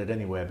through it at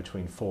anywhere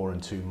between 4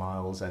 and 2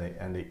 miles,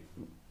 and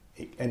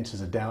it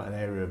enters an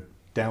area of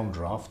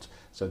downdraft.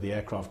 So the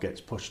aircraft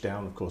gets pushed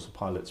down. Of course, the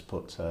pilots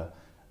put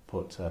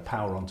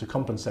power on to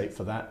compensate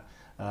for that,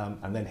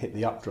 and then hit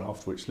the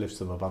updraft, which lifts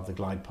them above the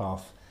glide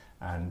path,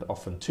 and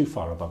often too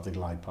far above the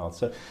glide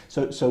path.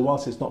 So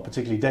whilst it's not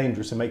particularly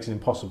dangerous, it makes it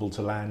impossible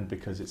to land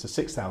because it's a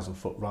 6,000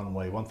 foot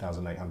runway,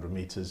 1,800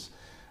 metres.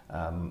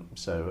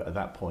 So at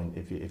that point,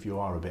 if you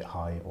are a bit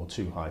high or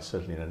too high,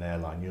 certainly in an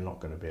airline, you're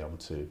not going to be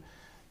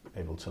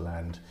able to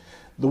land.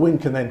 The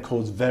wind can then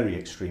cause very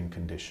extreme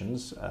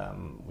conditions.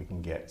 We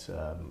can get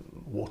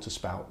water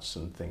spouts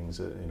and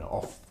things,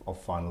 off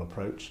final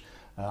approach.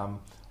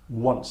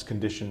 Once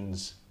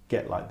conditions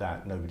get like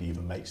that, nobody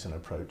even makes an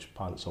approach.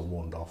 Pilots are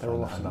warned off. They're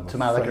off to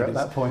Malaga at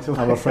that point.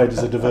 I'm afraid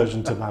it's a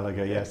diversion to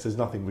Malaga. Yes, there's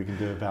nothing we can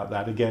do about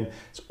that. Again,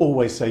 it's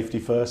always safety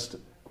first.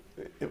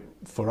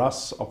 For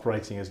us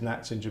operating as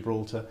NATS in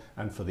Gibraltar,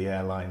 and for the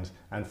airlines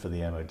and for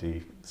the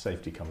MOD,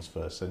 safety comes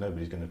first. So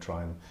nobody's going to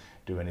try and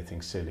do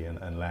anything silly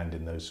and land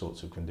in those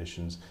sorts of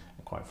conditions.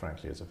 And quite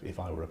frankly, if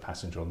I were a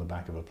passenger on the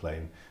back of a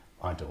plane,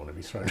 I don't want to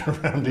be thrown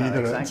around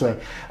either. Exactly.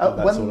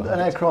 When an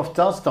aircraft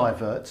does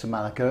divert to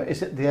Malaga,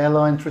 is it the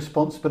airline's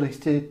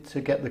responsibility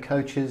to get the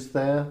coaches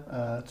there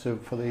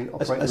for the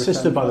operator?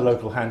 Assisted by the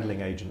local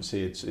handling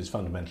agency, it's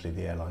fundamentally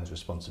the airline's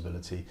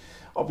responsibility.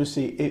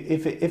 Obviously,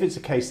 if it's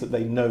a case that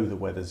they know the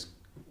weather's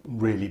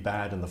really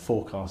bad and the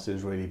forecast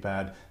is really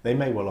bad, they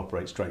may well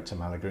operate straight to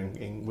Malaga,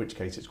 in which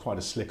case it's quite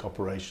a slick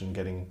operation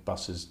getting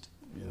buses.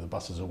 The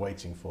buses are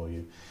waiting for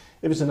you.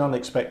 If it's an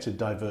unexpected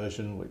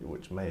diversion,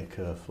 which may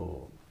occur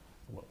for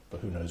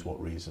who knows what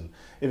reason.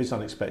 If it's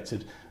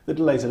unexpected, the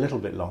delay's a little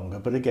bit longer,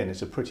 but again,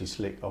 it's a pretty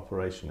slick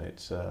operation.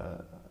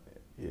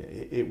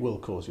 It will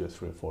cause you a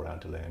 3 or 4 hour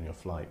delay on your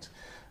flight,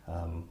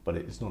 but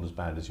it's not as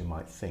bad as you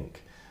might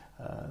think.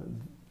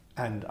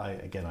 And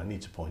I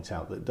need to point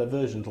out that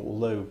diversions,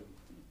 although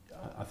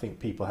I think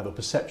people have a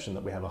perception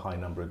that we have a high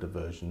number of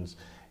diversions,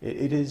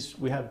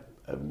 we have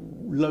a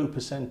low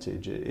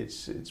percentage.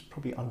 It's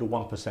probably under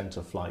 1%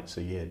 of flights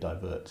a year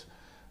divert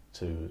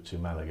to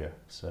Malaga,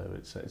 so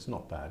it's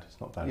not bad. It's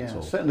not bad at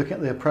all. Certainly looking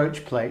at the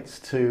approach plates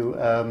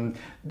to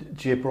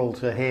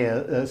Gibraltar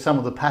here, some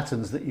of the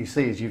patterns that you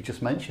see, as you've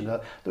just mentioned,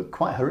 look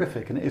quite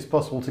horrific, and it is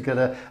possible to get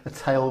a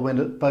tailwind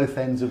at both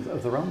ends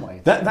of the runway.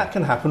 That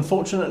can happen.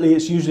 Fortunately,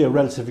 it's usually a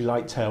relatively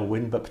light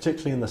tailwind, but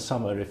particularly in the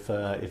summer, if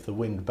the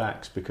wind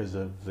backs because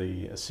of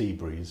the sea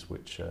breeze,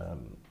 which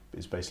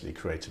is basically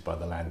created by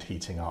the land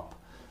heating up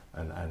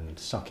and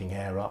sucking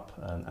air up,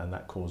 and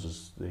that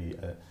causes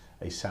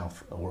a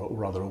south, or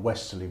rather a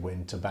westerly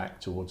wind, to back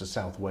towards the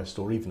southwest,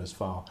 or even as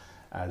far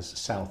as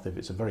south if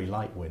it's a very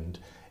light wind.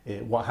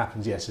 What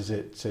happens, is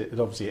it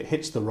obviously it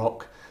hits the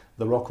rock.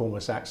 The rock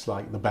almost acts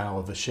like the bow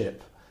of a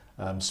ship,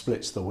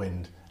 splits the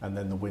wind, and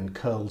then the wind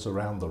curls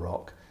around the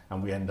rock,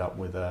 and we end up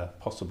with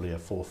possibly a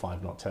 4 or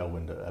 5 knot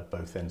tailwind at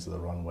both ends of the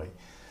runway.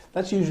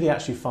 That's usually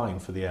actually fine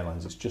for the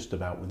airlines. It's just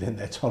about within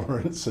their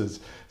tolerances,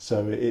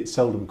 so it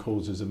seldom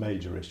causes a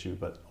major issue,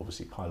 but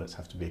obviously pilots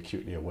have to be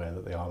acutely aware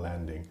that they are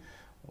landing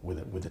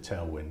with a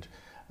tailwind.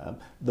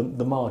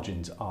 The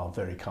margins are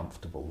very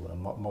comfortable.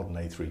 Modern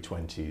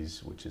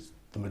A320s, which is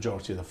the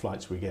majority of the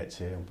flights we get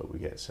here, but we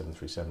get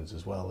 737s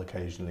as well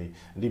occasionally,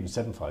 and even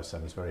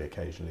 757s very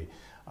occasionally,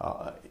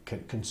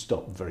 can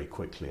stop very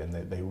quickly, and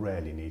they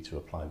rarely need to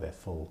apply their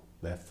full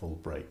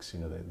brakes.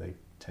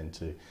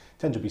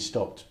 tend to be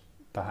stopped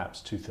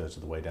perhaps 2/3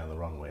 of the way down the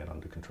runway and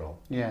under control.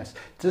 Yes.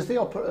 Does the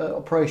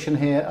operation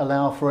here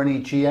allow for any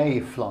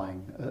GA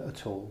flying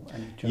at all?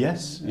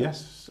 Yes.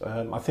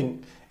 I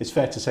think it's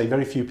fair to say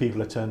very few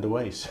people are turned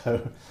away.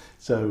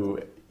 So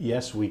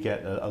yes, we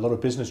get a lot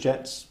of business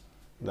jets.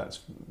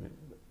 That's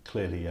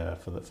clearly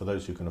for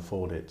those who can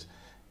afford it,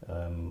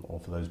 or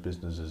for those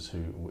businesses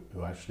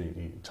who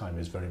actually, time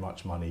is very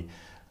much money,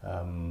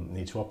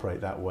 need to operate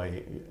that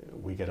way.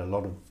 We get a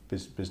lot of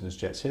business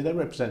jets here. They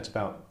represent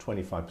about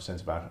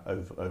 25% of our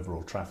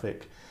overall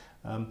traffic.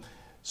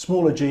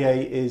 Smaller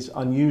GA is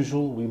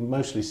unusual. We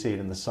mostly see it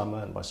in the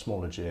summer, and by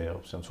smaller GA,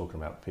 obviously I'm talking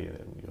about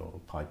your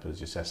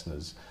Pipers, your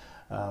Cessnas.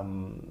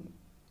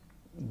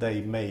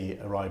 They may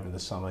arrive in the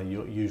summer,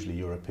 usually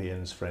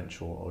Europeans,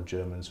 French or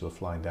Germans who are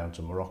flying down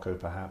to Morocco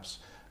perhaps,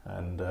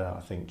 and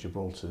I think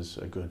Gibraltar's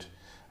a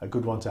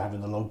good one to have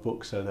in the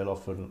logbook, so they'll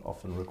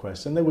often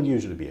request, and they will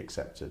usually be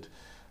accepted.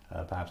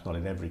 Perhaps not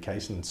in every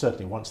case, and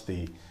certainly once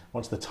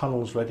the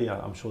tunnel's ready,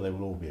 I'm sure they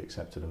will all be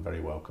accepted and very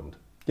welcomed.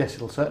 Yes,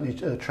 it'll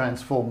certainly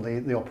transform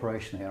the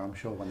operation here, I'm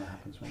sure, when that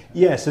happens.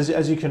 Yes,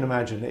 as you can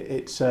imagine,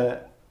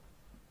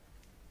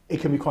 it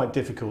can be quite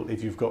difficult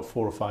if you've got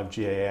 4 or 5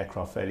 GA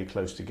aircraft fairly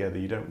close together.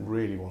 You don't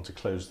really want to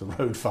close the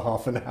road for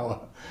half an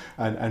hour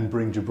and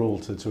bring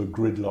Gibraltar to a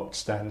gridlocked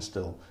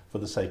standstill for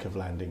the sake of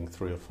landing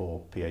 3 or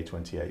 4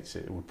 PA-28s.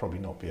 It would probably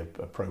not be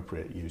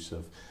appropriate use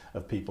of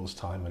people's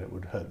time, and it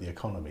would hurt the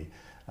economy.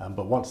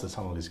 But once the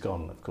tunnel is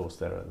gone, of course,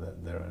 there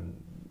are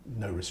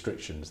no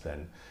restrictions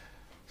then.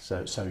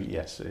 So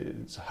yes,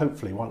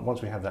 hopefully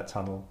once we have that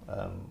tunnel,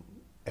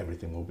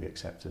 everything will be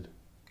accepted.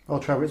 Well,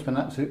 Trevor, it's been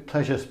an absolute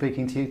pleasure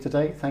speaking to you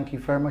today. Thank you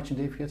very much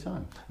indeed for your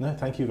time. No,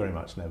 thank you very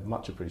much, Nev.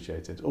 Much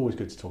appreciated. Always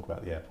good to talk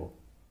about the airport.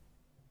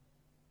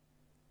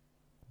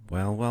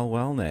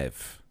 Well,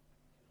 Nev.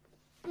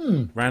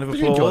 Round of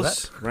Did you enjoy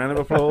applause. that? Round of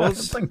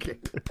applause. Thank you.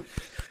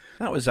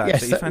 That was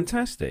absolutely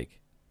fantastic.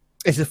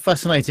 It's a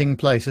fascinating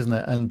place, isn't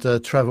it?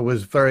 And Trevor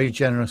was very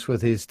generous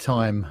with his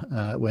time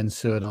when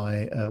Sue and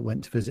I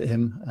went to visit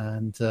him.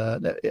 And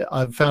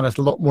I found out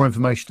a lot more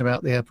information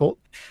about the airport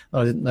that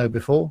I didn't know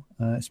before,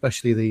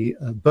 especially the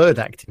bird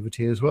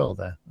activity as well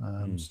there.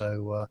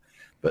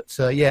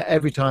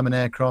 Every time an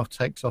aircraft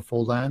takes off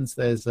or lands,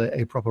 there's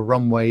a proper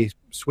runway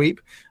sweep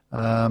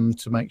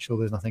to make sure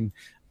there's nothing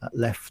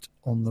left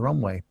on the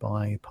runway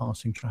by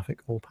passing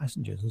traffic or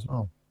passengers as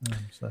well.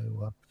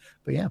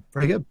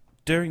 Very good.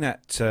 During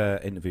that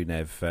interview,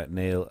 Nev,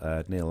 Neil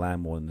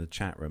Lamore in the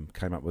chat room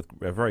came up with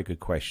a very good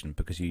question,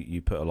 because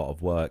you put a lot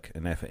of work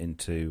and effort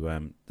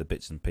into the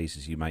bits and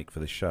pieces you make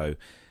for the show.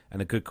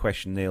 And a good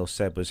question Neil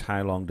said was,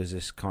 how long does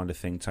this kind of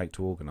thing take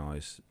to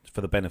organise? For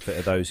the benefit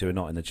of those who are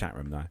not in the chat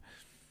room, though.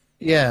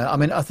 Yeah, I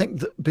mean, I think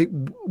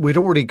that we'd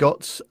already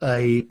got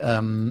a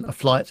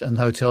flight and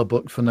hotel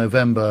booked for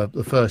November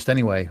the 1st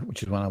anyway,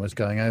 which is when I was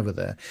going over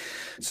there.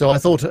 So I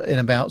thought in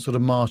about sort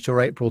of March or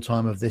April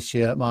time of this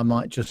year, I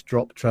might just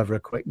drop Trevor a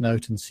quick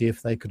note and see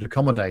if they could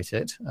accommodate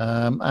it.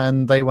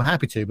 And they were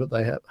happy to, but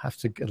they have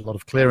to get a lot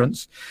of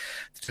clearance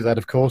to do that,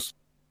 of course.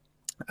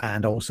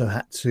 And also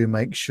had to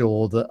make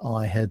sure that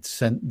I had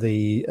sent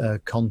the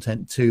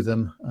content to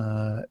them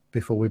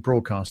before we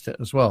broadcast it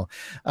as well.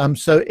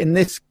 So in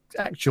this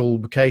actual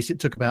case, it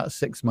took about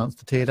 6 months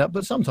to tee it up,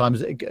 but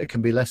sometimes it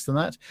can be less than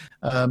that.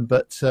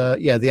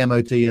 The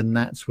MOD and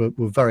NATS were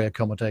very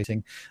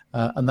accommodating,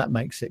 and that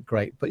makes it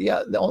great. But yeah,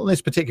 on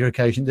this particular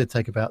occasion, it did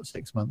take about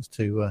 6 months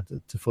to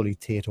fully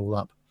tee it all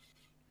up.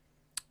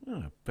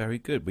 Oh, very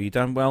good. Well, you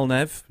done well,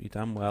 Nev. You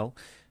done well.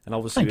 And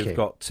obviously we've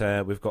got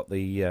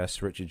the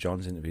Sir Richard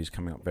Johns interviews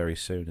coming up very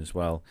soon as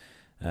well,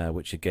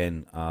 which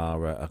again are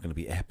going to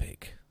be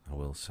epic, I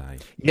will say.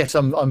 Yes,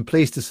 I'm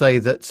pleased to say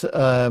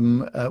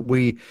that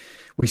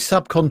we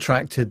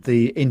subcontracted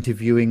the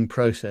interviewing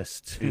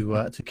process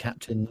to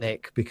Captain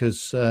Nick,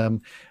 because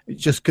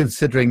just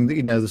considering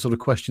the sort of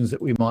questions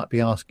that we might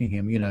be asking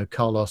him,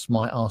 Carlos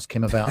might ask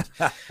him about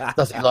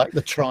does he like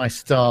the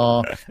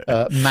TriStar?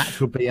 Matt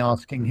would be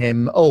asking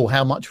him,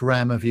 how much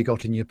RAM have you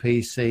got in your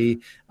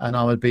PC? And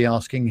I would be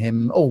asking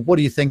him, what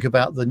do you think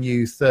about the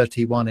new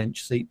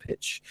 31-inch seat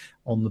pitch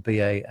on the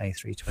BA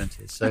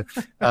A320s? So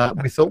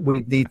we thought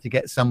we'd need to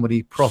get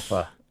somebody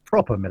proper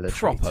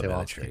military to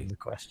ask him the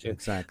question.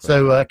 Exactly.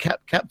 So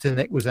Captain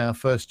Nick was our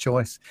first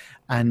choice,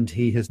 and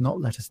he has not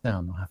let us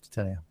down, I have to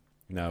tell you.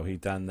 No, he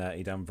done that.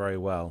 He done very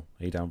well.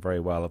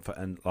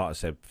 And like I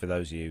said, for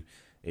those of you,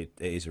 it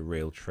is a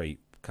real treat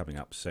coming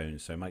up soon.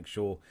 So make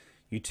sure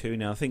you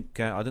tune in. I think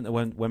I don't know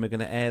when we're going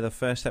to air the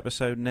first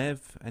episode.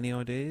 Nev, any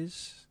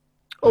ideas?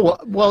 Oh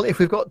well, if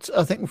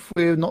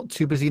we're not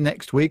too busy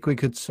next week, we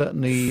could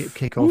certainly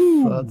kick off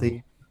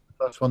the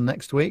first one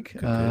next week.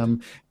 We're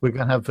going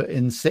to have it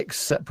in 6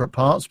 separate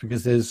parts,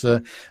 because there's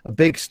a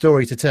big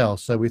story to tell.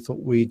 So we thought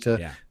we'd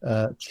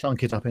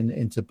chunk it up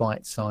into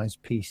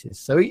bite-sized pieces.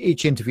 So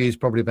each interview is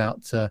probably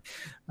about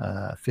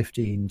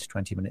 15 to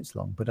 20 minutes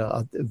long,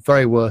 but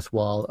very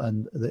worthwhile.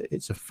 And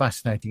it's a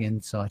fascinating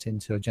insight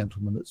into a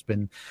gentleman that's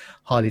been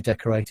highly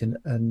decorated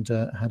and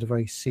had a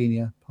very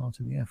senior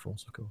part in the Air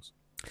Force, of course.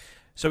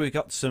 So we've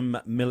got some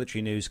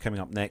military news coming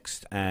up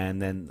next,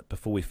 and then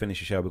before we finish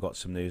the show, we've got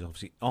some news,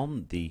 obviously,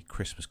 on the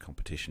Christmas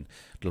competition.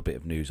 A little bit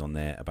of news on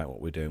there about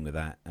what we're doing with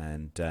that,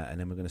 and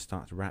then we're going to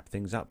start to wrap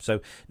things up. So,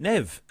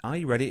 Nev, are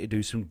you ready to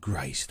do some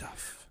grey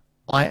stuff?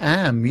 I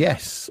am,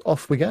 yes.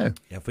 Off we go.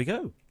 Off we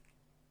go.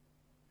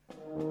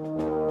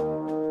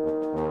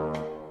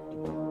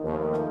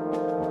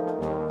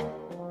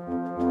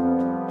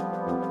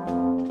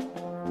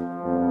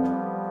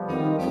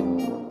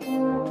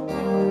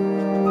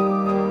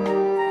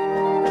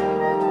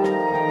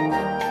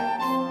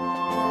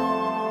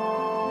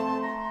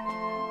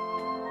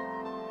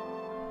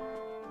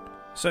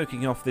 So,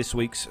 kicking off this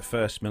week's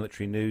first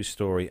military news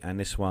story, and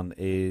this one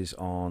is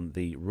on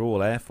the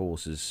Royal Air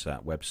Force's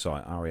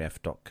website,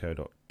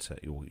 raf.co.uk,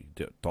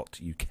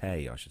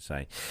 I should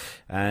say.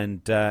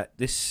 And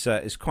this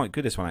is quite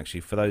good, this one, actually,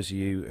 for those of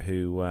you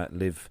who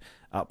live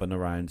up and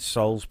around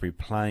Salisbury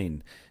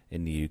Plain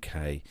in the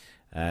UK.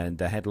 And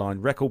the headline,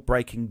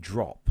 record-breaking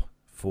drop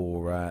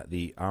for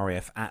the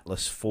RAF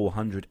Atlas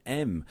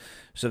 400M.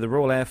 So the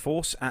Royal Air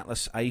Force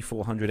Atlas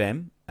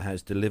A400M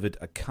has delivered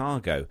a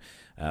cargo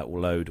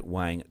load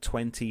weighing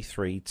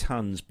 23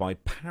 tons by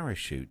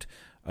parachute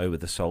over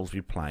the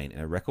Salisbury Plain in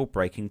a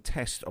record-breaking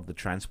test of the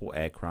transport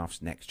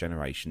aircraft's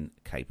next-generation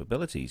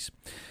capabilities.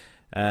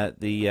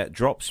 The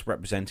drops,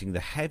 representing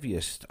the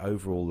heaviest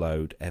overall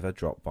load ever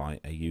dropped by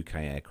a UK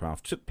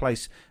aircraft, took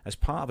place as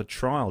part of a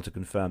trial to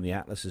confirm the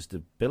Atlas's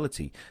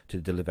ability to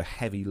deliver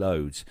heavy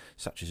loads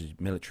such as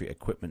military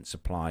equipment,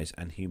 supplies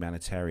and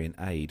humanitarian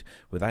aid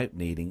without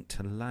needing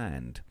to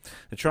land.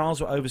 The trials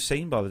were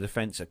overseen by the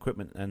Defence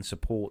Equipment and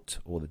Support,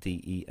 or the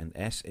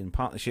DE&S, in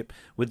partnership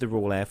with the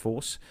Royal Air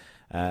Force,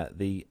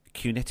 the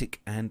QinetiQ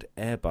and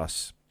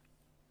Airbus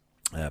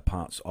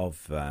parts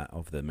of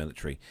the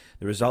military.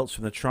 The results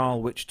from the trial,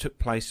 which took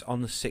place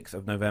on the 6th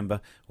of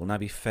November, will now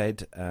be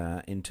fed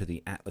into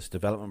the Atlas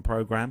development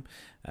programme,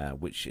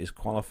 which is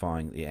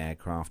qualifying the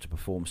aircraft to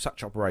perform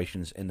such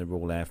operations in the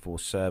Royal Air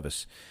Force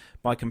service.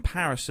 By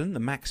comparison, the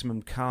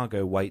maximum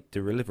cargo weight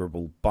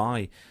deliverable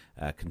by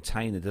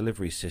container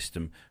delivery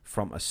system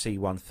from a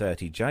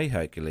C-130J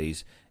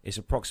Hercules is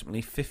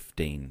approximately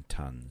 15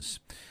 tonnes.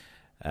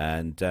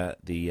 And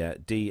the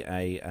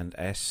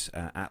DA&S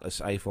Atlas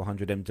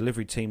A400M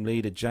delivery team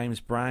leader James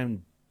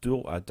Brown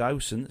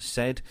Dawson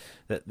said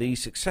that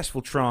these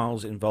successful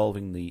trials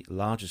involving the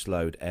largest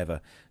load ever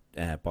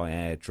by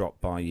air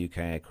dropped by UK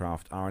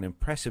aircraft are an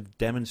impressive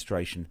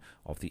demonstration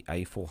of the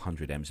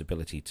A400M's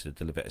ability to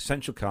deliver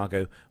essential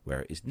cargo where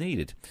it is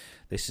needed.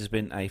 This has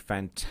been a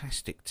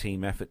fantastic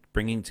team effort,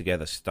 bringing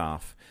together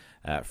staff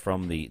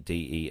from the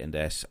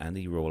DE&S and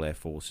the Royal Air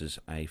Force's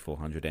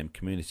A400M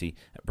community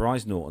at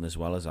Brize Norton, as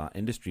well as our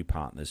industry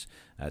partners,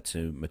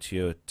 to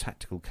mature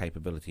tactical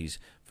capabilities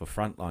for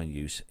frontline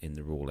use in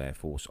the Royal Air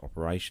Force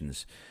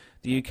operations.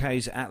 The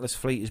UK's Atlas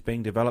fleet is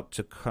being developed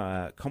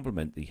to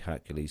complement the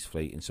Hercules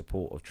fleet in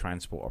support of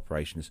transport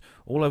operations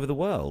all over the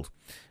world.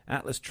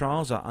 Atlas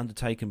trials are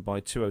undertaken by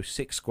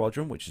 206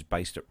 Squadron, which is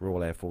based at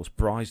Royal Air Force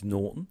Brize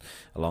Norton,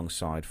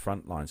 alongside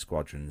frontline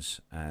squadrons.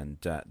 And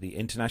the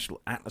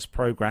International Atlas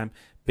programme,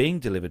 being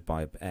delivered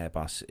by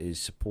Airbus, is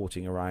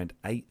supporting around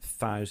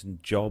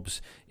 8,000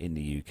 jobs in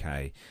the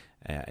UK.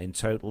 In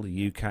total,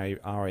 the UK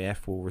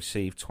RAF will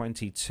receive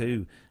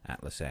 22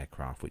 Atlas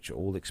aircraft, which are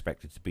all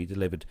expected to be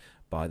delivered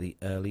by the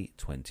early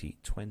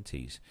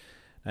 2020s.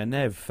 And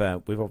Nev,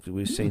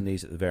 we've seen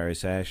these at the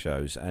various air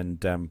shows,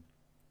 and I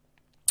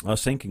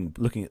was thinking,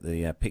 looking at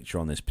the picture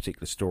on this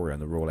particular story on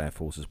the Royal Air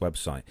Force's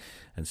website,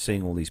 and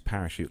seeing all these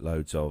parachute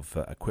loads of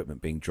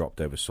equipment being dropped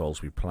over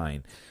Salisbury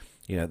Plain.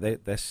 You know,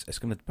 it's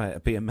going to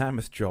be a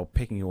mammoth job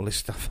picking all this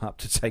stuff up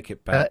to take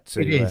it back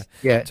to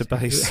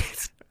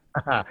base.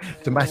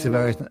 It's a massive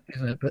area,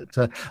 isn't it?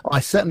 But I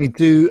certainly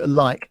do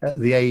like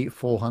the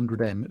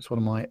A400M. It's one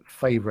of my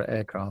favourite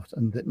aircraft,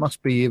 and it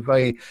must be a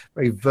very,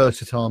 very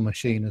versatile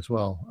machine as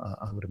well,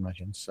 I would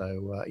imagine.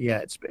 So,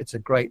 it's a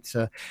great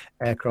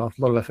aircraft.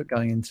 A lot of effort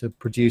going into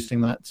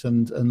producing that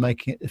and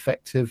making it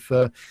effective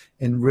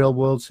in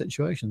real-world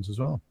situations as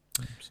well.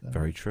 So.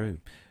 Very true.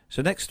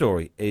 So next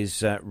story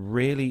is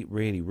really,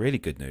 really, really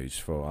good news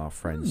for our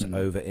friends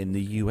over in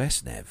the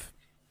US, Nev.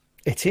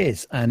 It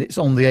is, and it's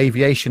on the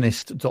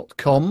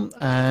aviationist.com,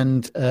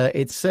 and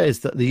it says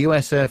that the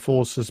US Air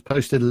Force has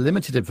posted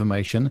limited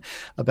information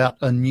about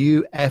a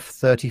new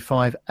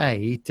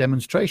F-35A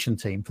demonstration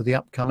team for the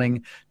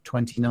upcoming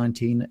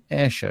 2019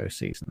 airshow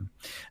season.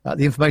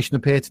 The information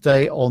appeared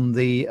today on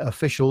the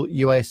official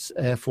US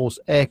Air Force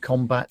Air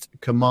Combat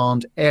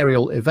Command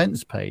aerial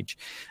events page.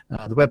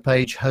 The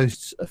webpage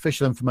hosts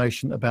official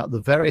information about the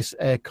various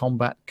Air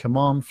Combat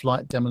Command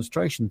flight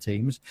demonstration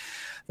teams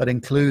that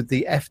include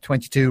the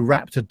F-22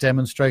 Raptor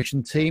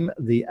demonstration team,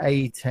 the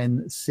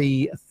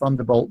A-10C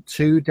Thunderbolt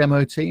II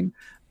demo team,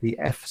 the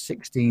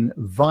F-16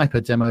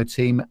 Viper demo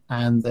team,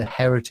 and the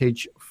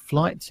Heritage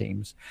flight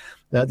teams.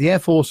 The Air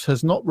Force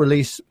has not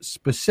released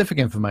specific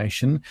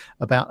information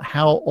about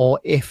how or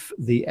if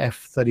the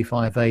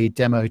F-35A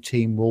demo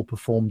team will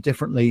perform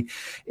differently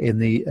in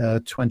the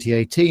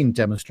 2018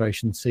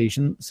 demonstration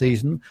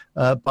season,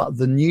 but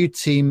the new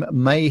team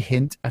may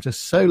hint at a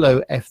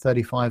solo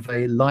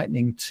F-35A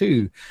Lightning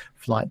II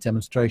flight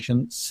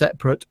demonstration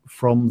separate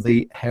from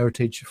the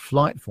Heritage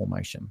flight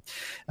formation.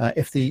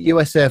 If the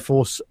US Air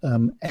Force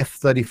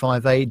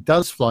F-35A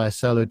does fly a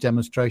solo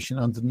demonstration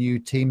under new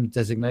team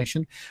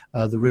designation,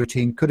 the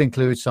routine could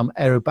include some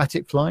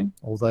aerobatic flying,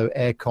 although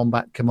Air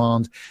Combat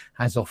Command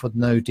has offered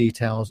no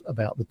details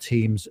about the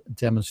team's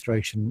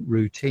demonstration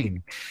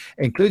routine.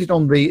 Included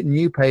on the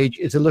new page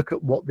is a look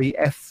at what the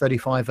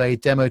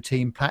F-35A demo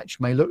team patch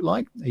may look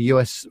like, a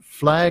US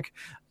flag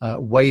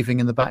waving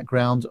in the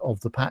background of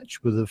the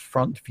patch with a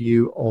front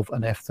view of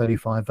an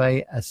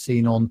F-35A as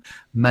seen on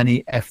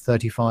many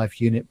F-35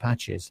 unit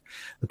patches.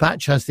 The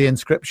patch has the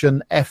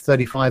inscription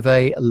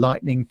F-35A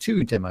Lightning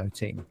II demo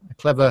team. A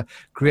clever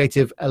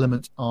creative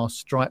element are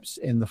stripes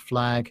in the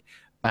flag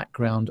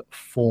background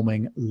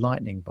forming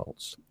lightning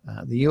bolts.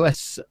 The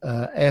US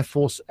Air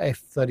Force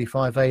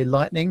F-35A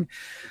Lightning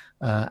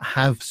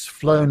have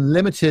flown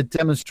limited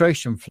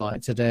demonstration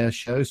flights at air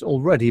shows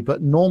already,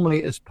 but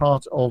normally as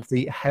part of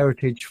the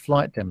Heritage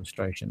flight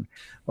demonstration,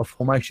 a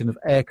formation of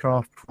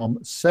aircraft from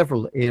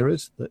several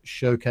eras that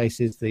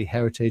showcases the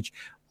heritage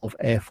of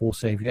Air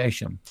Force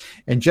aviation.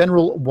 In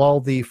general,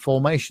 while the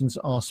formations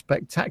are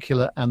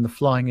spectacular and the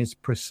flying is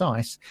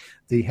precise,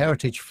 the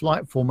Heritage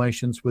flight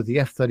formations with the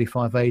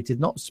F-35A did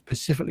not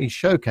specifically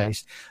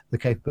showcase the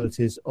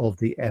capabilities of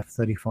the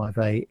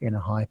F-35A in a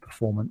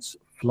high-performance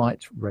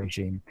flight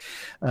regime.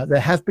 There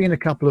have been a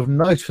couple of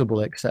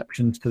notable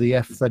exceptions to the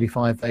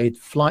F-35A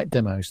flight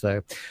demos,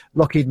 though.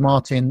 Lockheed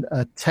Martin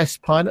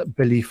test pilot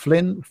Billy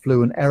Flynn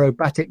flew an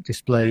aerobatic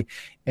display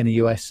in a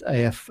US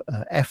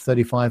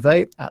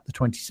F-35A at the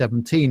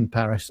 2017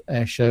 Paris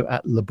Air Show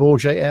at Le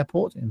Bourget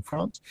Airport in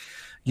France.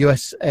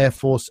 US Air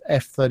Force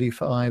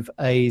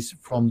F-35As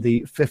from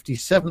the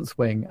 57th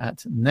Wing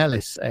at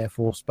Nellis Air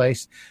Force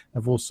Base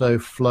have also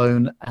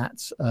flown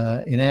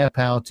in air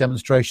power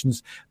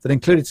demonstrations that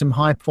included some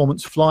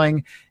high-performance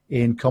flying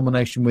in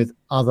combination with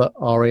other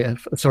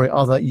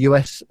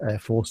US Air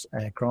Force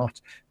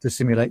aircraft to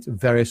simulate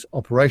various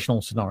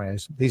operational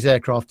scenarios. These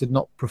aircraft did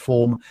not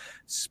perform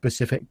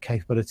specific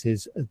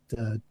capabilities.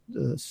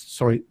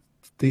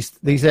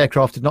 These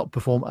aircraft did not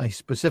perform a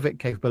specific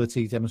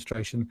capability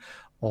demonstration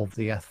of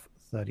the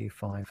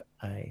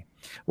F-35A.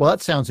 Well,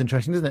 that sounds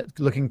interesting, doesn't it?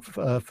 Looking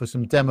for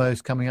some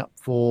demos coming up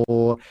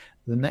for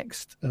the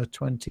next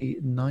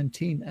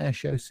 2019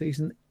 airshow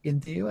season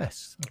in the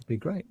US. That'll be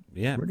great.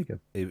 Yeah, really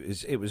good.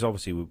 It was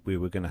obviously we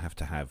were going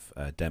to have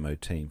a demo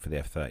team for the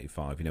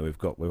F-35. You know,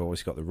 we've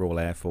obviously got the Royal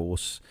Air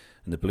Force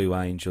and the Blue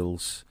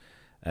Angels.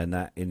 And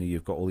that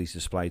you've got all these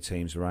display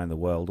teams around the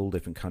world. All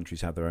different countries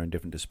have their own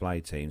different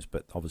display teams,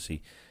 but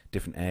obviously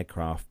different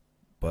aircraft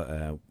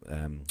are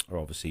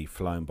obviously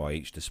flown by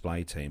each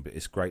display team. But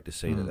it's great to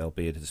see that there'll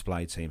be a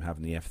display team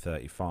having the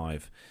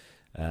F-35,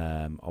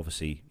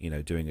 obviously, you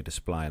know, doing a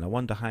display. And I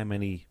wonder how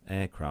many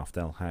aircraft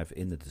they'll have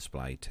in the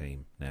display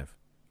team, Nev.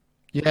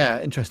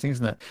 Yeah, interesting,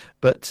 isn't it?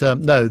 But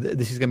no,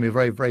 this is going to be a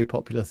very, very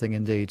popular thing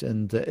indeed,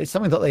 and it's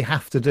something that they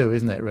have to do,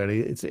 isn't it? Really,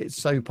 it's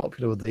so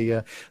popular with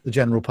the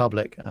general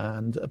public,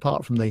 and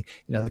apart from the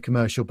the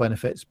commercial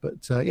benefits,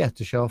 but to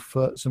show off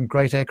some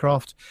great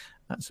aircraft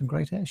at some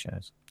great air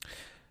shows.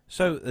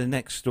 So the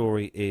next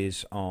story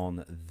is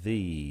on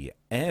the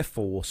Air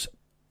Force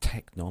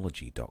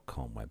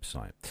Technology.com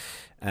website,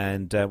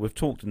 and we've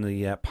talked in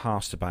the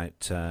past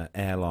about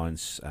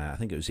airlines. I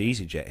think it was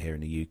EasyJet here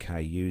in the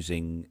UK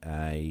using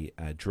a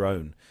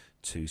drone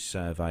to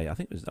survey. I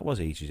think that was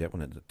EasyJet,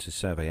 wasn't it, to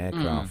survey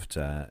aircraft,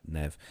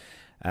 Nev.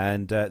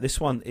 And this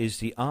one is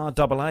the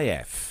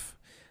RAAF.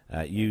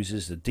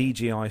 Uses the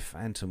DJI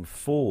Phantom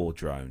 4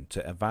 drone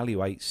to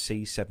evaluate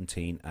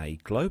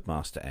C-17A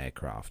Globemaster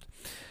aircraft.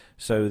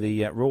 So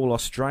the Royal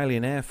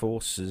Australian Air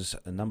Force's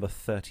number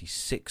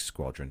 36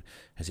 squadron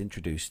has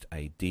introduced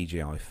a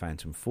DJI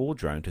Phantom 4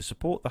 drone to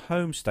support the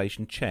home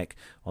station check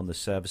on the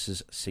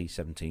service's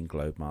C-17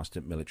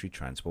 Globemaster military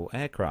transport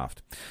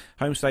aircraft.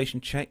 Home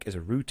station check is a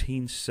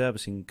routine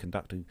servicing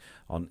conducted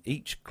on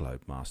each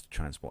Globemaster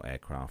transport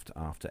aircraft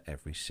after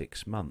every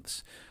 6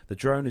 months. The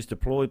drone is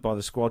deployed by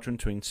the squadron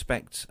to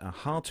inspect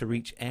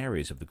hard-to-reach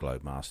areas of the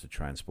Globemaster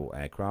transport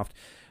aircraft,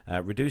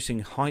 reducing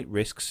height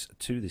risks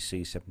to the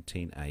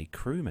C-17A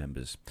crew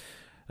members.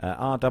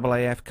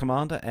 RAAF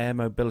Commander, Air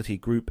Mobility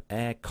Group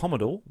Air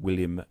Commodore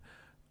William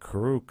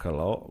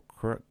Kraukalok.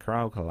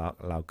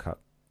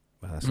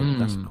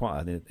 That's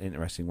quite an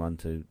interesting one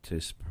to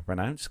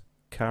pronounce.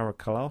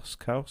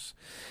 Karakalos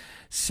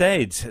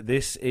said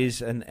this is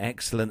an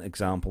excellent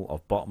example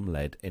of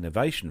bottom-led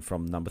innovation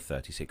from number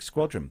 36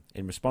 Squadron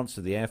in response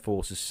to the Air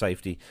Force's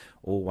Safety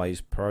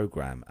Always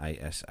program,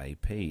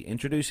 ASAP.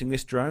 Introducing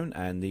this drone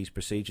and these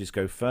procedures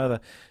go further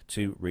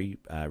to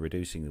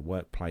reducing the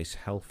workplace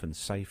health and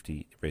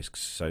safety risks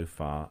so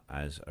far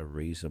as a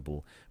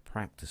reasonable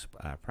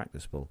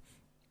practicable.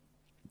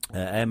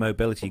 Air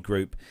Mobility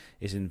Group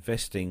is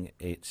investing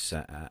its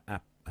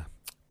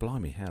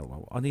blimey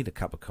hell, I need a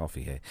cup of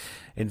coffee here.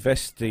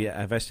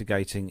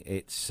 Investigating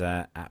its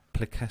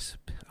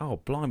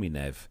blimey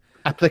Nev.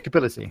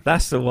 Applicability.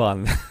 That's the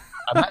one.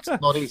 And that's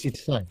not easy to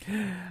say.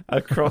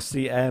 Across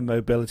the air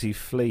mobility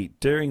fleet.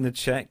 During the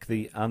check,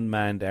 the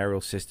unmanned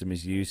aerial system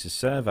is used to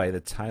survey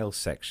the tail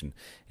section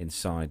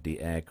inside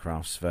the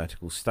aircraft's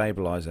vertical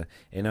stabilizer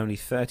in only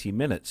 30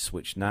 minutes,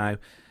 which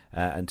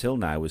until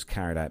now was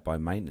carried out by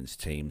maintenance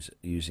teams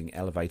using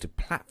elevated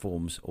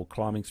platforms or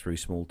climbing through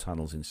small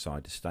tunnels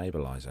inside the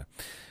stabilizer.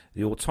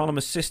 The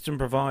autonomous system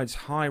provides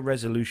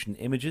high-resolution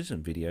images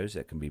and videos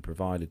that can be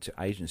provided to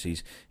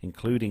agencies,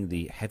 including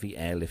the Heavy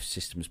Airlift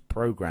Systems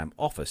Program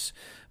Office,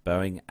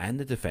 Boeing, and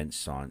the Defence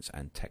Science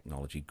and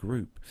Technology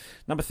Group.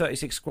 Number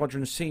 36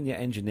 Squadron Senior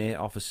Engineer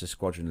Officer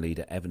Squadron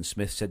Leader Evan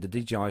Smith said the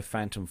DJI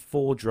Phantom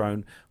 4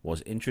 drone was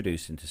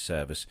introduced into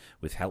service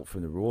with help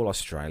from the Royal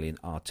Australian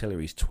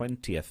Artillery's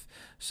 20th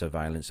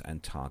Surveillance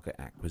and Target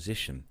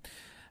Acquisition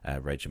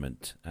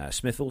Regiment.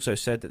 Smith also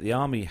said that the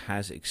Army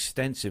has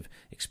extensive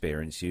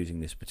experience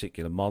using this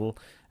particular model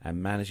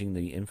and managing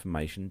the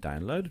information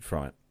downloaded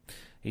from it.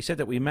 He said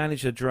that we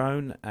manage a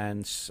drone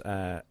and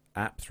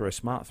app through a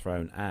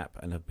smartphone app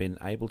and have been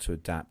able to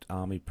adapt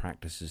Army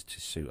practices to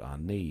suit our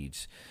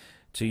needs.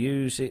 To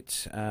use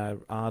it,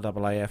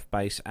 RAAF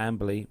base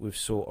Amberley, we've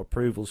sought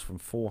approvals from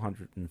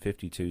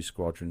 452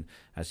 Squadron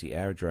as the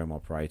aerodrome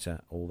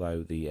operator,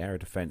 although the Air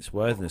Defence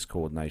Worthiness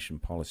Coordination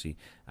Policy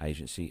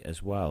Agency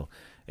as well.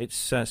 It's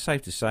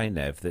safe to say,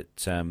 Nev,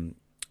 that I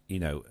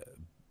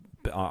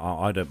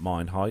don't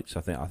mind heights.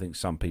 I think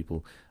some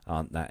people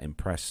aren't that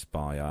impressed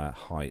by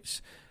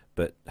heights,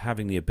 but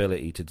having the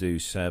ability to do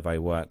survey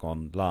work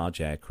on large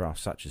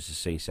aircraft such as the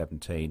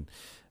C-17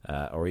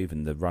 or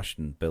even the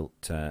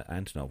Russian-built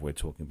Antonov we were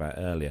talking about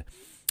earlier,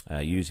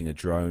 using a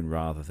drone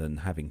rather than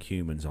having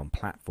humans on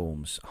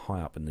platforms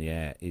high up in the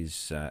air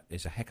is a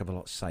heck of a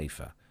lot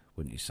safer,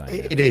 wouldn't you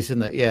say? It is,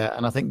 isn't it? Yeah,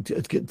 and I think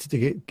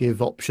to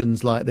give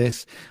options like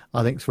this,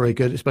 I think it's very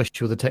good,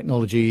 especially with the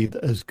technology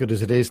as good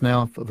as it is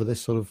now for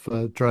this sort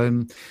of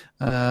drone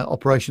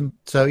operation.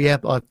 So yeah,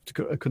 I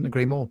couldn't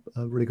agree more.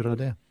 A really good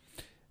idea.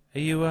 Are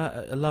you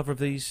a lover of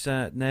these,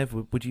 Nev?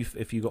 Would you,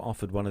 if you got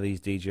offered one of these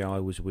DJI,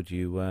 would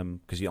you?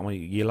 Because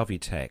you love your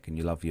tech and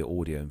you love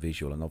your audio and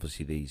visual, and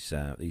obviously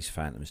these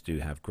Phantoms do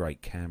have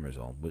great cameras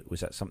on.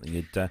 Was that something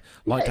you'd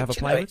like to have a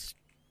play with?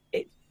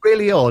 It's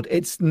really odd.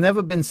 It's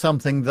never been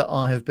something that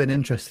I have been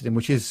interested in,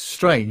 which is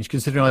strange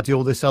considering I do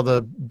all this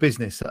other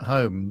business at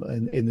home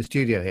in the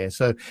studio here.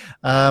 So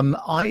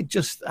I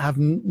just have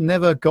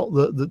never got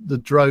the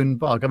drone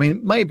bug. I mean,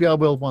 maybe I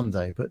will one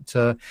day, but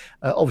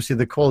obviously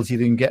the quality you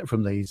can get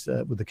from these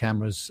with the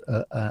cameras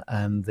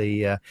and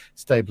the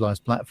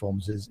stabilized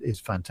platforms is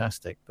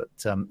fantastic. But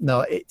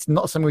no, it's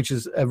not something which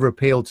has ever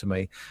appealed to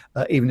me,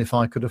 even if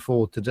I could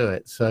afford to do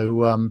it.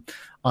 So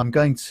I'm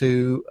going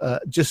to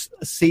just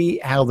see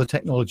how the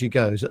technology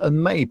goes,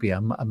 and maybe I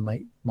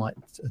might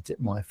dip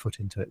my foot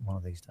into it one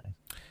of these days.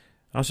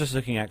 I was just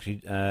looking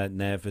actually,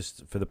 Nev,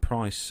 for the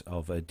price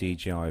of a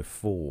DJI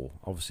 4.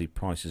 Obviously,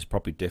 prices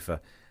probably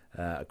differ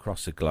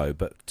across the globe,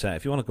 but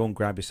if you want to go and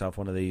grab yourself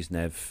one of these,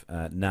 Nev,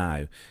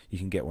 now, you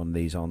can get one of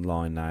these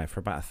online now for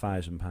about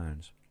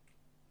 £1,000.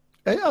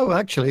 Oh,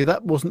 actually,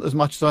 that wasn't as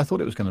much as I thought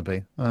it was going to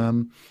be.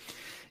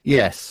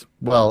 Yes,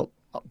 well,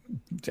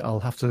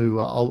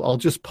 I'll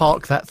just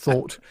park that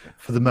thought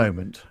for the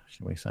moment,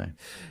 shall we say?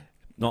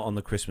 Not on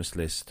the Christmas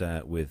list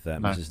with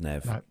Mrs.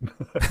 Nev. No,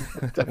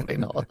 definitely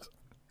not.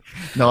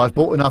 No, I've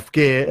bought enough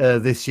gear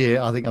this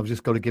year. I think I've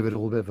just got to give it a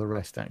little bit of a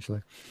rest,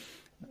 actually.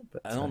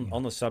 But, and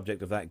on the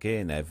subject of that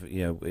gear, Nev,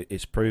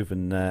 it's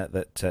proven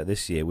that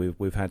this year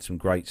we've had some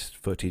great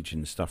footage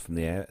and stuff from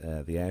the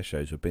air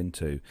shows we've been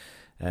to,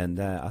 and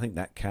I think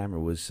that camera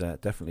was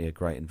definitely a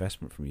great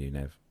investment from you,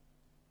 Nev.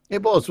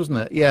 It was, wasn't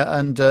it? Yeah,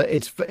 and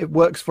it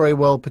works very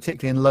well,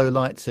 particularly in low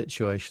light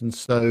situations.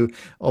 So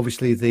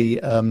obviously the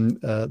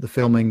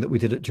filming that we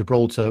did at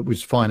Gibraltar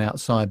was fine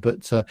outside,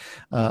 but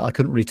I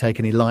couldn't really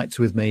take any lights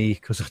with me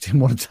because I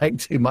didn't want to take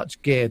too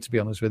much gear, to be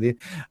honest with you,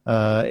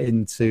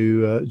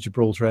 into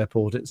Gibraltar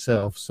Airport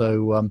itself.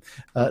 So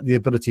the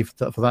ability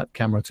for that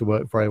camera to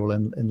work very well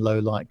in low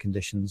light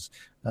conditions,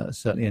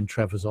 certainly in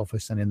Trevor's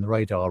office and in the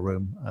radar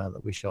room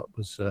that we shot,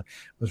 was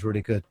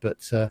really good.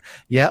 But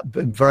yeah,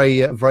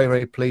 very, very,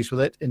 very pleased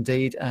with it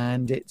indeed,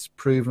 and it's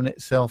proven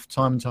itself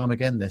time and time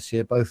again this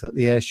year, both at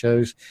the air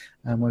shows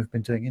and we've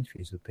been doing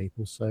interviews with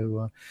people.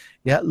 So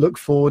yeah, look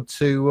forward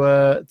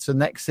to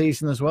next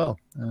season as well,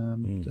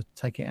 to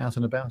take it out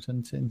and about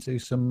and into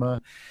some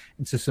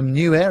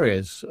new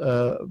areas,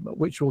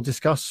 which we'll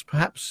discuss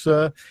perhaps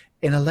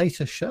in a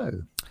later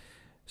show.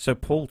 So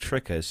Paul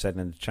Tricker said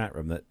in the chat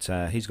room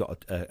that he's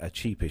got a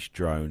cheapish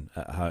drone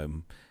at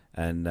home,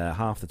 and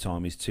half the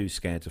time he's too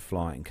scared to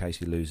fly it in case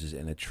he loses it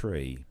in a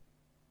tree.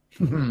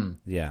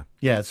 Yeah,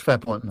 it's a fair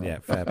point. Yeah,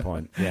 fair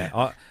point.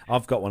 Yeah,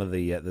 I've got one of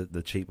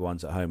the cheap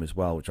ones at home as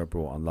well, which I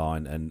brought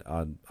online, and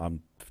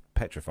I'm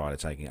petrified of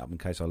taking it up in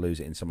case I lose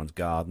it in someone's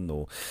garden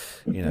or,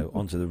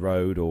 onto the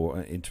road or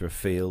into a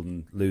field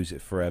and lose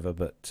it forever.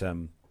 But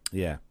I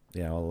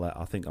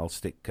think I'll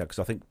stick because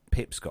I think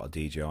Pip's got a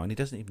DJI and he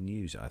doesn't even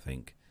use it. I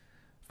think.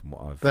 From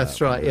what I've,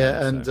 That's right,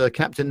 yeah, and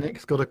Captain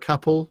Nick's got a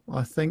couple,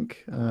 I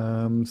think.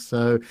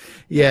 So,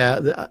 yeah,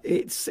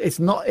 it's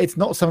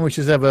not something which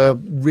has ever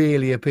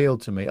really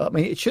appealed to me. I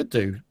mean, it should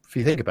do if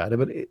you think about it,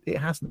 but it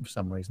hasn't for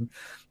some reason.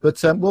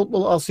 But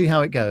I'll see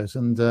how it goes,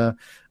 and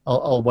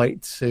I'll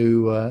wait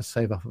to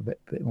save up a bit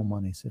more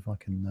money, see if I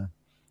can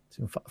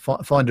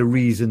find a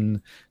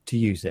reason to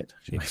use it.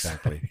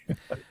 Exactly.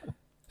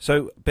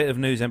 So, bit of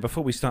news then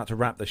before we start to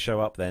wrap the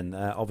show up. Then,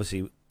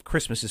 obviously,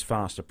 Christmas is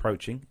fast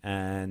approaching,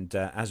 and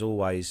as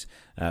always,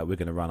 we're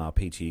going to run our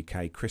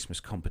PTUK Christmas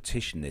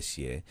competition this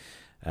year,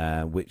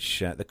 which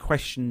the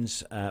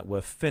questions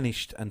were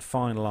finished and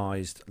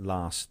finalised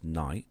last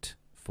night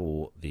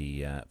for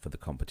the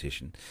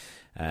competition,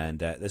 and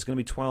there's going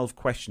to be 12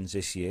 questions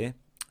this year.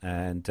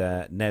 And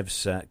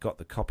Nev's got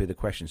the copy of the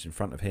questions in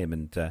front of him,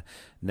 and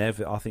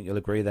Nev, I think you'll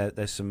agree that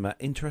there's some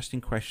interesting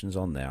questions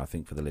on there. I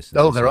think for the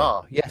listeners. Oh, there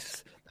are.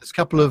 Yes, there's a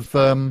couple of.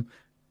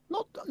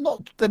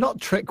 They're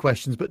not trick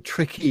questions, but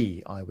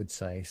tricky, I would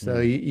say. So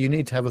you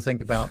need to have a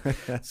think about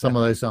some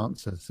of those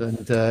answers.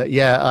 And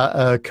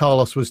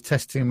Carlos was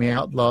testing me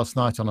out last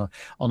night on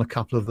a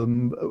couple of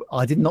them.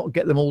 I did not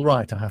get them all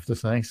right, I have to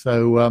say.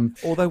 So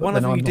although one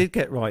of them you did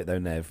get right, though,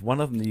 Nev. One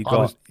of them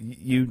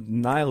you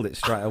nailed it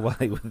straight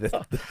away with it.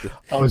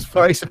 I was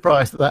very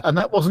surprised at that, and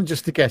that wasn't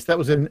just a guess. That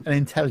was an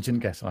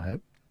intelligent guess, I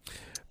hope.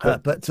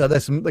 But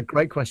there's some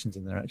great questions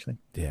in there, actually.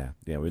 Yeah,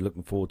 we're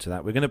looking forward to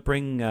that. We're going to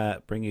bring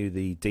you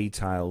the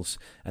details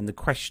and the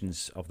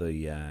questions of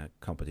the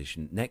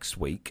competition next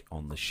week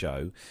on the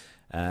show,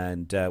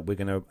 and we're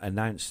going to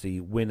announce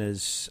the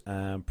winners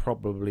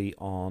probably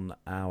on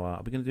our.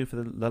 Are we going to do for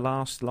the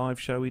last live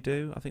show we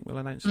do? I think we'll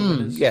announce the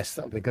winners. Yes,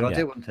 that would be a good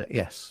idea, wouldn't it?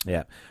 Yes.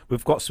 Yeah,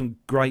 we've got some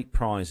great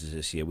prizes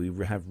this year. We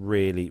have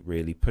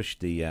really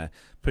pushed the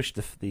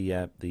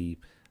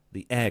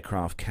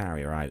aircraft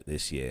carrier out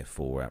this year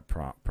for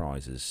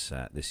prizes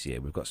this year.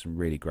 We've got some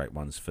really great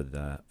ones for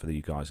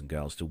you guys and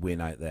girls to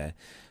win out there.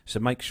 So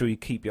make sure you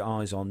keep your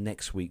eyes on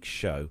next week's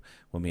show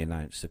when we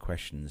announce the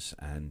questions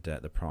and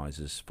the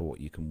prizes for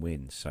what you can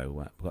win. So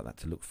we've got that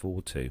to look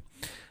forward to.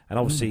 And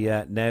obviously,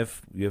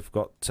 Nev, you've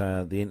got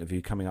the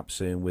interview coming up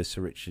soon with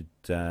Sir Richard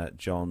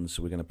Johns.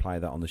 So we're going to play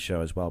that on the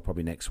show as well,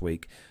 probably next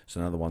week. So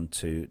another one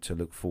to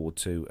look forward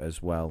to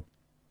as well.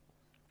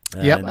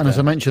 And as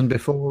I mentioned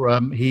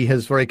before, he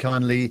has very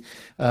kindly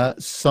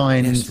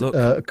signed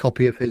a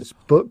copy of his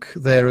book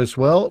there as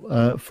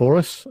well for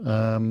us,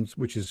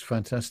 which is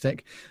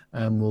fantastic,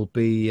 and we'll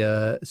be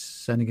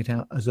sending it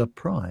out as a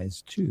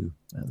prize too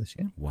this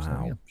year. Wow,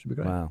 so, should be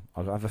great. Wow!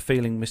 I have a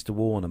feeling Mr.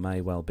 Warner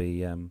may well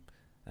be applying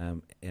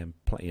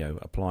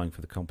for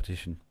the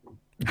competition,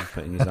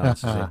 putting his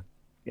answers in.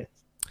 Yes.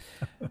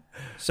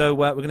 So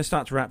we're going to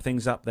start to wrap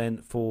things up then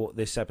for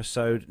this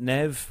episode.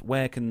 Nev,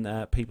 where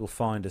can people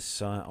find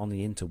us on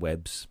the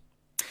interwebs?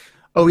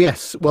 Oh,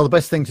 yes. Well, the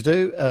best thing to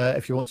do,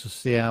 if you want to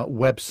see our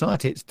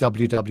website, it's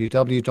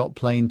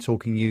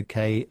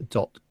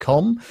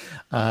www.planetalkinguk.com.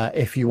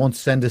 If you want to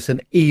send us an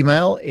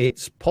email,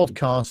 it's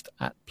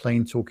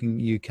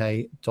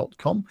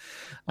podcast@planetalkinguk.com.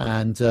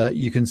 And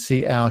you can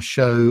see our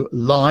show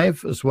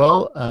live as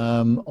well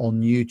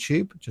on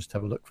YouTube. Just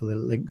have a look for the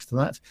links to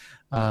that.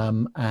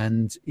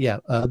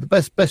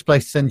 The best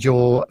place to send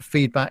your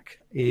feedback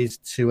is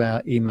to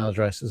our email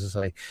address, as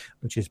I say,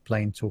 which is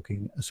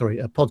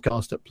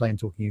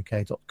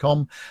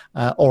podcast@planetalkinguk.com,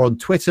 or on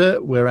Twitter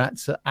we're at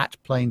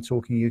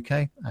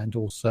planetalkinguk, and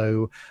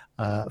also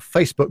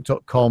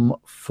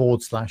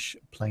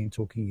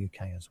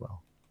facebook.com/planetalkinguk as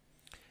well.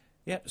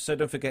 Yep, so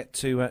don't forget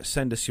to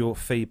send us your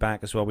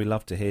feedback as well. We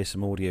love to hear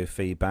some audio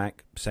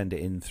feedback. Send it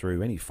in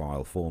through any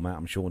file format.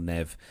 I'm sure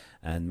Nev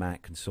and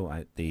Matt can sort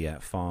out the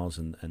files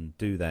and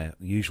do their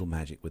usual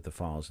magic with the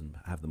files and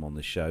have them on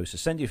the show. So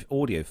send your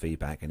audio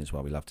feedback in as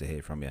well. We love to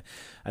hear from you.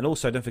 And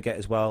also don't forget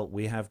as well,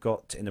 we have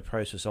got in the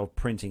process of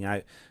printing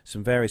out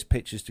some various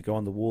pictures to go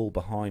on the wall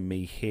behind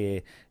me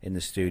here in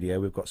the studio.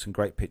 We've got some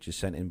great pictures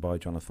sent in by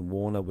Jonathan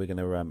Warner. We're going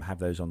to have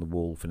those on the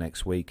wall for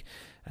next week.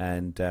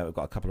 And we've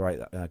got a couple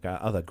of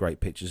other great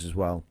pictures as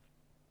well,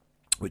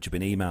 which have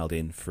been emailed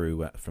in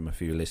through from a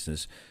few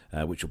listeners,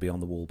 which will be on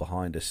the wall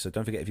behind us. So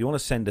don't forget, if you want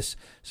to send us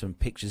some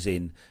pictures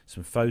in,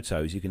 some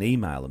photos, you can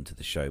email them to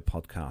the show,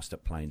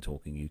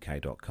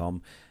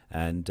 podcast@planetalkinguk.com,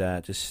 and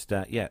let us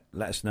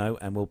know,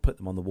 and we'll put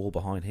them on the wall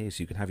behind here,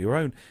 so you can have your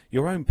own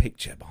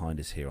picture behind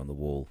us here on the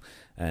wall.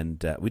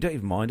 And we don't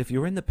even mind if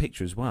you're in the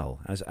picture as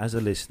well, as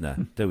a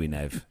listener, do we,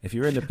 Nev? If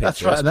you're in the picture,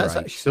 that's right. That's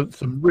actually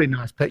some really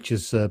nice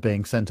pictures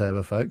being sent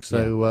over, folks.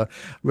 So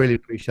really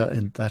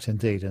appreciate that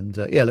indeed. And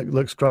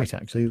looks great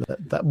actually.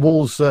 That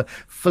wall's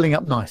filling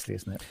up nicely,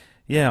 isn't it?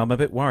 Yeah, I'm a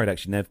bit worried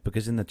actually, Nev,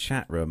 because in the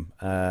chat room,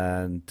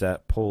 and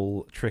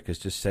Paul Trick has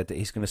just said that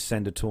he's going to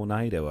send a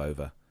tornado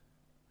over.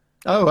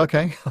 Oh,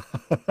 okay.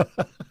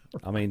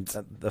 I mean,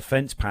 the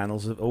fence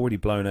panels have already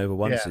blown over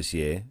once Yeah. this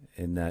year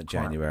in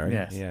January.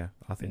 Yes. Yeah,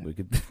 I think Yeah. we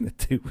could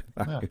do with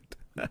that.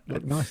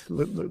 Look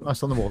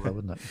nice on the wall, though,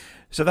 wouldn't it?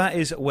 So that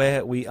is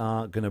where we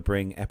are going to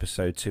bring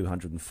episode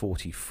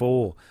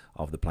 244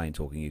 of the Plain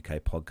Talking UK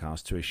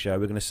podcast to a show.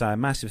 We're going to say a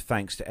massive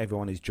thanks to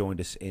everyone who's joined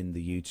us in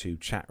the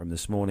YouTube chat room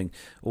this morning,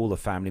 all the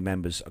family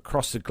members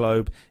across the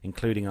globe,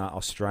 including our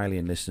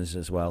Australian listeners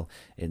as well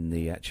in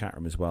the chat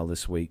room as well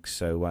this week.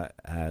 So,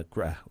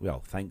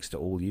 well, thanks to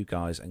all you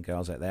guys and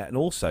girls out there. And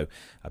also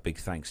a big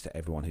thanks to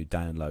everyone who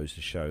downloads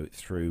the show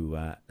through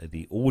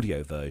the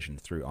audio version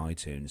through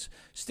iTunes,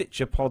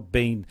 Stitcher,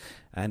 Podbean,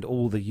 and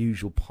all the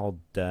usual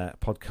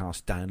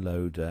podcast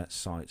download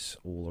sites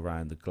all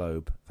around the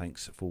globe.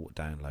 Thanks for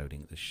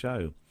downloading the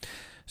show.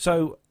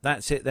 So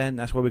that's it then.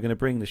 That's where we're going to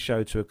bring the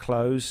show to a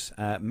close.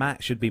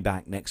 Matt should be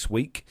back next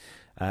week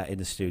in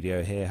the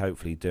studio here,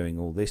 hopefully doing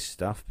all this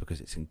stuff, because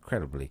it's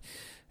incredibly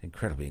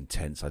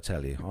intense, I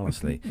tell you,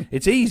 honestly.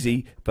 It's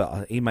easy,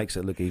 but he makes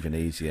it look even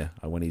easier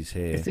when he's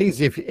here. It's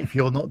easy if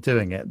you're not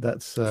doing it.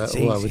 That's It's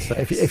all I easy, would say.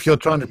 yes. If you're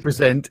trying to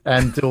present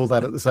and do all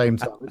that at the same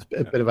time, it's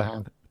a bit of a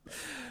hand.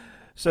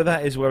 So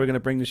that is where we're going to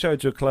bring the show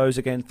to a close.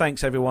 Again,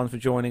 thanks everyone for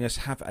joining us.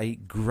 Have a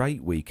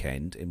great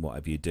weekend in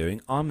whatever you're doing.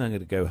 I'm now going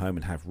to go home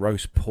and have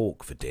roast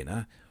pork for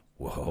dinner.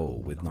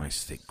 Whoa, with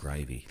nice thick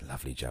gravy.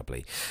 Lovely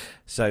jubbly.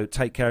 So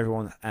take care,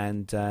 everyone,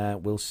 and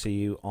we'll see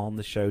you on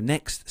the show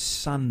next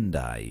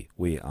Sunday.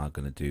 We are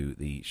going to do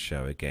the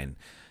show again.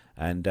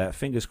 And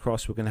fingers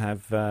crossed we're going to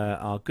have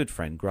our good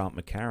friend Grant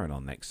McCarran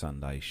on next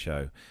Sunday's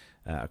show.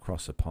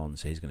 Across the pond,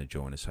 so he's going to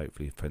join us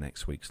hopefully for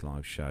next week's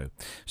live show.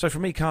 So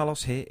from me,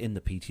 Carlos, here in the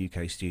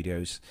PTUK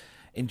studios,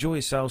 enjoy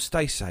yourselves,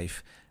 stay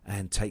safe,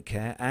 and take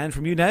care. And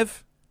from you,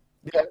 Nev.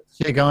 Yeah.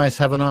 See you guys.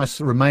 Have a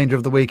nice remainder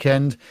of the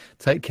weekend.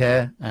 Take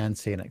care and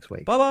see you next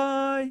week. Bye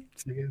bye.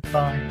 See you.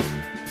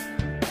 Bye.